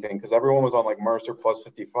last weekend because everyone was on like Mercer plus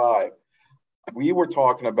 55. We were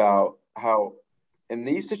talking about how in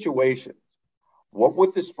these situations, what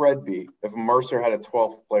would the spread be if Mercer had a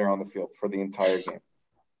 12th player on the field for the entire game?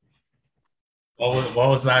 What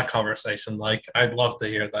was that conversation like? I'd love to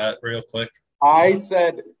hear that real quick. I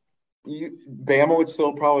said Bama would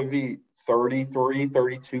still probably be 33,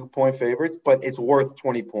 32-point favorites, but it's worth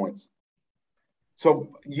 20 points.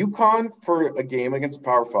 So UConn for a game against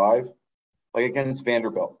Power 5, like against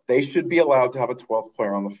Vanderbilt, they should be allowed to have a 12th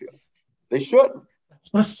player on the field. They should. It's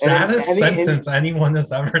the saddest sentence anyone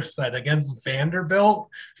has ever said. Against Vanderbilt?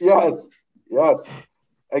 Yes.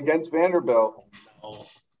 Against Vanderbilt. Oh.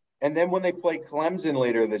 And then when they play Clemson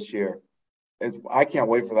later this year, I can't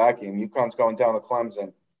wait for that game. UConn's going down to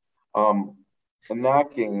Clemson. In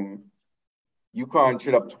that game, UConn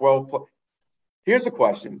should have 12. Here's a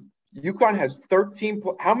question. UConn has 13.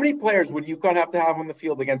 How many players would UConn have to have on the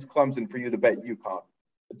field against Clemson for you to bet UConn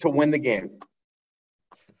to win the game?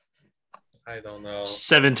 I don't know.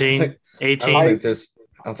 17, 18. I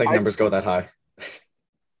don't think numbers go that high.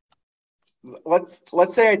 Let's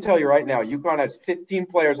say I tell you right now, UConn has 15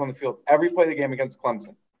 players on the field every play of the game against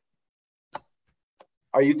Clemson.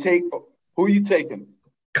 Who are you taking?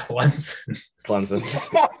 Clemson.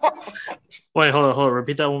 Wait, hold on.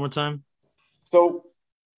 Repeat that one more time. So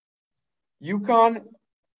UConn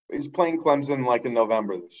is playing Clemson like in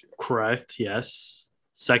November this year. Correct. Yes.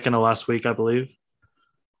 Second to last week, I believe.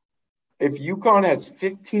 If UConn has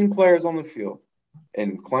 15 players on the field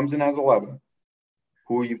and Clemson has 11,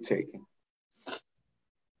 who are you taking?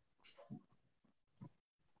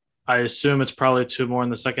 I assume it's probably 2 more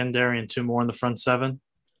in the secondary and 2 more in the front 7.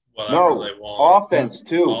 No, offense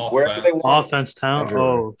too. Wherever they want. Offense town. Everywhere.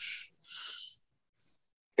 Oh,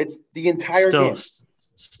 it's the entire game.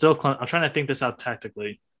 Still, I'm trying to think this out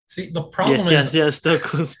tactically. See, the problem is still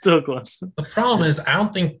Clemson. The problem is I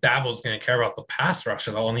don't think Dabo's going to care about the pass rush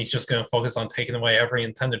at all, and he's just going to focus on taking away every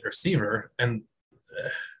intended receiver. And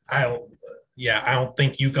I don't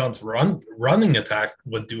think UConn's running attack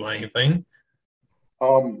would do anything.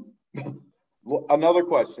 Another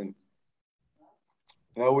question.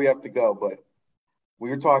 I know we have to go, but we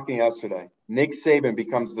were talking yesterday. Nick Saban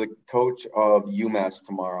becomes the coach of UMass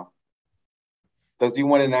tomorrow. Does he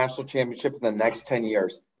win a national championship in the next 10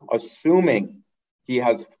 years? Assuming he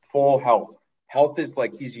has full health. Health is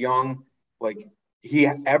like he's young, like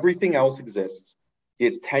everything else exists. He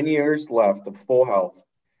has 10 years left of full health.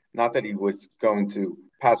 Not that he was going to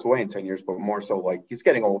pass away in 10 years, but more so like he's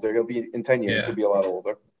getting older. He'll be in 10 years, he'll be a lot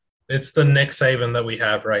older. It's the Nick Saban that we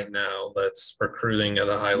have right now that's recruiting at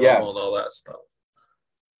a high level and all that stuff.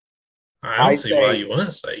 I don't I see why say you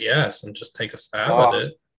wouldn't say yes and just take a stab no. at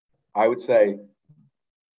it. I would say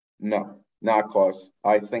no, not close.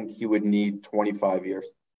 I think he would need 25 years.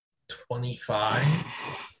 25.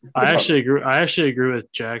 I actually agree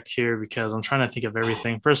with Jack here because I'm trying to think of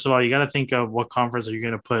everything. First of all, you got to think of what conference are you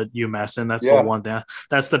going to put UMass in. That's the one thing.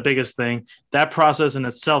 That's the biggest thing. That process in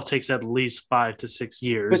itself takes at least 5 to 6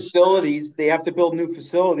 years. Facilities, they have to build new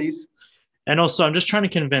facilities. And also, I'm just trying to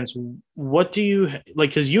convince. What do you like?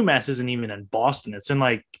 Because UMass isn't even in Boston; it's in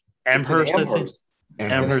like Amherst. I think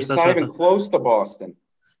Amherst. It's not even close to Boston.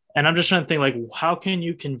 And I'm just trying to think, like, how can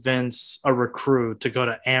you convince a recruit to go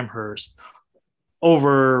to Amherst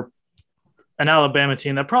over an Alabama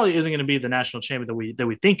team that probably isn't going to be the national champion that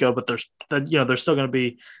we think of, but there's still going to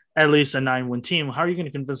be at least a 9-win team. How are you going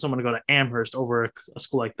to convince someone to go to Amherst over a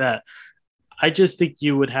school like that? I just think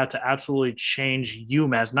you would have to absolutely change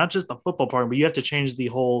UMass, not just the football program, but you have to change the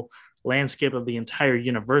whole landscape of the entire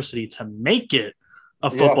university to make it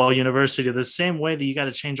a football university the same way that you got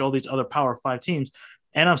to change all these other Power 5 teams.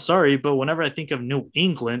 And I'm sorry, but whenever I think of New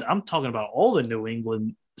England, I'm talking about all the New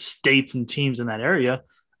England states and teams in that area.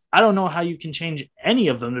 I don't know how you can change any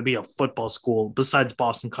of them to be a football school besides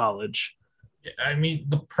Boston College. I mean,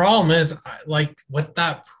 the problem is, like, with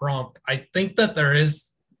that prompt, I think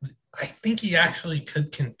he actually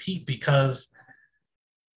could compete because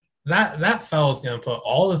that fella's going to put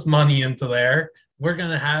all his money into there. We're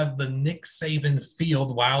going to have the Nick Saban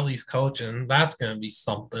field while he's coaching. That's going to be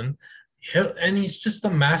something. And he's just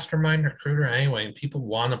a mastermind recruiter anyway, and people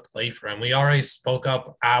want to play for him. We already spoke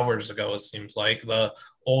up hours ago, it seems like, the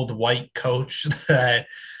old white coach that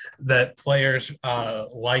players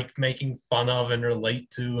like making fun of and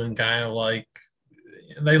relate to, and kind of like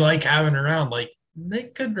they like having around. Like,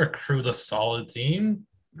 Nick could recruit a solid team,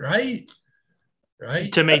 right?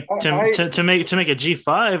 Right. To make a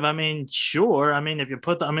G5, I mean, sure. I mean, if you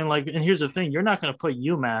put and here's the thing, you're not going to put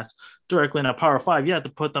UMass directly in a Power 5. You have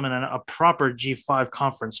to put them in a proper G5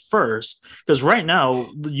 conference first, because right now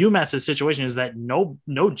UMass's situation is that no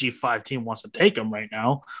G5 team wants to take them right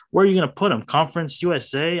now. Where are you going to put them? Conference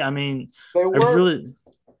USA? I mean,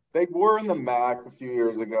 they were in the MAC a few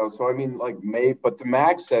years ago. So, I mean, but the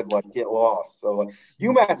MAC said, get lost. So,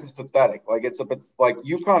 UMass is pathetic. It's a bit like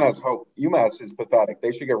UConn has hope. UMass is pathetic.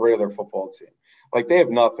 They should get rid of their football team. They have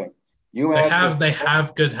nothing. UMass they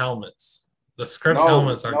have good helmets. The script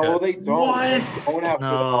helmets are good. No, they don't. What? They don't have good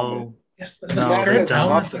helmets. Yes, the script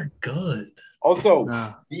helmets are good. Also,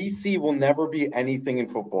 DC will never be anything in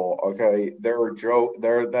football. Okay, they're a joke.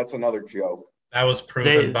 That's another joke. That was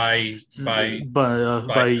proven by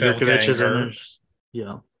Yurkovich's.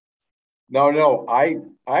 Yeah. No. I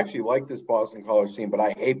actually like this Boston College team, but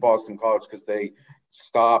I hate Boston College because they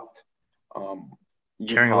stopped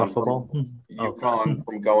caring about football. UConn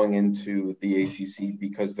from going into the ACC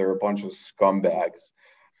because they're a bunch of scumbags.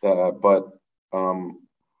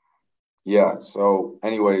 So,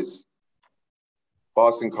 anyways,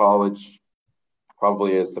 Boston College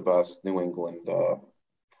probably is the best New England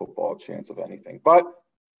football chance of anything, but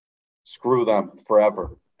screw them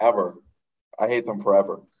forever, ever. I hate them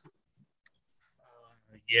forever.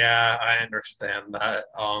 Yeah, I understand that.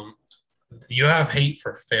 You have hate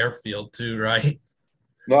for Fairfield too, right?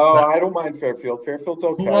 No, I don't mind Fairfield. Fairfield's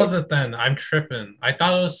okay. Who was it then? I'm tripping. I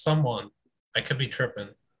thought it was someone. I could be tripping.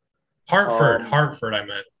 Hartford. I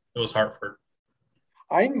meant it was Hartford.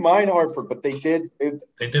 I didn't mind Hartford, but they did the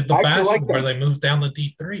basketball where they moved down to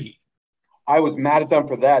D3. I was mad at them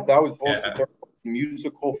for that. That was bullshit. They're a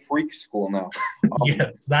musical freak school now.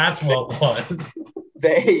 Yes, that's what it was.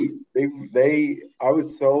 I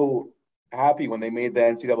was so happy when they made the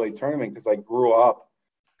NCAA tournament because I grew up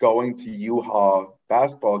going to UHA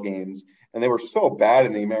basketball games, and they were so bad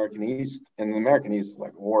in the American East. And the American East is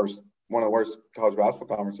one of the worst college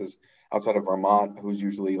basketball conferences outside of Vermont, who's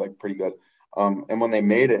usually pretty good. And when they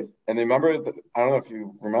made it, and they remember it, I don't know if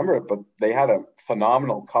you remember it, but they had a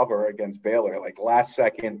phenomenal cover against Baylor, last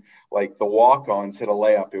second, the walk-ons hit a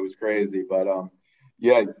layup. It was crazy. But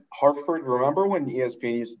Hartford, remember when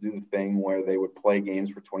ESPN used to do the thing where they would play games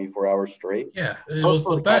for 24 hours straight? Yeah, it was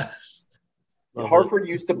the best. Hartford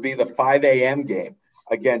used to be the 5 a.m. game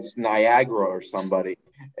against Niagara or somebody.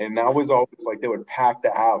 And that was always they would pack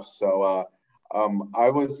the house. So I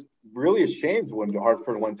was really ashamed when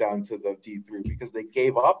Hartford went down to the D3 because they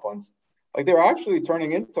gave up on they were actually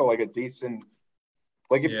turning into a decent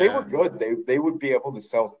if they were good they would be able to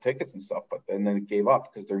sell tickets and stuff, but then they gave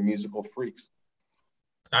up because they're musical freaks.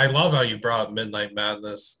 I love how you brought Midnight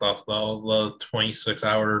Madness stuff though, the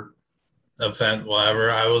 26-hour event,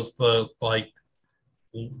 whatever. I was the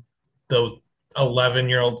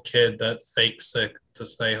 11-year-old kid that faked sick to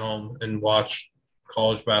stay home and watch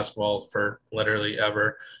college basketball for literally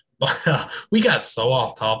ever. But we got so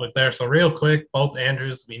off topic there. So real quick, both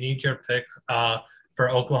Andrews, we need your picks for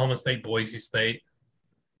Oklahoma State, Boise State.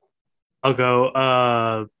 I'll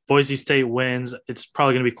go. Boise State wins. It's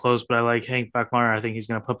probably going to be close, but I like Hank Beckmeyer. I think he's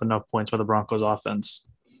going to put up enough points for the Broncos offense.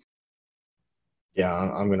 Yeah,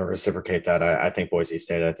 I'm going to reciprocate that. I think Boise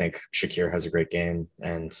State. I think Shakir has a great game,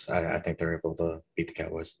 and I think they're able to beat the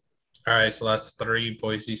Cowboys. All right, so that's 3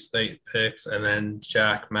 Boise State picks, and then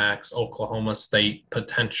Jack Max, Oklahoma State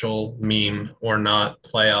potential meme or not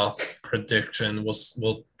playoff prediction.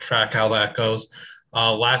 We'll track how that goes.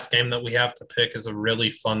 Last game that we have to pick is a really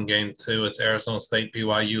fun game too. It's Arizona State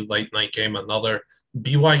BYU late night game. Another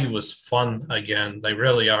BYU was fun again. They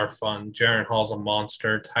really are fun. Jaren Hall's a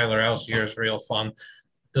monster. Tyler Algier is real fun.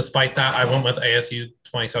 Despite that, I went with ASU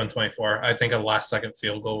 27-24. I think a last second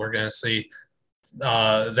field goal we're going to see.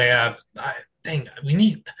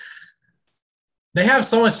 They have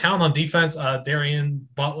so much talent on defense. Darian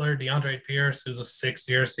Butler, DeAndre Pierce, who's a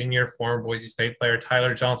 6-year senior former Boise State player,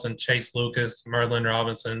 Tyler Johnson, Chase Lucas, Merlin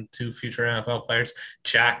Robinson, 2 future NFL players,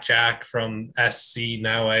 Jack from SC,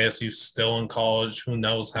 now ASU, still in college, who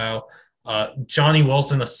knows how. Johnny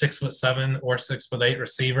Wilson, a 6'7" or 6'8"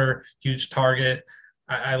 receiver, huge target.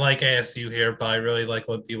 I like ASU here, but I really like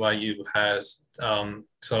what BYU has.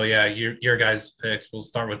 So yeah, your guys' picks. We'll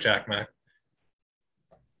start with Jack Mack.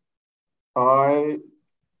 I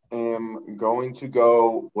am going to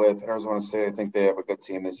go with Arizona State. I think they have a good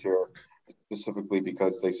team this year, specifically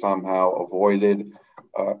because they somehow avoided,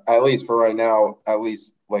 at least for right now, at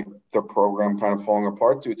least like their program kind of falling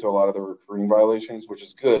apart due to a lot of the recruiting violations, which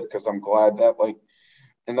is good because I'm glad that like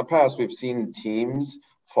in the past we've seen teams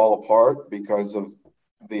fall apart because of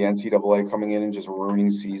the NCAA coming in and just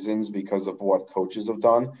ruining seasons because of what coaches have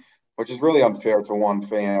done, which is really unfair to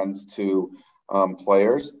fans, to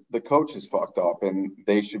players. The coach is fucked up and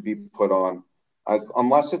they should be put on,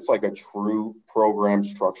 unless it's like a true program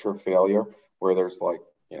structure failure where there's like,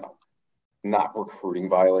 not recruiting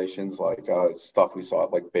violations like stuff we saw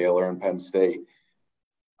at like Baylor and Penn State.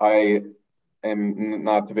 I am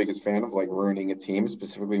not the biggest fan of like ruining a team,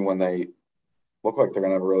 specifically when they look like they're going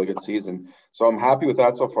to have a really good season. So I'm happy with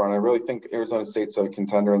that so far. And I really think Arizona State's a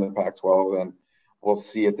contender in the Pac-12, and we'll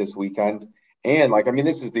see it this weekend. And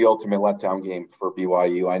this is the ultimate letdown game for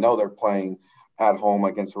BYU. I know they're playing at home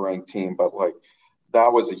against a ranked team, but like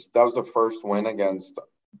that was the first win against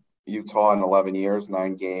Utah in 11 years,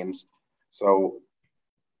 9 games. So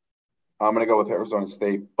I'm going to go with Arizona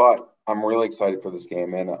State, but I'm really excited for this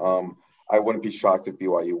game. And I wouldn't be shocked if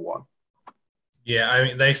BYU won.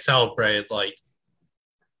 Yeah, they celebrated like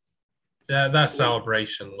that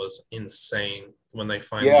celebration was insane when they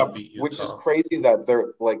finally beat Utah. Which is crazy that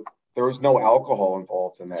there was no alcohol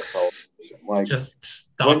involved in that celebration. Like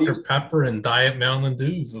just Dr. Pepper and Diet Mountain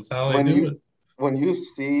Dews. That's how they do it. When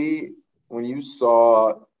you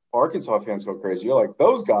saw Arkansas fans go crazy, you're like,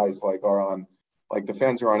 those guys are on, like the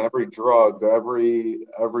fans are on every drug, every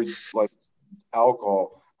like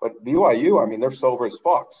alcohol. But BYU, they're sober as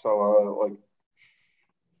fuck. So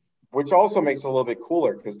which also makes it a little bit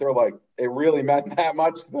cooler because they're like, it really meant that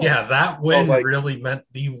much. Yeah, that win really meant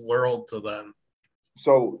the world to them.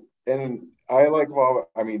 So, and I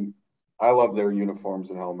love their uniforms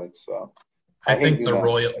and helmets. So I think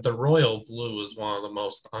the royal blue is one of the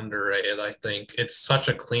most underrated. I think it's such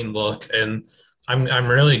a clean look, and I'm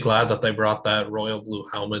really glad that they brought that royal blue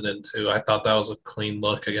helmet in too. I thought that was a clean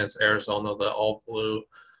look against Arizona, the all blue.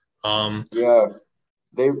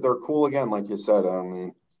 They're cool again, like you said.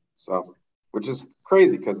 So, which is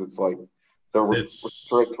crazy because it's like the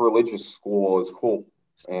strict religious school is cool,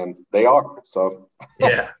 and they are. So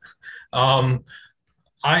yeah,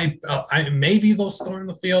 I maybe they'll storm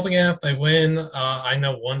the field again if they win. I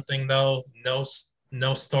know one thing though,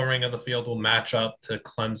 no storming of the field will match up to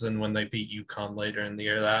Clemson when they beat UConn later in the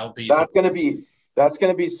year. That's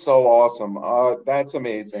gonna be so awesome. That's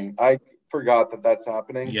amazing. I forgot that's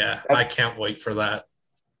happening. Yeah, I can't wait for that.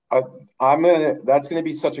 That's gonna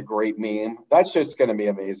be such a great meme. That's just gonna be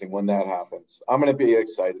amazing when that happens. I'm gonna be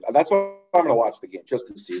excited. That's why I'm gonna watch the game, just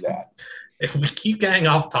to see that. If we keep getting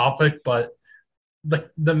off topic, but the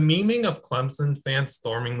memeing of Clemson fans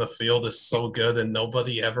storming the field is so good, and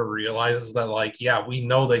nobody ever realizes that, we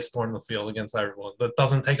know they stormed the field against everyone. That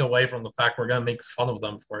doesn't take away from the fact we're gonna make fun of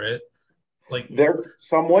them for it.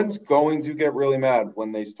 Someone's going to get really mad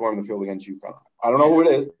when they storm the field against UConn. I don't know who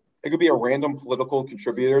it is. It could be a random political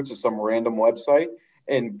contributor to some random website,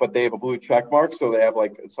 but they have a blue check mark, so they have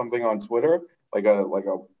something on Twitter, like a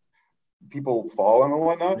people follow them and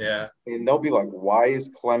whatnot. Yeah. And they'll be like, why is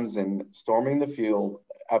Clemson storming the field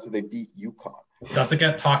after they beat UConn? Does it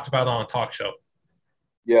get talked about on a talk show?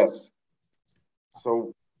 Yes.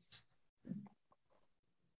 So,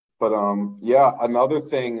 but yeah, another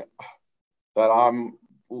thing that I'm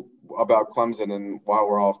about Clemson, and while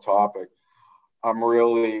we're off topic, I'm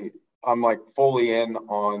like fully in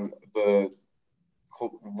on the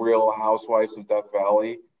Real Housewives of Death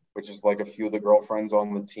Valley, which is like a few of the girlfriends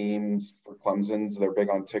on the teams for Clemson's. They're big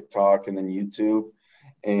on TikTok and then YouTube,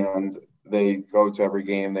 and they go to every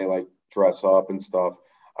game. They like dress up and stuff.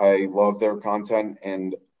 I love their content,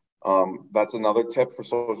 and that's another tip for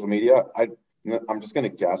social media. I'm just gonna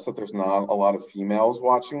guess that there's not a lot of females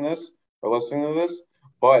watching this or listening to this,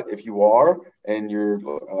 but if you are and you're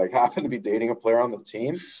like happen to be dating a player on the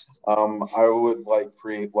team, I would like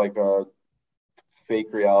create like a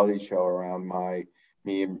fake reality show around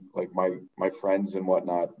me and like my friends and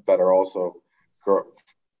whatnot that are also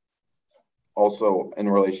in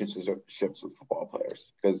relationships with football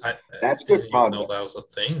players, because that's good didn't even content. know that was a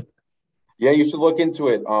thing. Yeah, you should look into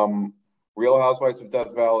it. Real Housewives of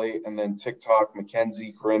Death Valley, and then TikTok,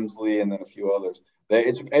 Mackenzie Grimsley, and then a few others.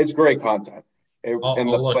 It's great content, and the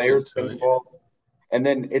I'll look players into it. involved. And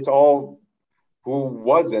then it's all who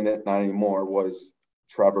was in it, not anymore, was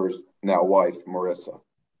Trevor's now wife, Marissa.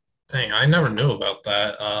 Dang, I never knew about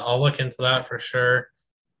that. I'll look into that for sure.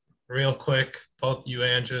 Real quick, both you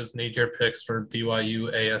Andrews need your picks for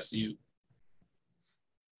BYU ASU.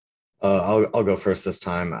 I'll go first this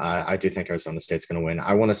time. I do think Arizona State's going to win.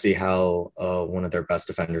 I want to see how one of their best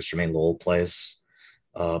defenders, Jermaine Lowell, plays.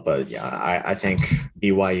 But yeah, I think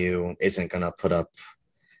BYU isn't going to put up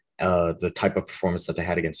the type of performance that they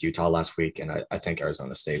had against Utah last week, and I think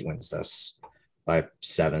Arizona State wins this by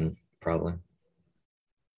 7, probably.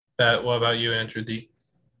 What about you, Andrew D?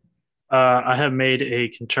 I have made a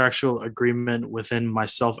contractual agreement within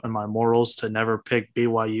myself and my morals to never pick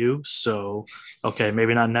BYU. So, okay,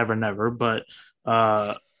 maybe not never, but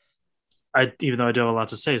even though I do have a lot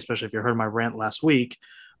to say, especially if you heard my rant last week,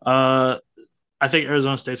 I think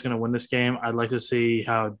Arizona State's going to win this game. I'd like to see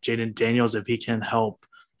how Jaden Daniels, if he can help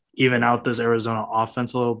even out this Arizona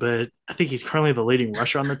offense a little bit. I think he's currently the leading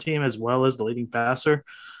rusher on the team as well as the leading passer.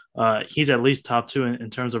 He's at least top 2 in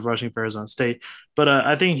terms of rushing for Arizona State. But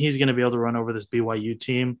I think he's going to be able to run over this BYU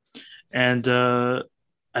team. And I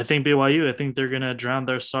think they're going to drown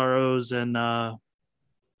their sorrows in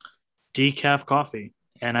decaf coffee.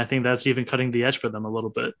 And I think that's even cutting the edge for them a little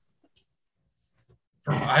bit.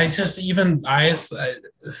 Just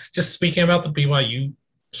speaking about the BYU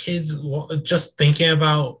kids, just thinking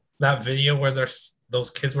about that video where those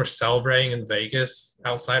kids were celebrating in Vegas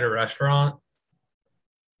outside a restaurant.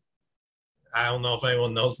 I don't know if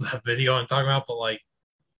anyone knows that video I'm talking about, but like,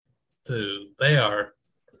 dude, they're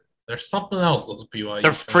something else. Those BYU.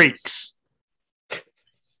 They're freaks.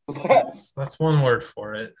 That's one word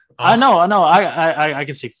for it. I know. I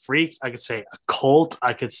could say freaks. I could say a cult.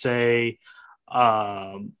 I could say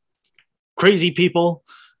crazy people.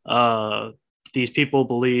 These people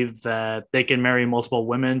believe that they can marry multiple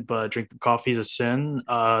women, but drinking coffee is a sin.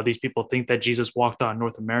 These people think that Jesus walked on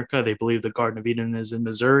North America. They believe the Garden of Eden is in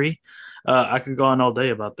Missouri. I could go on all day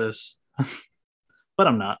about this, but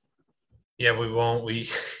I'm not. Yeah, we won't. We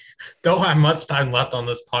don't have much time left on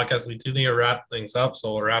this podcast. We do need to wrap things up,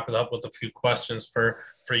 so we'll wrap it up with a few questions for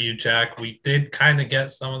you, Jack. We did kind of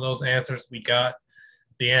get some of those answers. We got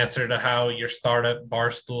the answer to how your start at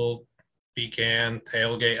Barstool began,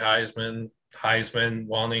 tailgate Heisman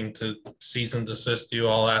wanting to cease and desist you,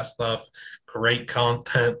 all that stuff. Great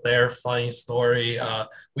content there, funny story.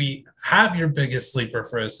 We have your biggest sleeper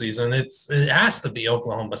for a season. It has to be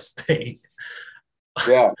Oklahoma State.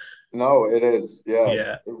 Yeah, no, it is.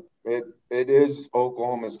 Yeah. It is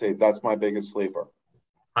Oklahoma State. That's my biggest sleeper.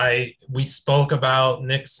 We spoke about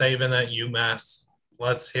Nick Saban at UMass.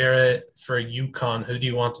 Let's hear it for UConn. Who do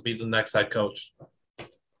you want to be the next head coach?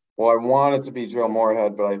 Well, I want it to be Joe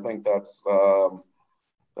Moorhead, but I think that's going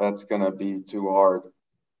to be too hard.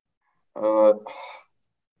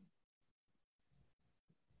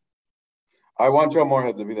 I want Joe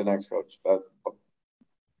Moorhead to be the next coach.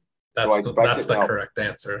 That's the correct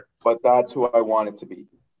answer. But that's who I want it to be.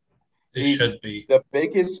 It should be. The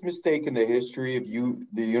biggest mistake in the history of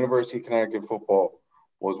the University of Connecticut football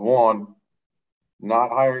was, 1,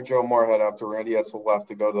 not hiring Joe Moorhead after Randy Edsall left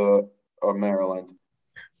to go to Maryland.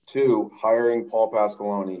 2, hiring Paul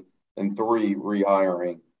Pasqualoni, and 3,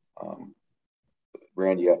 rehiring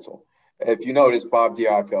Randy Edsall. If you notice, Bob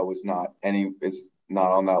Diaco is not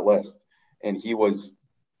on that list, and he was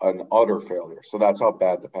an utter failure. So that's how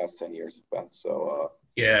bad the past 10 years have been. So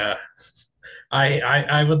yeah,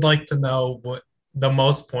 I would like to know what the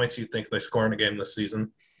most points you think they score in a game this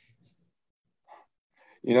season.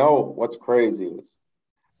 You know what's crazy is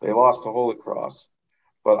they lost to Holy Cross.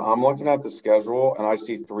 but I'm looking at the schedule and I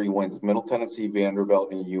see 3 wins: Middle Tennessee,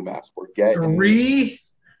 Vanderbilt, and UMass. We're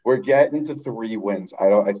getting to 3 wins.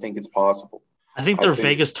 I think it's possible. I think their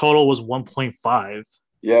Vegas total was 1.5.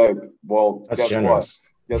 Yeah, well, That's generous.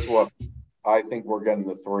 Guess what? I think we're getting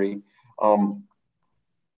the 3.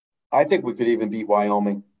 I think we could even beat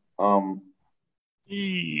Wyoming.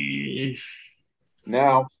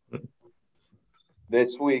 Now,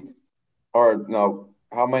 this week, or no,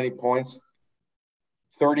 how many points?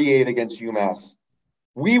 38 against UMass.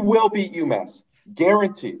 We will beat UMass,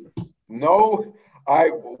 guaranteed. No,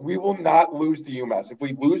 we will not lose to UMass. If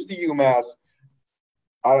we lose to UMass,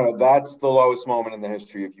 I don't know. That's the lowest moment in the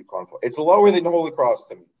history of UConn. It's lower than Holy Cross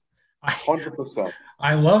to me. 100%.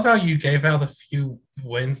 I love how you gave out a few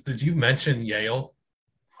wins. Did you mention Yale?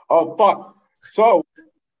 Oh, fuck. So,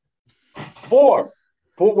 4.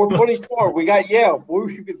 We're putting 4. We got Yale.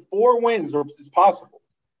 4 wins is possible.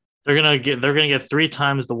 They're gonna get 3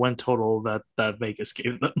 times the win total that Vegas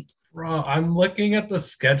gave them. Bro, I'm looking at the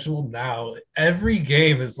schedule now. Every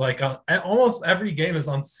game is almost every game is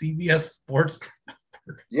on CBS Sports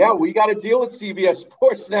Network. Yeah, we got to deal with CBS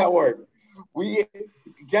Sports Network.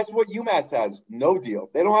 Guess what UMass has? No deal.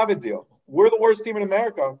 They don't have a deal. We're the worst team in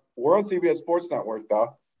America. We're on CBS Sports Network,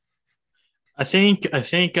 though. I think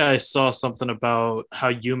I saw something about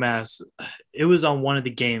how UMass. It was on one of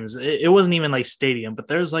the games. It wasn't even like stadium, but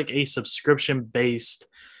there's like a subscription based.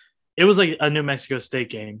 It was like a New Mexico State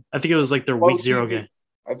game. I think it was like their week 0 game.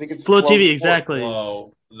 I think it's Flow TV, exactly.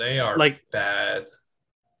 Whoa, they are like bad.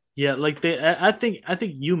 Yeah, like I think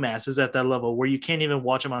UMass is at that level where you can't even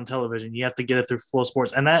watch them on television. You have to get it through Flow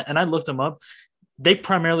Sports. And I looked them up. They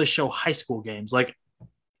primarily show high school games. Like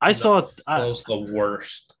Flow's the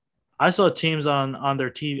worst. I saw teams on their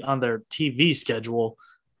TV schedule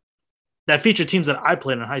that feature teams that I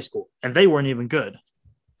played in high school, and they weren't even good.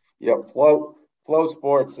 Yeah, Flow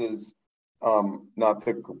Sports is not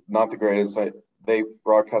the greatest. They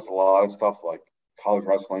broadcast a lot of stuff like college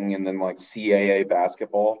wrestling and then like CAA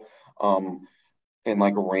basketball, in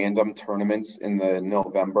like random tournaments in the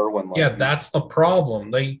November when that's the problem.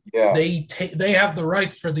 They have the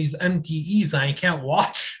rights for these MTEs and I can't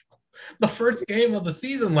watch. The first game of the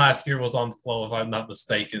season last year was on Flow, if I'm not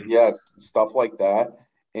mistaken. Yeah, stuff like that.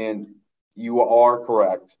 And you are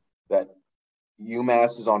correct that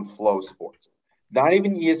UMass is on Flow Sports. Not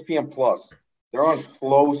even ESPN Plus. They're on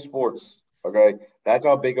Flow Sports. Okay, that's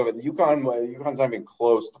how big of it. UConn's not even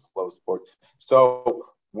close to Flow Sports. So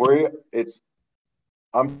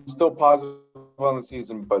I'm still positive on the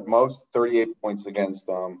season, but most 38 points against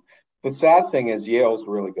them. The sad thing is Yale's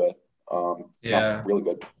really good. Not really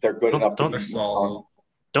good. They're good enough to be solid.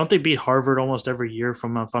 Don't they beat Harvard almost every year? If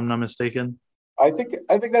I'm not mistaken. I think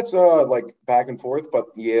that's like back and forth, but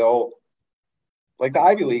Yale, like the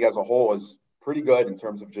Ivy League as a whole, is pretty good in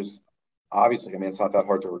terms of just obviously. I mean, it's not that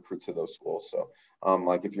hard to recruit to those schools. So,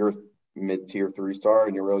 like if you're mid-tier 3-star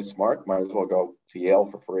and you're really smart, might as well go to Yale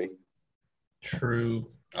for free. True.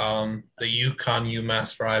 The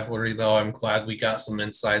UConn-UMass rivalry, though, I'm glad we got some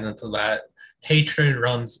insight into that. Hatred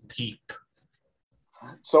runs deep.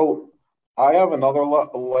 So I have another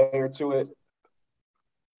layer to it.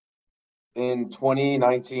 In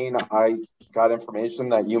 2019, I got information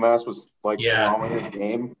that UMass was throwing a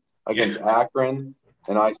game against Akron.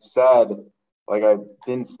 And I said, I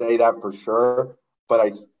didn't say that for sure, but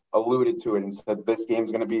I alluded to it and said this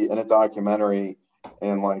game's going to be in a documentary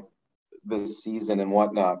and this season and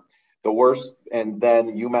whatnot. The worst, and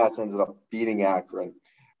then UMass ended up beating Akron.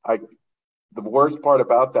 The worst part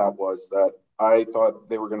about that was that I thought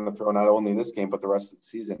they were going to throw not only this game, but the rest of the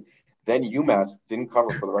season. Then UMass didn't cover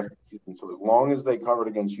for the rest of the season. So as long as they covered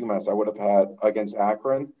against UMass, I would have had against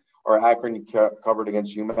Akron, or Akron covered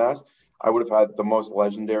against UMass, I would have had the most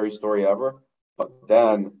legendary story ever. But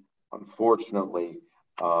then, unfortunately,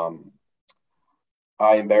 I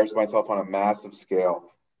embarrassed myself on a massive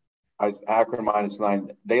scale. Akron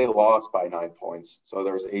 -9, they lost by 9 points. So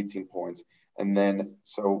there was 18 points. And then,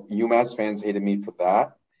 so UMass fans hated me for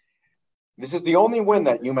that. This is the only win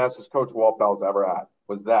that UMass's coach Walt Bell's ever had,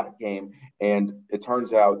 was that game. And it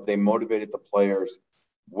turns out they motivated the players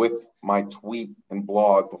with my tweet and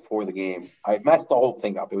blog before the game. I messed the whole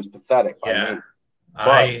thing up. It was pathetic. Yeah,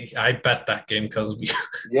 I bet that game because of you.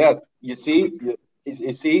 Yes, you see,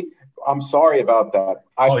 I'm sorry about that.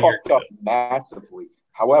 I fucked up massively.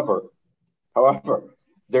 However,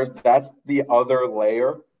 that's the other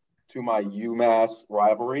layer to my UMass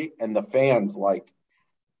rivalry, and the fans,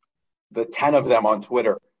 the 10 of them on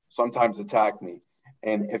Twitter, sometimes attack me.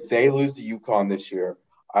 And if they lose to UConn this year,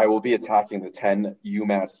 I will be attacking the 10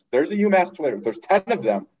 UMass. There's a UMass Twitter. There's 10 of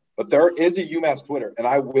them, but there is a UMass Twitter, and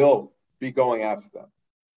I will be going after them.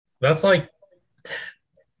 That's like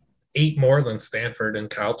 8 more than Stanford and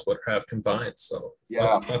Cal Twitter have combined. So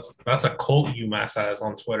Yeah. that's a cult UMass has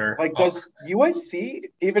on Twitter. Like, does USC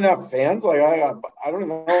even have fans? Like, I don't even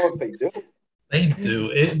know if they do. They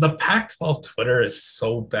do. The Pac-12 Twitter is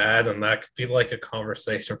so bad, and that could be like a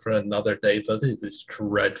conversation for another day, but it is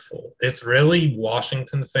dreadful. It's really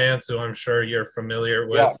Washington fans, who I'm sure you're familiar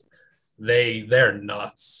with. Yeah. They're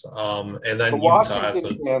nuts. And then The Utah has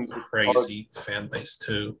Washington a fans crazy fan base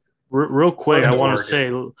too. Real quick, I want to say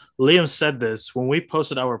Oregon. Liam said this when we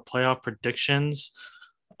posted our playoff predictions.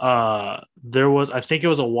 There was, I think it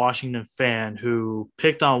was a Washington fan who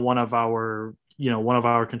picked on one of our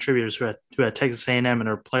contributors who had Texas A&M in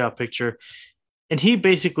her playoff picture, and he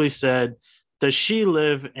basically said, "Does she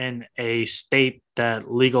live in a state that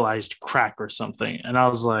legalized crack or something?" And I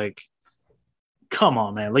was like, "Come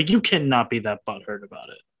on, man! Like, you cannot be that butthurt about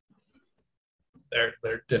it."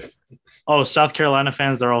 They're different. Oh, South Carolina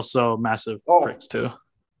fans, they're also massive pricks too.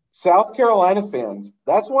 South Carolina fans.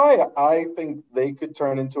 That's why I think they could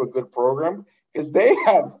turn into a good program, because they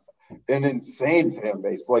have an insane fan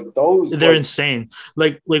base. Like, those, they're insane.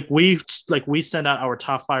 Like we sent out our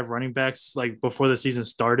top 5 running backs like before the season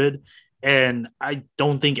started, and I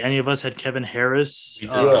don't think any of us had Kevin Harris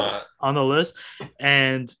on the list,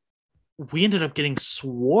 and we ended up getting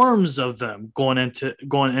swarms of them going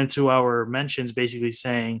into our mentions, basically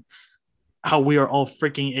saying how we are all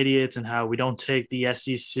freaking idiots and how we don't take the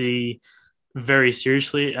SEC very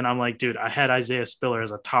seriously. And I'm like, dude, I had Isaiah Spiller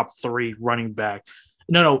as a top 3 running back.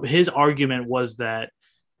 No, his argument was that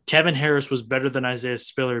Kevin Harris was better than Isaiah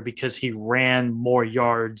Spiller because he ran more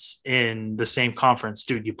yards in the same conference.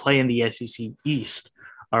 Dude, you play in the SEC East.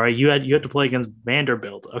 All right, you had to play against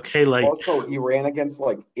Vanderbilt. Okay, like, also he ran against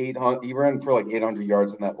like 800. He ran for like 800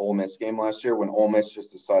 yards in that Ole Miss game last year when Ole Miss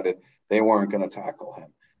just decided they weren't going to tackle him.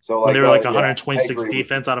 So like, when they were like 126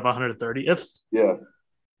 defense out of 130. Yeah.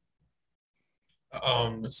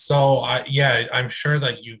 So I'm sure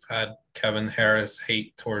that you've had Kevin Harris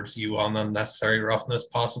hate towards you on Unnecessary Roughness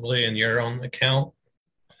possibly in your own account.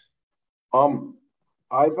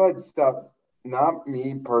 I've had stuff, not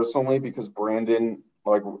me personally, because Brandon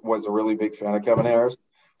like was a really big fan of Kevin Harris.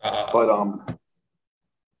 But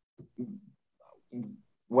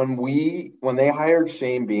when they hired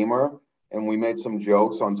Shane Beamer and we made some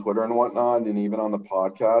jokes on Twitter and whatnot, and even on the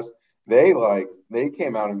podcast, they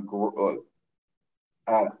came out and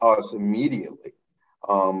at us immediately,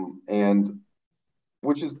 and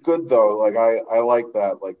which is good though. Like I like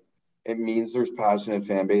that. Like, it means there's passionate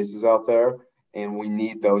fan bases out there, and we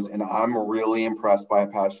need those. And I'm really impressed by a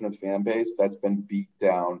passionate fan base that's been beat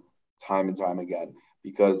down time and time again.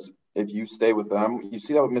 Because if you stay with them, you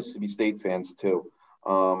see that with Mississippi State fans too,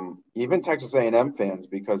 even Texas A&M fans.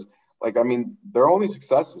 Because like, I mean, their only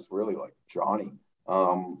success is really like Johnny.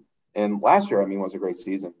 And last year, I mean, was a great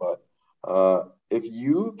season, but if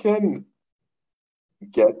you can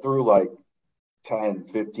get through like 10,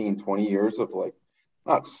 15, 20 years of like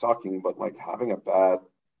not sucking, but like having a bad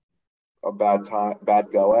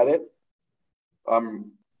go at it,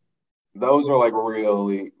 those are like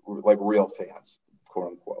really like real fans,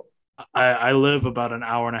 quote unquote. I live about an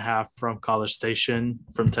hour and a half from College Station,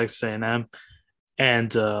 from Texas A&M,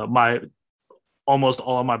 and almost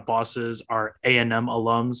all of my bosses are A&M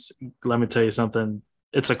alums. Let me tell you something.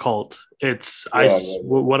 It's a cult.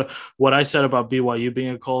 What I said about BYU being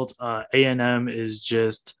a cult. A&M is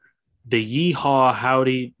just the yeehaw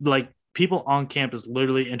howdy. Like, people on campus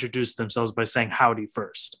literally introduce themselves by saying howdy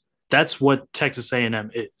first. That's what Texas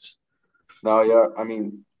A&M is. No, yeah, I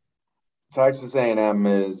mean, Texas A&M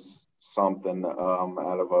is something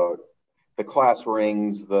out of the class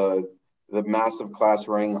rings, the massive class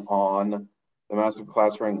ring on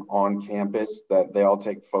campus that they all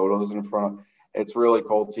take photos in front of. It's really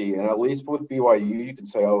culty. And at least with BYU, you can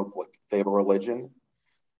say, oh, like, they have a religion.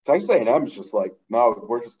 Texas A&M is just like, no,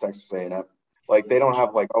 we're just Texas A&M. Like, they don't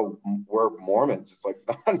have like, oh, we're Mormons. It's like,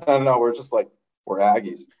 no, we're just like, we're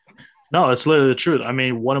Aggies. No, it's literally the truth. I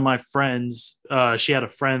mean, one of my friends, she had a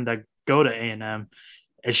friend that go to A&M,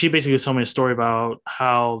 and she basically told me a story about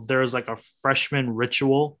how there's like a freshman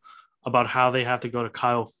ritual about how they have to go to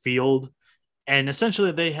Kyle Field. And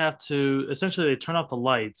essentially they turn off the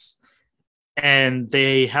lights and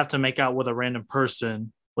they have to make out with a random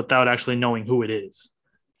person without actually knowing who it is.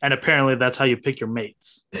 And apparently that's how you pick your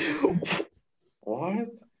mates. What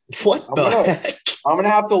the heck? I'm going to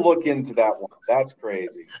have to look into that one. That's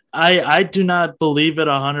crazy. I do not believe it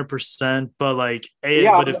 100%, but like,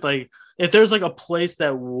 if there's like a place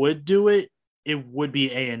that would do it, it would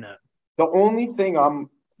be A&M. The only thing I'm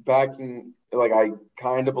backing, like, I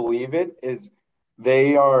kind of believe it, is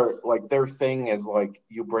they are like, their thing is like,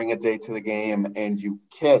 you bring a date to the game and you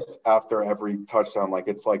kiss after every touchdown. Like,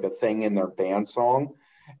 it's like a thing in their band song.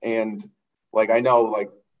 And like, I know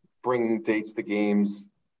like bringing dates to games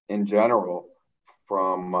in general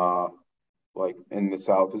from like in the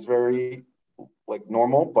South is very like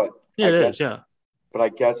normal, but Yeah, it is. Yeah. but I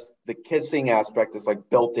guess the kissing aspect is like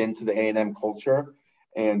built into the A&M culture.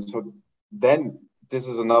 And so then this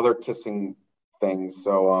is another kissing thing.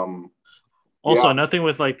 So Also, yeah. nothing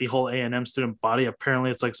with like the whole A&M student body.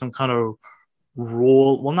 Apparently, it's like some kind of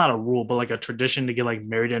rule. Well, not a rule, but like a tradition to get like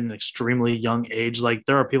married at an extremely young age. Like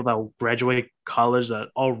there are people that will graduate college that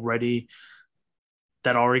already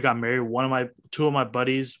got married. Two of my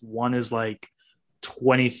buddies, one is like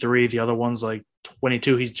 23, the other one's like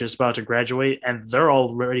 22. He's just about to graduate, and they're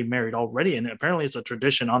already married already. And apparently, it's a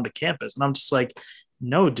tradition on the campus. And I'm just like,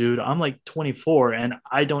 no, dude, I'm like 24, and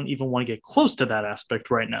I don't even want to get close to that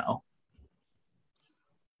aspect right now.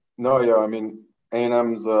 No, yeah, I mean,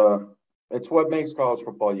 A&M's it's what makes college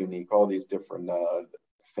football unique, all these different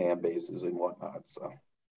fan bases and whatnot. So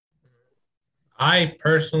I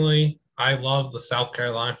love the South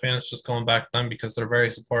Carolina fans, just going back to them because they're very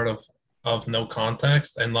supportive of no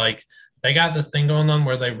context. And like they got this thing going on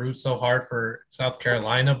where they root so hard for South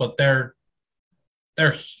Carolina, but they're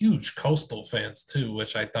huge Coastal fans too,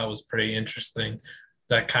 which I thought was pretty interesting.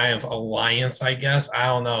 That kind of alliance, I guess. I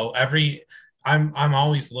don't know. I'm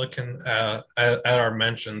always looking at our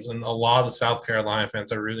mentions, and a lot of South Carolina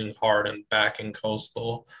fans are rooting hard and backing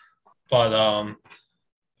Coastal. But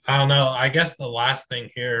I don't know. I guess the last thing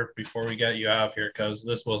here before we get you out of here, because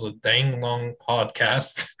this was a dang long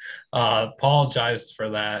podcast. Apologize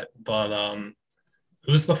for that. But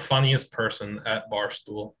who's the funniest person at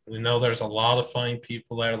Barstool? We know there's a lot of funny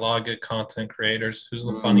people there, a lot of good content creators. Who's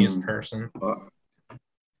the funniest person?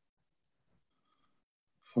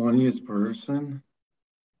 Funniest person?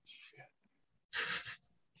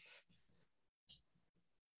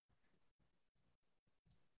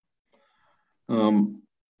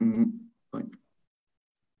 Like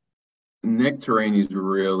Nick Terrani is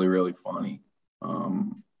really, really funny.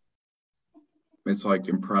 It's like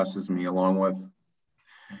impresses me along with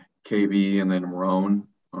KB and then Roan.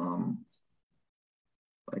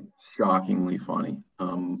 Like shockingly funny.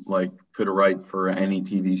 Like could write for any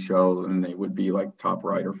TV show and they would be like top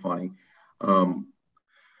writer funny.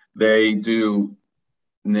 They do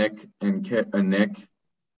Nick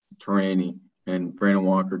Terrani and Brandon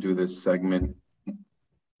Walker do this segment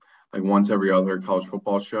like once every other college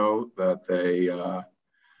football show that they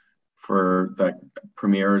that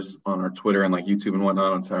premieres on our Twitter and like YouTube and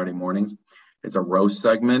whatnot on Saturday mornings. It's a roast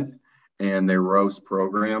segment and they roast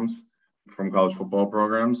programs from college football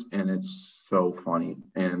programs, and it's so funny.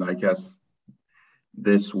 And I guess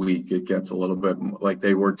this week it gets a little bit like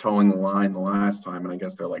they were towing the line the last time, and I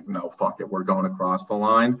guess they're like, no, fuck it, we're going across the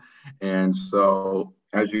line. And so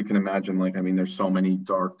as you can imagine, like, I mean, there's so many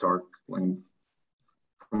dark like,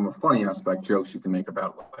 from a funny aspect, jokes you can make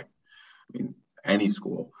about like, I mean, any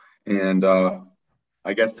school. And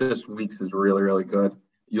I guess this week's is really, really good.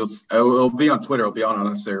 It'll be on Twitter. It'll be on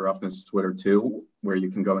Unnecessary Roughness Twitter too, where you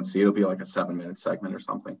can go and see it. It'll be like a 7-minute segment or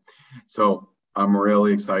something. So I'm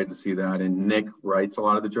really excited to see that. And Nick writes a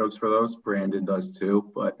lot of the jokes for those. Brandon does too,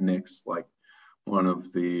 but Nick's like one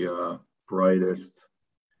of the brightest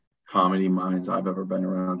comedy minds I've ever been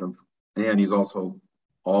around him. And he's also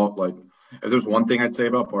all like, if there's one thing I'd say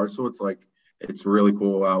about Barstool, it's like, it's really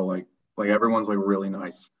cool how like everyone's like really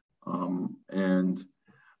nice. And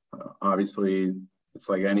obviously it's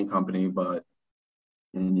like any company,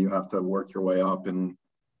 and you have to work your way up, and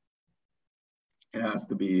it has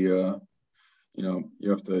to be, you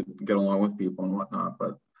have to get along with people and whatnot.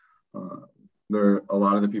 But a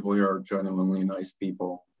lot of the people here are genuinely nice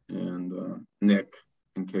people, and Nick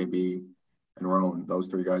and KB and Roan, those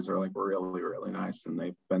three guys are like really, really nice, and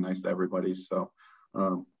they've been nice to everybody. So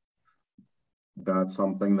that's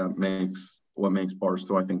something that makes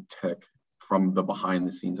Barstool, I think, tick from the behind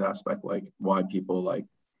the scenes aspect, like why people like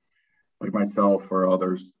myself or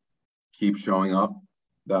others keep showing up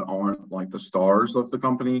that aren't like the stars of the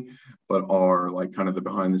company, but are like kind of the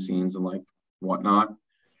behind the scenes and like whatnot.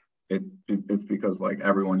 It's because like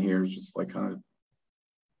everyone here is just like kind of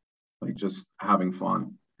like just having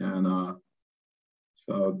fun. And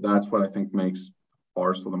so that's what I think makes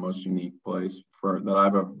Barstool the most unique place that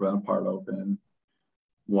I've ever been a part of, and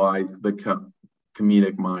why the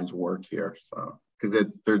comedic minds work here. So because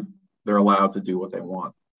they're allowed to do what they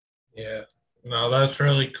want. Yeah, no, that's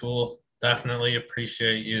really cool. Definitely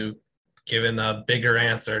appreciate you giving a bigger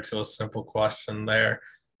answer to a simple question there.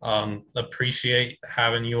 Appreciate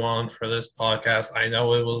having you on for this podcast. I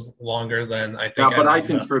know it was longer than I think. Yeah, but I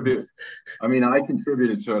contribute. I mean, I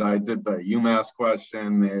contributed to it. I did the UMass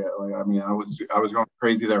question. I was going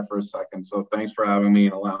crazy there for a second. So thanks for having me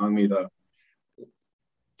and allowing me to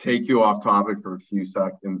take you off topic for a few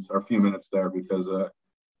seconds or a few minutes there, because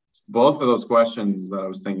both of those questions that I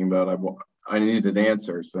was thinking about, I needed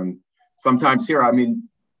answers. And sometimes here, I mean,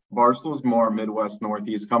 Barstool's more Midwest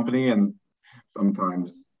Northeast company, and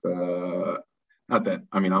sometimes not that,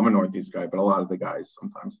 I mean, I'm a Northeast guy, but a lot of the guys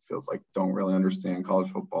sometimes it feels like don't really understand college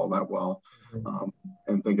football that well,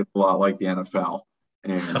 and think it's a lot like the NFL.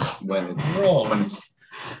 And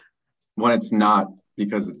when it's not,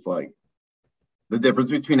 because it's like the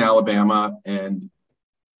difference between Alabama and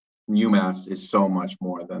UMass is so much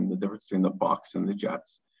more than the difference between the Bucs and the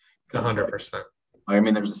Jets. 100%. I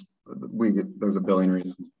mean, there's a billion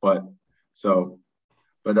reasons,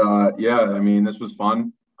 yeah, I mean, this was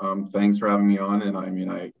fun. Thanks for having me on. And I mean,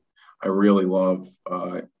 I really love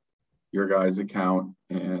your guys' account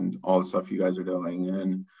and all the stuff you guys are doing.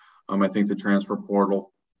 And I think the transfer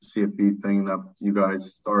portal CFB thing that you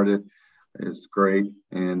guys started is great.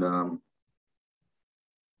 And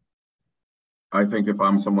I think if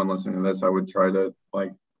I'm someone listening to this, I would try to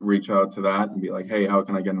like reach out to that and be like, hey, how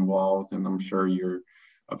can I get involved? And I'm sure you're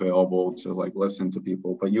available to like listen to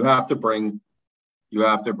people, but you have to bring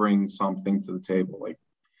something to the table. Like,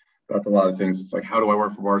 that's a lot of things. It's like, how do I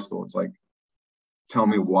work for Barstool? It's like, tell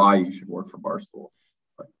me why you should work for Barstool.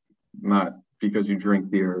 Like, not because you drink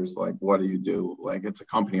beers. Like, what do you do? Like, it's a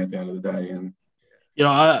company at the end of the day. And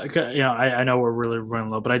I know we're really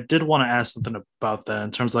running low, but I did want to ask something about that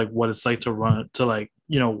in terms of like what it's like to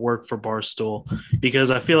work for Barstool, because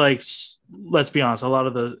I feel like, let's be honest, a lot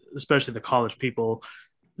of especially the college people,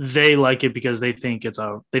 they like it because they think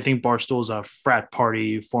Barstool is a frat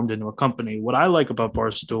party formed into a company. What I like about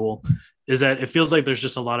Barstool is that it feels like there's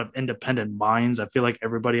just a lot of independent minds. I feel like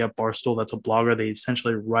everybody at Barstool that's a blogger, they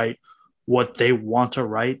essentially write what they want to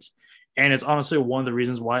write. And it's honestly one of the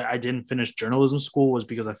reasons why I didn't finish journalism school, was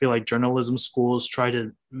because I feel like journalism schools try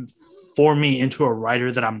to form me into a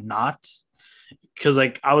writer that I'm not. Because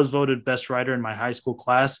like I was voted best writer in my high school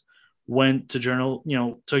class, went to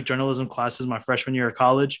took journalism classes my freshman year of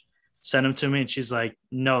college, sent them to me, and she's like,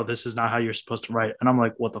 no, this is not how you're supposed to write. And I'm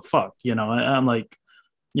like, what the fuck? And I'm like,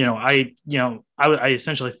 I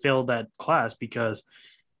essentially failed that class because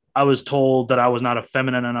I was told that I was not a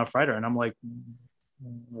feminine enough writer. And I'm like,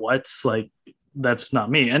 what's like, that's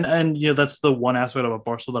not me. And that's the one aspect of a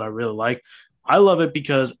Barstool that I really like. I love it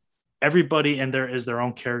because everybody in there is their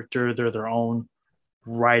own character. They're their own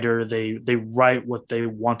writer. They write what they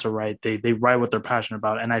want to write. They write what they're passionate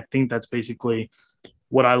about. And I think that's basically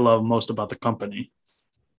what I love most about the company.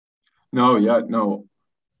 A lot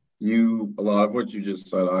of what you just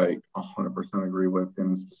said, I 100% agree with,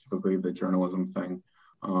 and specifically the journalism thing.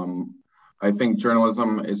 I think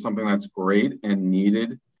journalism is something that's great and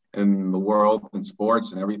needed in the world and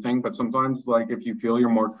sports and everything. But sometimes, like, if you feel you're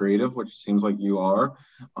more creative, which seems like you are,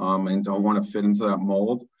 and don't want to fit into that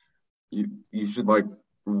mold, you should like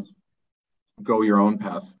go your own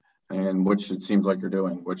path, and which it seems like you're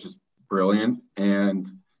doing, which is brilliant and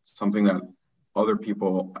something that other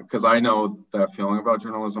people, because I know that feeling about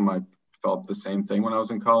journalism. I felt the same thing when I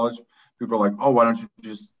was in college. People are like, oh, why don't you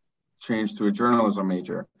just change to a journalism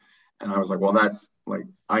major? And I was like, well, that's like,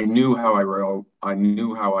 I knew how I wrote. I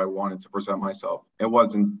knew how I wanted to present myself. It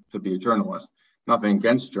wasn't to be a journalist. Nothing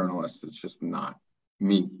against journalists. It's just not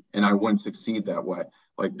me. And I wouldn't succeed that way.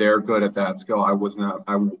 Like, they're good at that skill.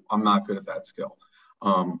 I'm not good at that skill.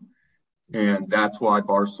 And that's why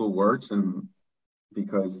Barstool works. And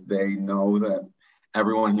because they know that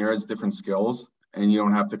everyone here has different skills, and you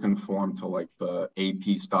don't have to conform to like the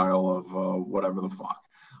AP style of whatever the fuck.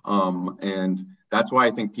 And that's why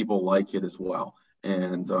I think people like it as well.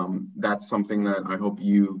 And that's something that I hope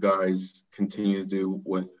you guys continue to do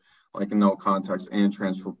with like No Context and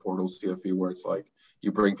Transfer Portal CFB, where it's like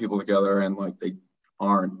you bring people together and like they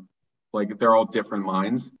aren't like, they're all different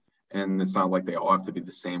minds, and it's not like they all have to be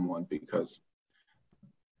the same one, because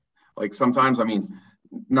like sometimes, I mean,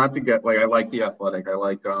 not to get like, I like The Athletic, I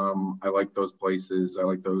like those places, I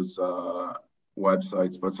like those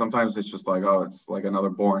websites, but sometimes it's just like, oh, it's like another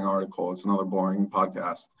boring article, it's another boring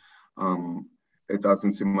podcast. It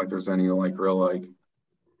doesn't seem like there's any like real like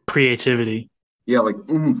creativity, like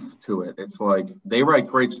oomph to it. It's like they write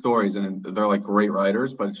great stories and they're like great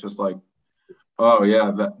writers, but it's just like, oh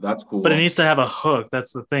yeah, that's cool, but it needs to have a hook.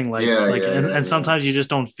 That's the thing. And sometimes you just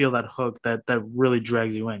don't feel that hook that really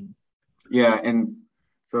drags you in. And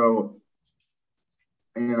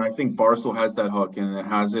I think Barstool has that hook, and it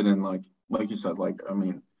has it in like you said, like, I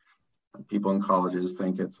mean, people in colleges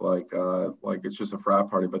think it's like it's just a frat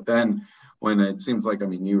party. But then when it seems like, I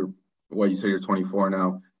mean, you say you're 24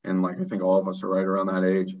 now, and like I think all of us are right around that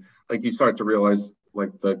age. Like you start to realize like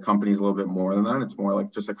the company's a little bit more than that. It's more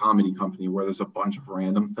like just a comedy company where there's a bunch of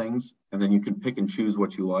random things, and then you can pick and choose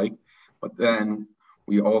what you like. But then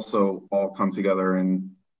we also all come together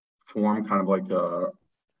and form kind of like a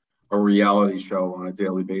reality show on a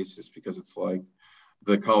daily basis, because it's like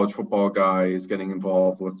the college football guy is getting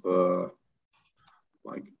involved with the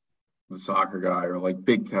soccer guy, or like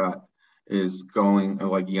Big Cat is going and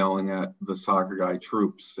like yelling at the soccer guy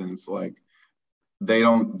Troops, and it's like they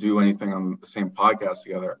don't do anything on the same podcast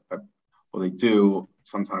together. Well, they do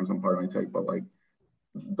sometimes on Part of My Take, but like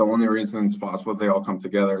the only reason it's possible they all come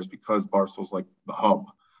together is because Barstool's like the hub,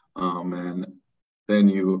 and then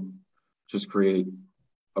you just create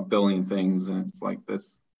a billion things, and it's like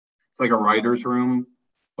this. It's like a writer's room,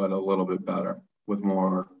 but a little bit better with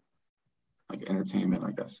more like entertainment,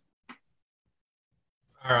 I guess.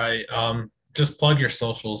 All right. Just plug your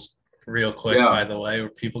socials real quick, by the way, where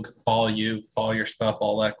people can follow you, follow your stuff,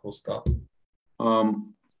 all that cool stuff.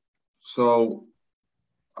 So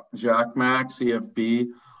Jack Mac CFB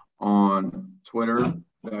on Twitter.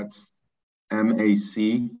 That's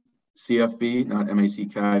MAC CFB, not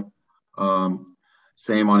MACK.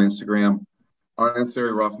 Same on Instagram.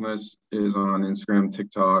 Unnecessary Roughness is on Instagram,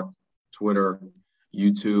 TikTok, Twitter,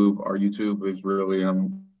 YouTube. Our YouTube is really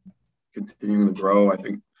continuing to grow. I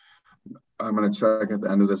think I'm going to check at the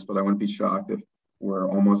end of this, but I wouldn't be shocked if we're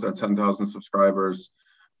almost at 10,000 subscribers,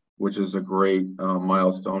 which is a great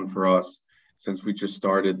milestone for us since we just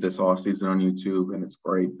started this off season on YouTube. And it's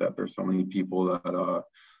great that there's so many people that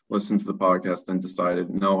listen to the podcast and decided,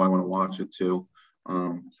 no, I want to watch it too.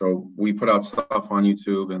 So we put out stuff on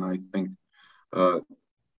YouTube, and I think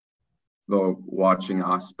the watching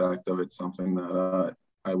aspect of it's something that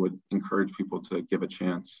I would encourage people to give a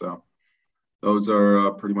chance. So those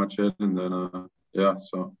are pretty much it. And then,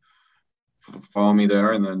 so follow me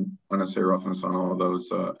there, and then Unnecessary Roughness on all of those,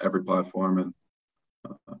 every platform. And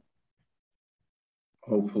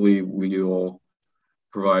hopefully we will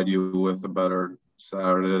provide you with a better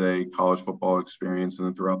Saturday college football experience, and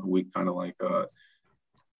then throughout the week, kind of like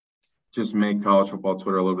just make college football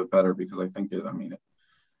Twitter a little bit better, because I think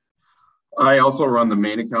I also run the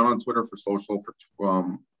main account on Twitter for social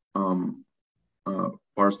for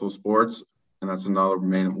Barstool Sports, and that's another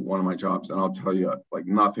one of my jobs. And I'll tell you, like,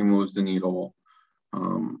 nothing moves the needle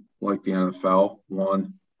like the NFL.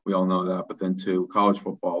 One, we all know that, but then two, college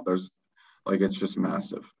football, there's like, it's just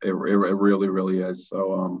massive. It really, really is.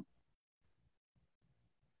 So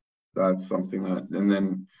that's something that, and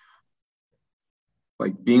then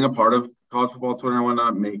like being a part of college football Twitter and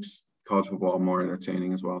whatnot makes college football more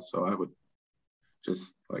entertaining as well. So I would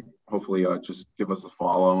just like, hopefully just give us a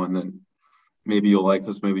follow, and then maybe you'll like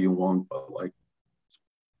us, maybe you won't, but like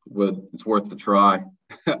it's worth the try.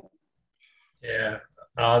 Yeah,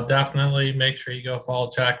 definitely make sure you go follow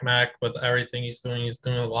Jack Mac with everything he's doing. He's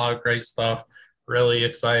doing a lot of great stuff. Really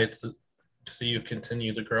excited to see you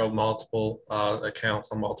continue to grow multiple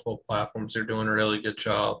accounts on multiple platforms. You're doing a really good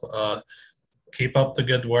job. Keep up the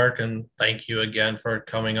good work, and thank you again for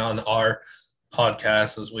coming on our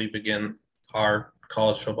podcast as we begin our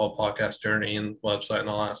college football podcast journey and website and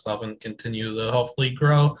all that stuff, and continue to hopefully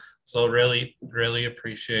grow. So really, really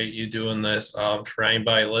appreciate you doing this. For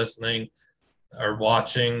anybody listening or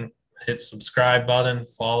watching, hit subscribe button,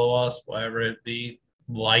 follow us, whatever it be,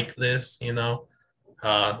 like this, we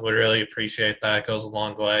really appreciate that. It goes a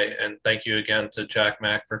long way. And thank you again to Jack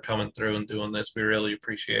Mac for coming through and doing this. We really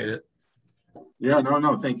appreciate it. Yeah,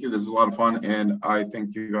 no, thank you. This is a lot of fun, and I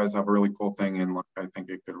think you guys have a really cool thing, and like, I think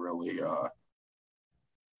it could really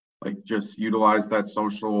like just utilize that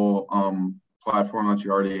social platform that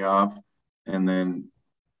you already have, and then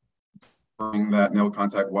bring that no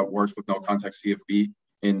contact, what works with no contact CFB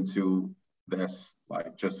into this,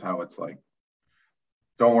 like just how it's like,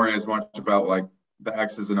 don't worry as much about like the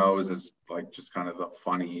X's and O's, is like just kind of the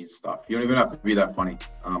funny stuff. You don't even have to be that funny.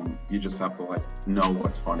 You just have to like know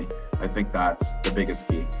what's funny. I think that's the biggest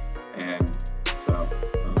key. And so,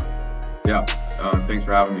 thanks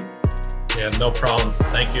for having me. Yeah, no problem.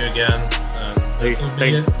 Thank you again.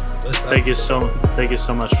 Thank you so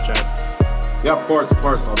much, Jack. Yeah, of course.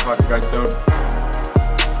 I'll talk to you guys soon.